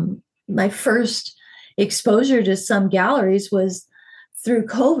my first exposure to some galleries was through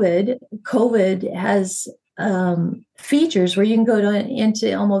COVID. COVID has features where you can go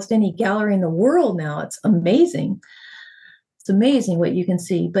into almost any gallery in the world now. It's amazing. It's amazing what you can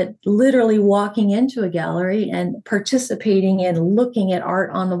see. But literally walking into a gallery and participating and looking at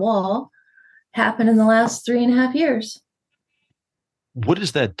art on the wall happened in the last 3.5 years. What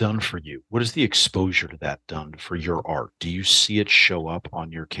has that done for you? What has the exposure to that done for your art? Do you see it show up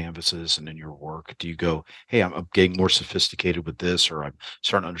on your canvases and in your work? Do you go, hey, I'm getting more sophisticated with this, or I'm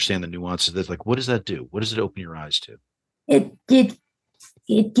starting to understand the nuances of this? Like, what does that do? What does it open your eyes to? It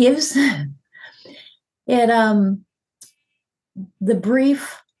gives it the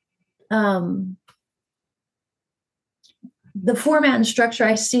brief the format and structure.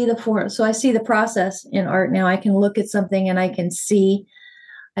 I see so I see the process in art now. I can look at something and I can see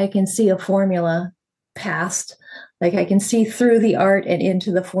a formula passed. Like I can see through the art and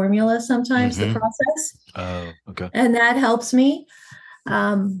into the formula sometimes, the process. Oh, okay. And that helps me.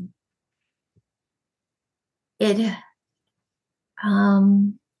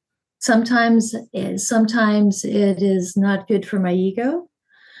 Sometimes it is not good for my ego.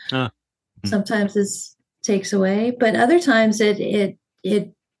 Sometimes it takes away, but other times it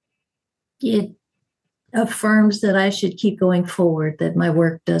affirms that I should keep going forward, that my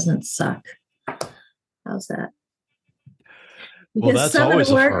work doesn't suck. How's that? Because well, that's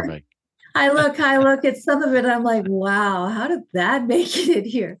always affirming. I look at some of it, I'm like, wow, how did that make it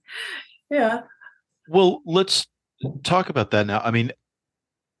here? Yeah. Well, let's talk about that now. I mean,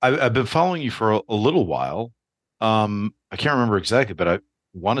 I've been following you for a little while. I can't remember exactly, but I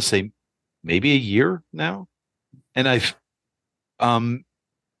want to say maybe a year now. And I've,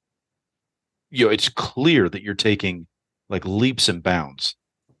 it's clear that you're taking like leaps and bounds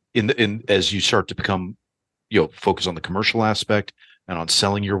in as you start to become, focus on the commercial aspect and on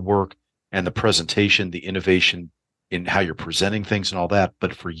selling your work. and the presentation, the innovation in how you're presenting things and all that.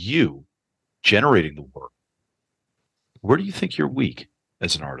 But for you, generating the work, where do you think you're weak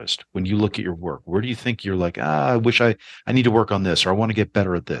as an artist? When you look at your work, where do you think you're like, I wish I need to work on this, or I want to get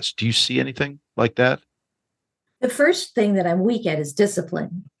better at this? Do you see anything like that? The first thing that I'm weak at is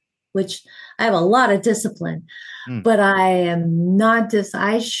discipline, which I have a lot of discipline, Hmm. but I am not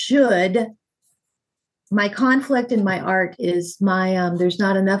I should. My conflict in my art is there's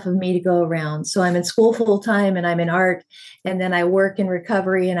not enough of me to go around. So I'm in school full time and I'm in art, and then I work in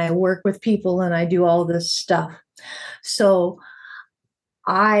recovery and I work with people and I do all this stuff. So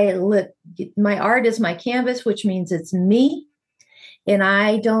my art is my canvas, which means it's me, and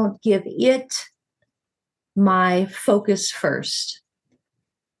I don't give it my focus first.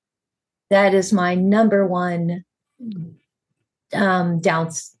 That is my number one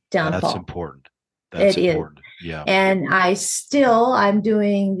downfall. That's important. That's important. Yeah. And I'm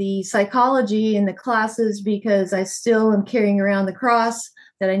doing the psychology in the classes because I still am carrying around the cross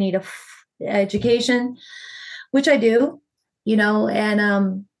that I need education, which I do,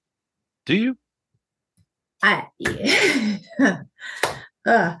 and do you? I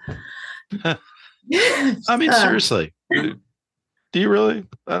I mean, seriously, do you really?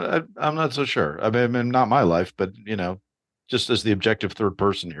 I'm not so sure. I mean, not my life, but just as the objective third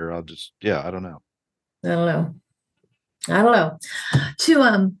person here, I don't know. I don't know.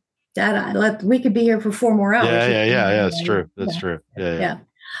 We could be here for 4 more hours. Yeah. That's true. That's true. Yeah.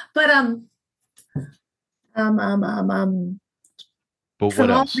 But But what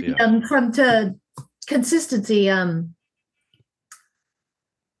else? From to consistency. If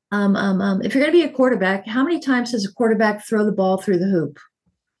you're going to be a quarterback, how many times does a quarterback throw the ball through the hoop?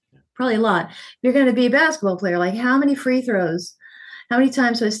 Probably a lot. If you're going to be a basketball player, like how many free throws? How many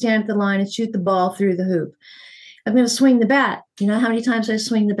times do I stand at the line and shoot the ball through the hoop? I'm going to swing the bat. How many times I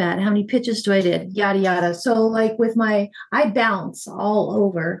swing the bat? How many pitches do I did? Yada, yada. So like I bounce all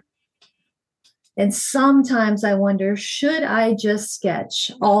over. And sometimes I wonder, should I just sketch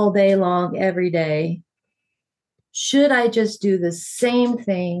all day long, every day? Should I just do the same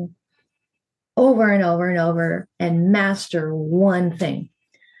thing over and over and over and master one thing?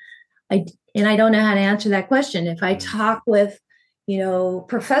 I don't know how to answer that question. If I talk with,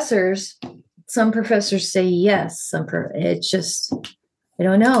 professors, some professors say yes. It's just, I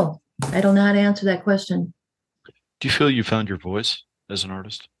don't know. I don't know how to answer that question. Do you feel you found your voice as an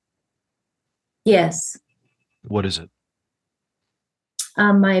artist? Yes. What is it?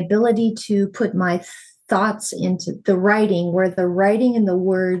 My ability to put my thoughts into the writing, where the writing and the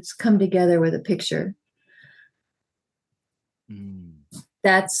words come together with a picture.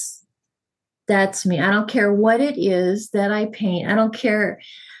 That's me. I don't care what it is that I paint. I don't care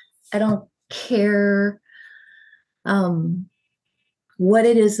what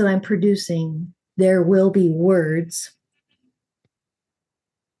it is that I'm producing. There will be words.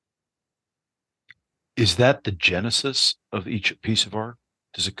 Is that the genesis of each piece of art?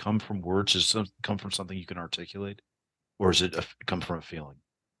 Does it come from words? Does it come from something you can articulate? Or does it come from a feeling?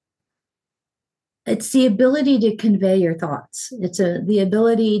 It's the ability to convey your thoughts. It's the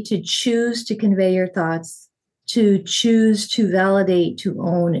ability to choose to convey your thoughts, to choose to validate, to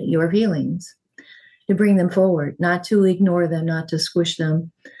own your feelings, to bring them forward, not to ignore them, not to squish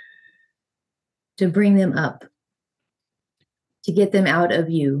them, to bring them up, to get them out of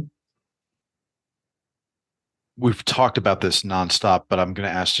you. We've talked about this nonstop, but I'm going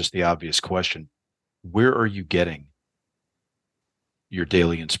to ask just the obvious question. Where are you getting your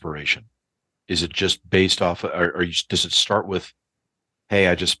daily inspiration? Is it just based off, does it start with, hey,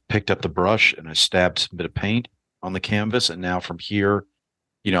 I just picked up the brush and I stabbed a bit of paint on the canvas, and now from here,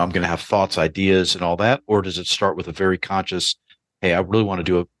 I'm going to have thoughts, ideas, and all that? Or does it start with a very conscious, hey, I really want to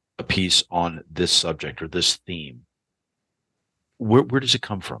do a piece on this subject or this theme? Where does it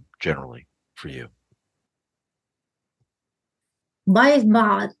come from generally for you? It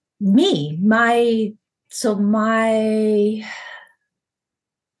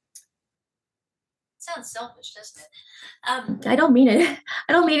sounds selfish, doesn't it? I don't mean it.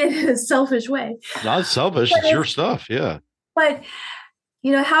 I don't mean it in a selfish way. Not selfish. It's your stuff. Yeah. But,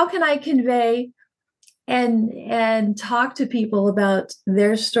 how can I convey and talk to people about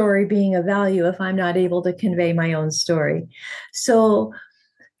their story being of value if I'm not able to convey my own story? So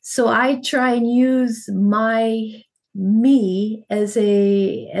I try and use me as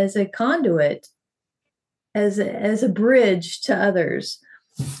a conduit, as a bridge to others.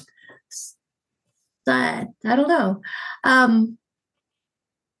 I don't know. I'm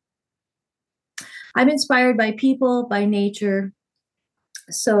inspired by people, by nature.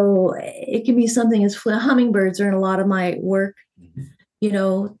 So it can be something as hummingbirds are in a lot of my work.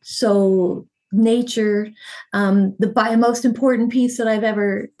 So nature, the most important piece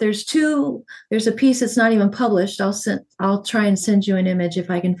that there's a piece that's not even published. I'll try and send you an image if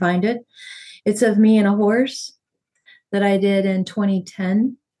I can find it. It's of me and a horse that I did in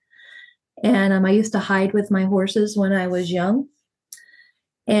 2010. And I used to hide with my horses when I was young.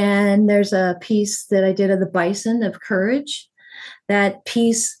 And there's a piece that I did of the bison of courage. That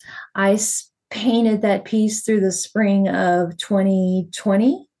piece, I painted that piece through the spring of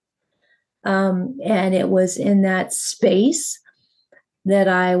 2020. And it was in that space that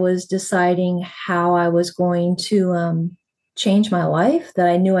I was deciding how I was going to change my life, that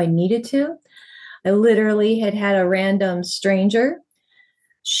I knew I needed to. I literally had a random stranger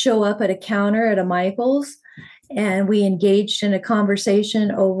show up at a counter at a Michael's, and we engaged in a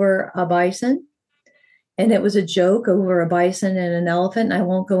conversation over a bison. And it was a joke over a bison and an elephant. I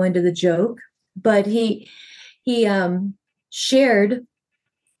won't go into the joke, but he shared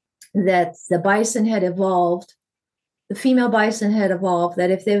that the bison had evolved, the female bison had evolved,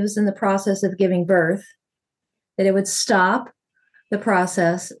 that if it was in the process of giving birth, that it would stop the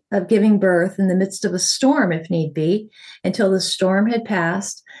process of giving birth in the midst of a storm, if need be, until the storm had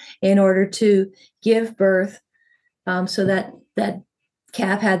passed, in order to give birth, so that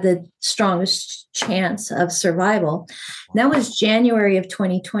calf had the strongest chance of survival. And that was January of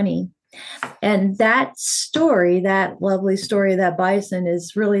 2020. And that story, that lovely story of that bison,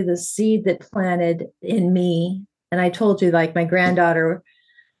 is really the seed that planted in me. And I told you, like, my granddaughter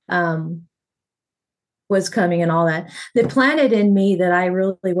was coming and all that planted in me that I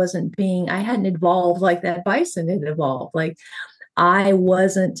really I hadn't evolved like that bison had evolved. Like, I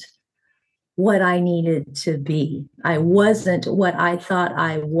wasn't what I needed to be. I wasn't what I thought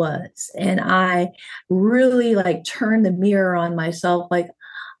I was. And I really turned the mirror on myself. Like,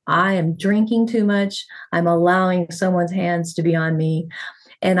 I am drinking too much. I'm allowing someone's hands to be on me.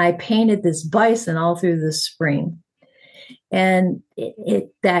 And I painted this bison all through the spring. And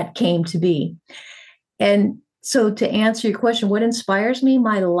that came to be. And so, to answer your question, what inspires me?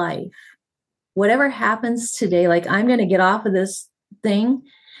 My life. Whatever happens today, like, I'm going to get off of this thing.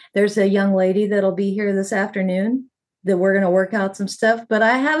 There's a young lady that'll be here this afternoon that we're going to work out some stuff. But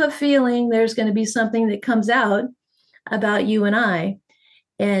I have a feeling there's going to be something that comes out about you and I.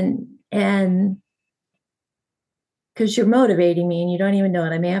 And because you're motivating me and you don't even know it.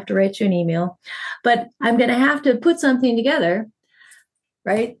 I may have to write you an email, but I'm going to have to put something together,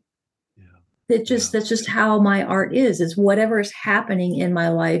 right? That's just how my art is whatever is happening in my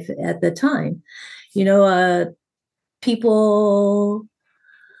life at the time. People,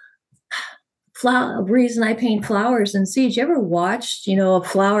 reason I paint flowers and seeds. You ever watched, a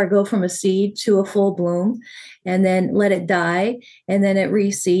flower go from a seed to a full bloom and then let it die and then it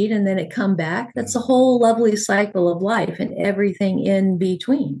reseed and then it come back? That's a whole lovely cycle of life and everything in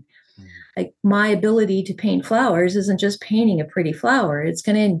between. Like, my ability to paint flowers isn't just painting a pretty flower. It's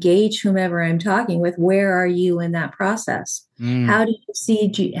going to engage whomever I'm talking with. Where are you in that process? How do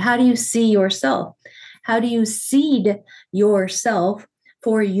you see yourself? How do you seed yourself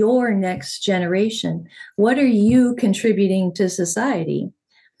for your next generation? What are you contributing to society?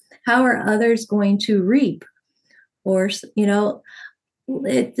 How are others going to reap? Or,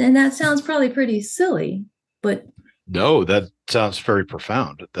 and that sounds probably pretty silly, but no, that sounds very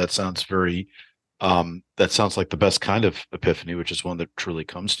profound. That sounds very, that sounds like the best kind of epiphany, which is one that truly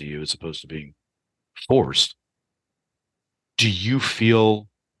comes to you as opposed to being forced. Do you feel,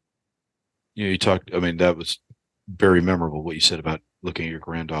 you talked, I mean, that was very memorable, what you said about looking at your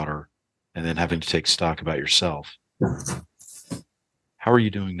granddaughter and then having to take stock about yourself. How are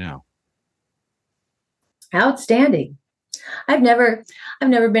you doing now? Outstanding. I've never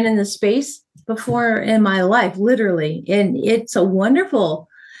been in this space before in my life, literally. And it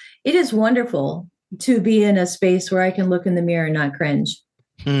is wonderful to be in a space where I can look in the mirror and not cringe.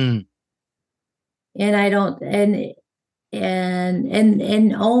 And I don't, and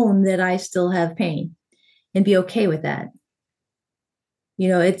own that I still have pain and be okay with that.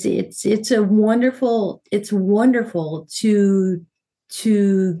 It's wonderful to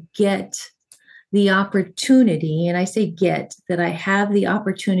get the opportunity, and I say get, that I have the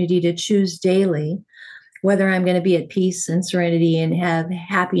opportunity to choose daily whether I'm going to be at peace and serenity and have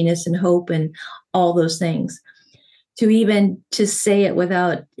happiness and hope and all those things. To say it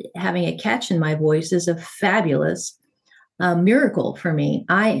without having a catch in my voice is a fabulous miracle for me.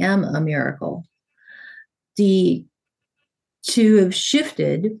 I am a miracle. To have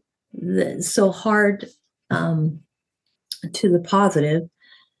shifted so hard to the positive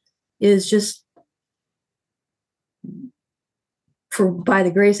is just by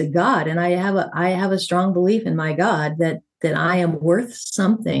the grace of God. And I have a strong belief in my God that that I am worth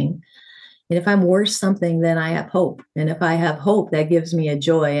something. And if I'm worth something, then I have hope. And if I have hope, that gives me a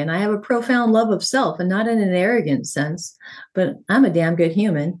joy. And I have a profound love of self, and not in an arrogant sense, but I'm a damn good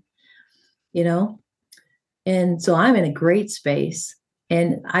human, you know? And so I'm in a great space.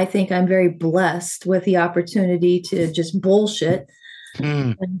 And I think I'm very blessed with the opportunity to just bullshit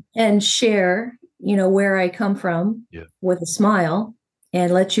and share, where I come from with a smile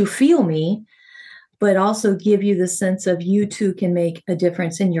and let you feel me, but also give you the sense of you too can make a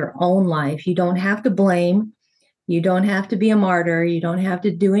difference in your own life. You don't have to blame. You don't have to be a martyr. You don't have to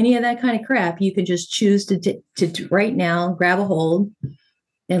do any of that kind of crap. You can just choose to right now grab a hold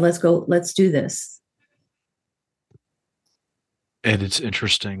and let's go. Let's do this. And it's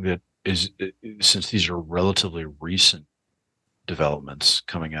interesting that since these are relatively recent developments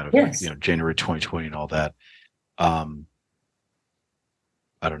coming out of January 2020 and all that, I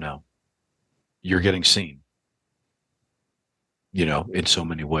don't know. You're getting seen, in so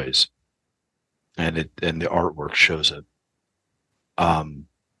many ways, and the artwork shows it. The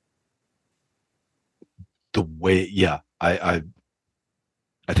way, I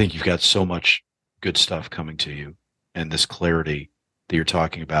think you've got so much good stuff coming to you, and this clarity that you're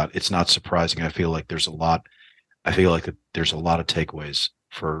talking about. It's not surprising. I feel like there's a lot of takeaways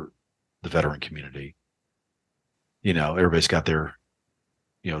for the veteran community. Everybody's got their,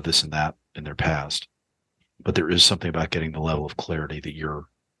 this and that in their past, but there is something about getting the level of clarity that you're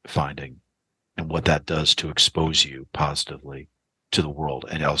finding and what that does to expose you positively to the world.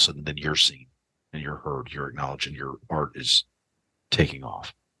 And also then you're seen and you're heard, you're acknowledged, and your art is taking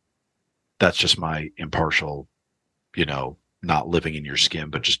off. That's just my impartial, not living in your skin,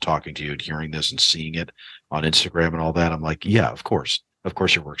 but just talking to you and hearing this and seeing it on Instagram and all that. I'm like, yeah, of course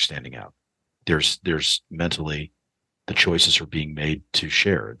your work's standing out. There's mentally, the choices are being made to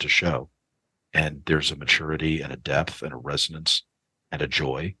share and to show. And there's a maturity and a depth and a resonance and a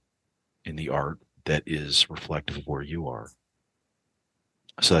joy in the art that is reflective of where you are.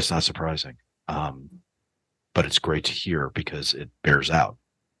 So that's not surprising. But it's great to hear because it bears out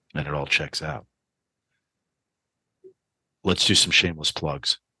and it all checks out. Let's do some shameless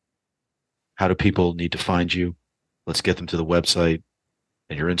plugs. How do people need to find you? Let's get them to the website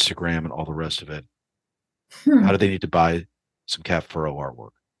and your Instagram and all the rest of it. How do they need to buy some Cat Furrow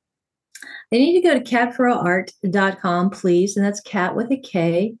artwork? They need to go to catfurrowart.com, please. And that's cat with a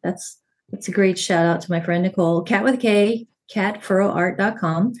K. That's a great shout out to my friend Nicole. Cat with a K,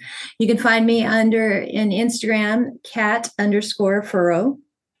 catfurrowart.com. You can find me under in Instagram, cat_furrow.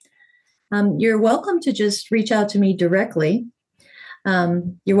 You're welcome to just reach out to me directly.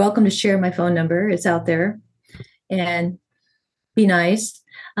 You're welcome to share my phone number. It's out there. And be nice.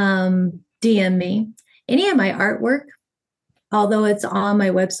 DM me. Any of my artwork, although it's on my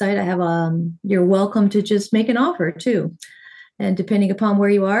website, I have you're welcome to just make an offer too. And depending upon where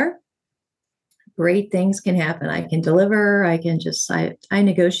you are, great things can happen. I can deliver. I can just, I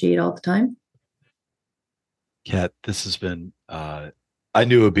negotiate all the time. Kat, this has been, I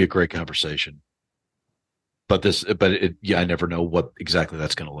knew it would be a great conversation, but I never know what exactly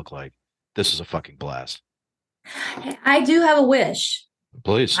that's going to look like. This is a fucking blast. I do have a wish.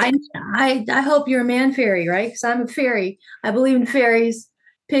 Please. I hope you're a man fairy, right? Because I'm a fairy. I believe in fairies,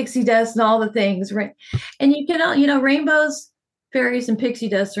 pixie dust, and all the things. Right? And you can, rainbows, fairies, and pixie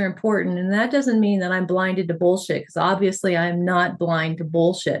dust are important. And that doesn't mean that I'm blinded to bullshit, because obviously I'm not blind to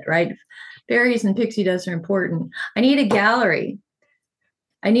bullshit, right? Fairies and pixie dust are important. I need a gallery.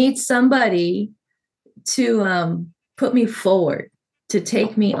 I need somebody to put me forward, to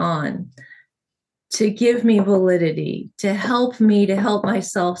take me on, to give me validity, to help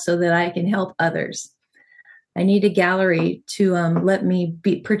myself so that I can help others. I need a gallery to let me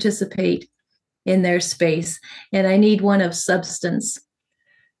participate in their space. And I need one of substance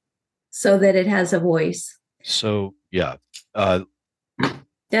so that it has a voice. So, yeah.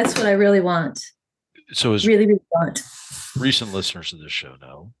 That's what I really want. So as really, really want. Recent listeners of this show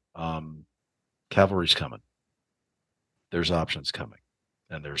know, cavalry's coming. There's options coming.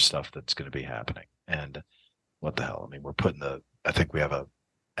 And there's stuff that's going to be happening. And what the hell? I mean, we're putting I think we have a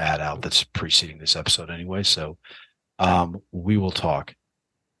ad out that's preceding this episode anyway. So we will talk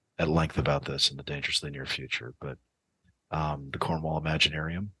at length about this in the dangerously near future. But the Cornwall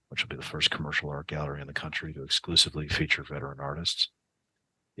Imaginarium, which will be the first commercial art gallery in the country to exclusively feature veteran artists,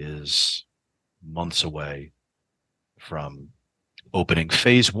 is months away from opening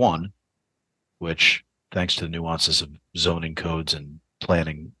phase 1, which, thanks to the nuances of zoning codes and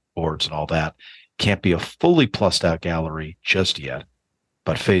planning boards and all that, can't be a fully plussed out gallery just yet.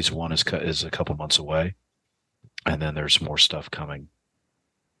 But phase 1 is a couple months away. And then there's more stuff coming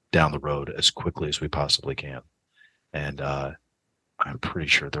down the road as quickly as we possibly can. And I'm pretty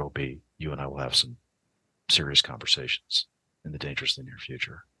sure you and I will have some serious conversations in the dangerously near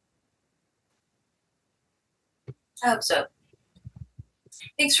future. I hope so.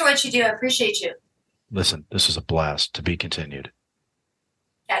 Thanks for what you do. I appreciate you. Listen, this was a blast. To be continued.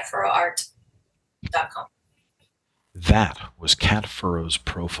 At furrowart.com. That was Cat Furrow's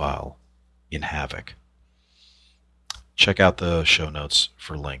profile in Havoc. Check out the show notes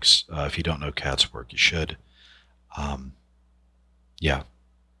for links. If you don't know Kat's work, you should. Yeah,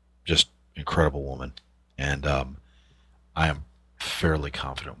 just incredible woman. And I am fairly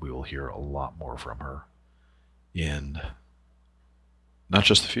confident we will hear a lot more from her in not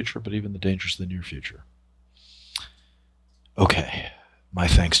just the future, but even the dangerously near future. Okay, my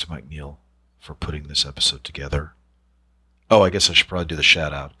thanks to Mike Neal for putting this episode together. Oh, I guess I should probably do the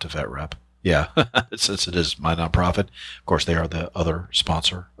shout out to VetRep. Yeah, since it is my nonprofit. Of course, they are the other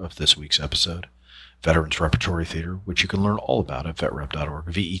sponsor of this week's episode, Veterans Repertory Theater, which you can learn all about at vetrep.org,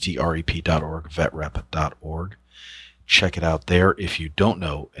 vetrep.org, vetrep.org. Check it out there. If you don't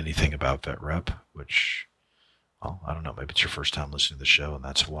know anything about VetRep, which, well, I don't know, maybe it's your first time listening to the show and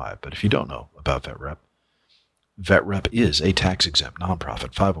that's why. But if you don't know about VetRep, VetRep is a tax-exempt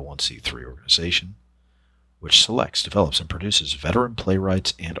nonprofit 501c3 organization which selects, develops, and produces veteran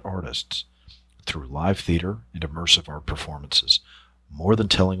playwrights and artists through live theater and immersive art performances. More than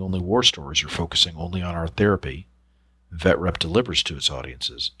telling only war stories or focusing only on art therapy, VetRep delivers to its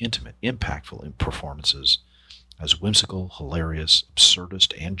audiences intimate, impactful performances as whimsical, hilarious,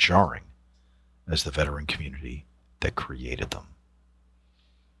 absurdist, and jarring as the veteran community that created them.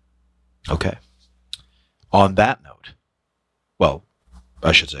 Okay. On that note, well,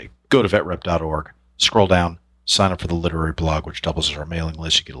 I should say, go to vetrep.org, scroll down, sign up for the literary blog, which doubles as our mailing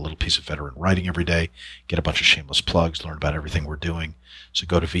list. You get a little piece of veteran writing every day, get a bunch of shameless plugs, learn about everything we're doing. So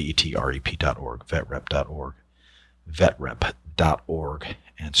go to vetrep.org, vetrep.org, vetrep.org,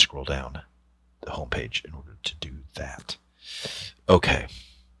 and scroll down the homepage in order to do that. Okay.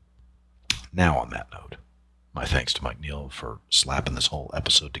 Now on that note, my thanks to Mike Neal for slapping this whole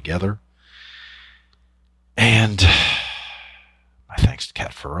episode together. And my thanks to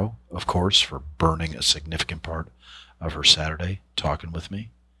Kat Furrow, of course, for burning a significant part of her Saturday talking with me.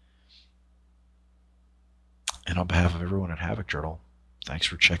 And on behalf of everyone at Havoc Journal, thanks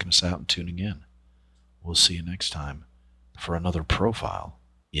for checking us out and tuning in. We'll see you next time for another profile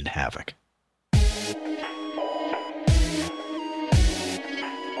in Havoc.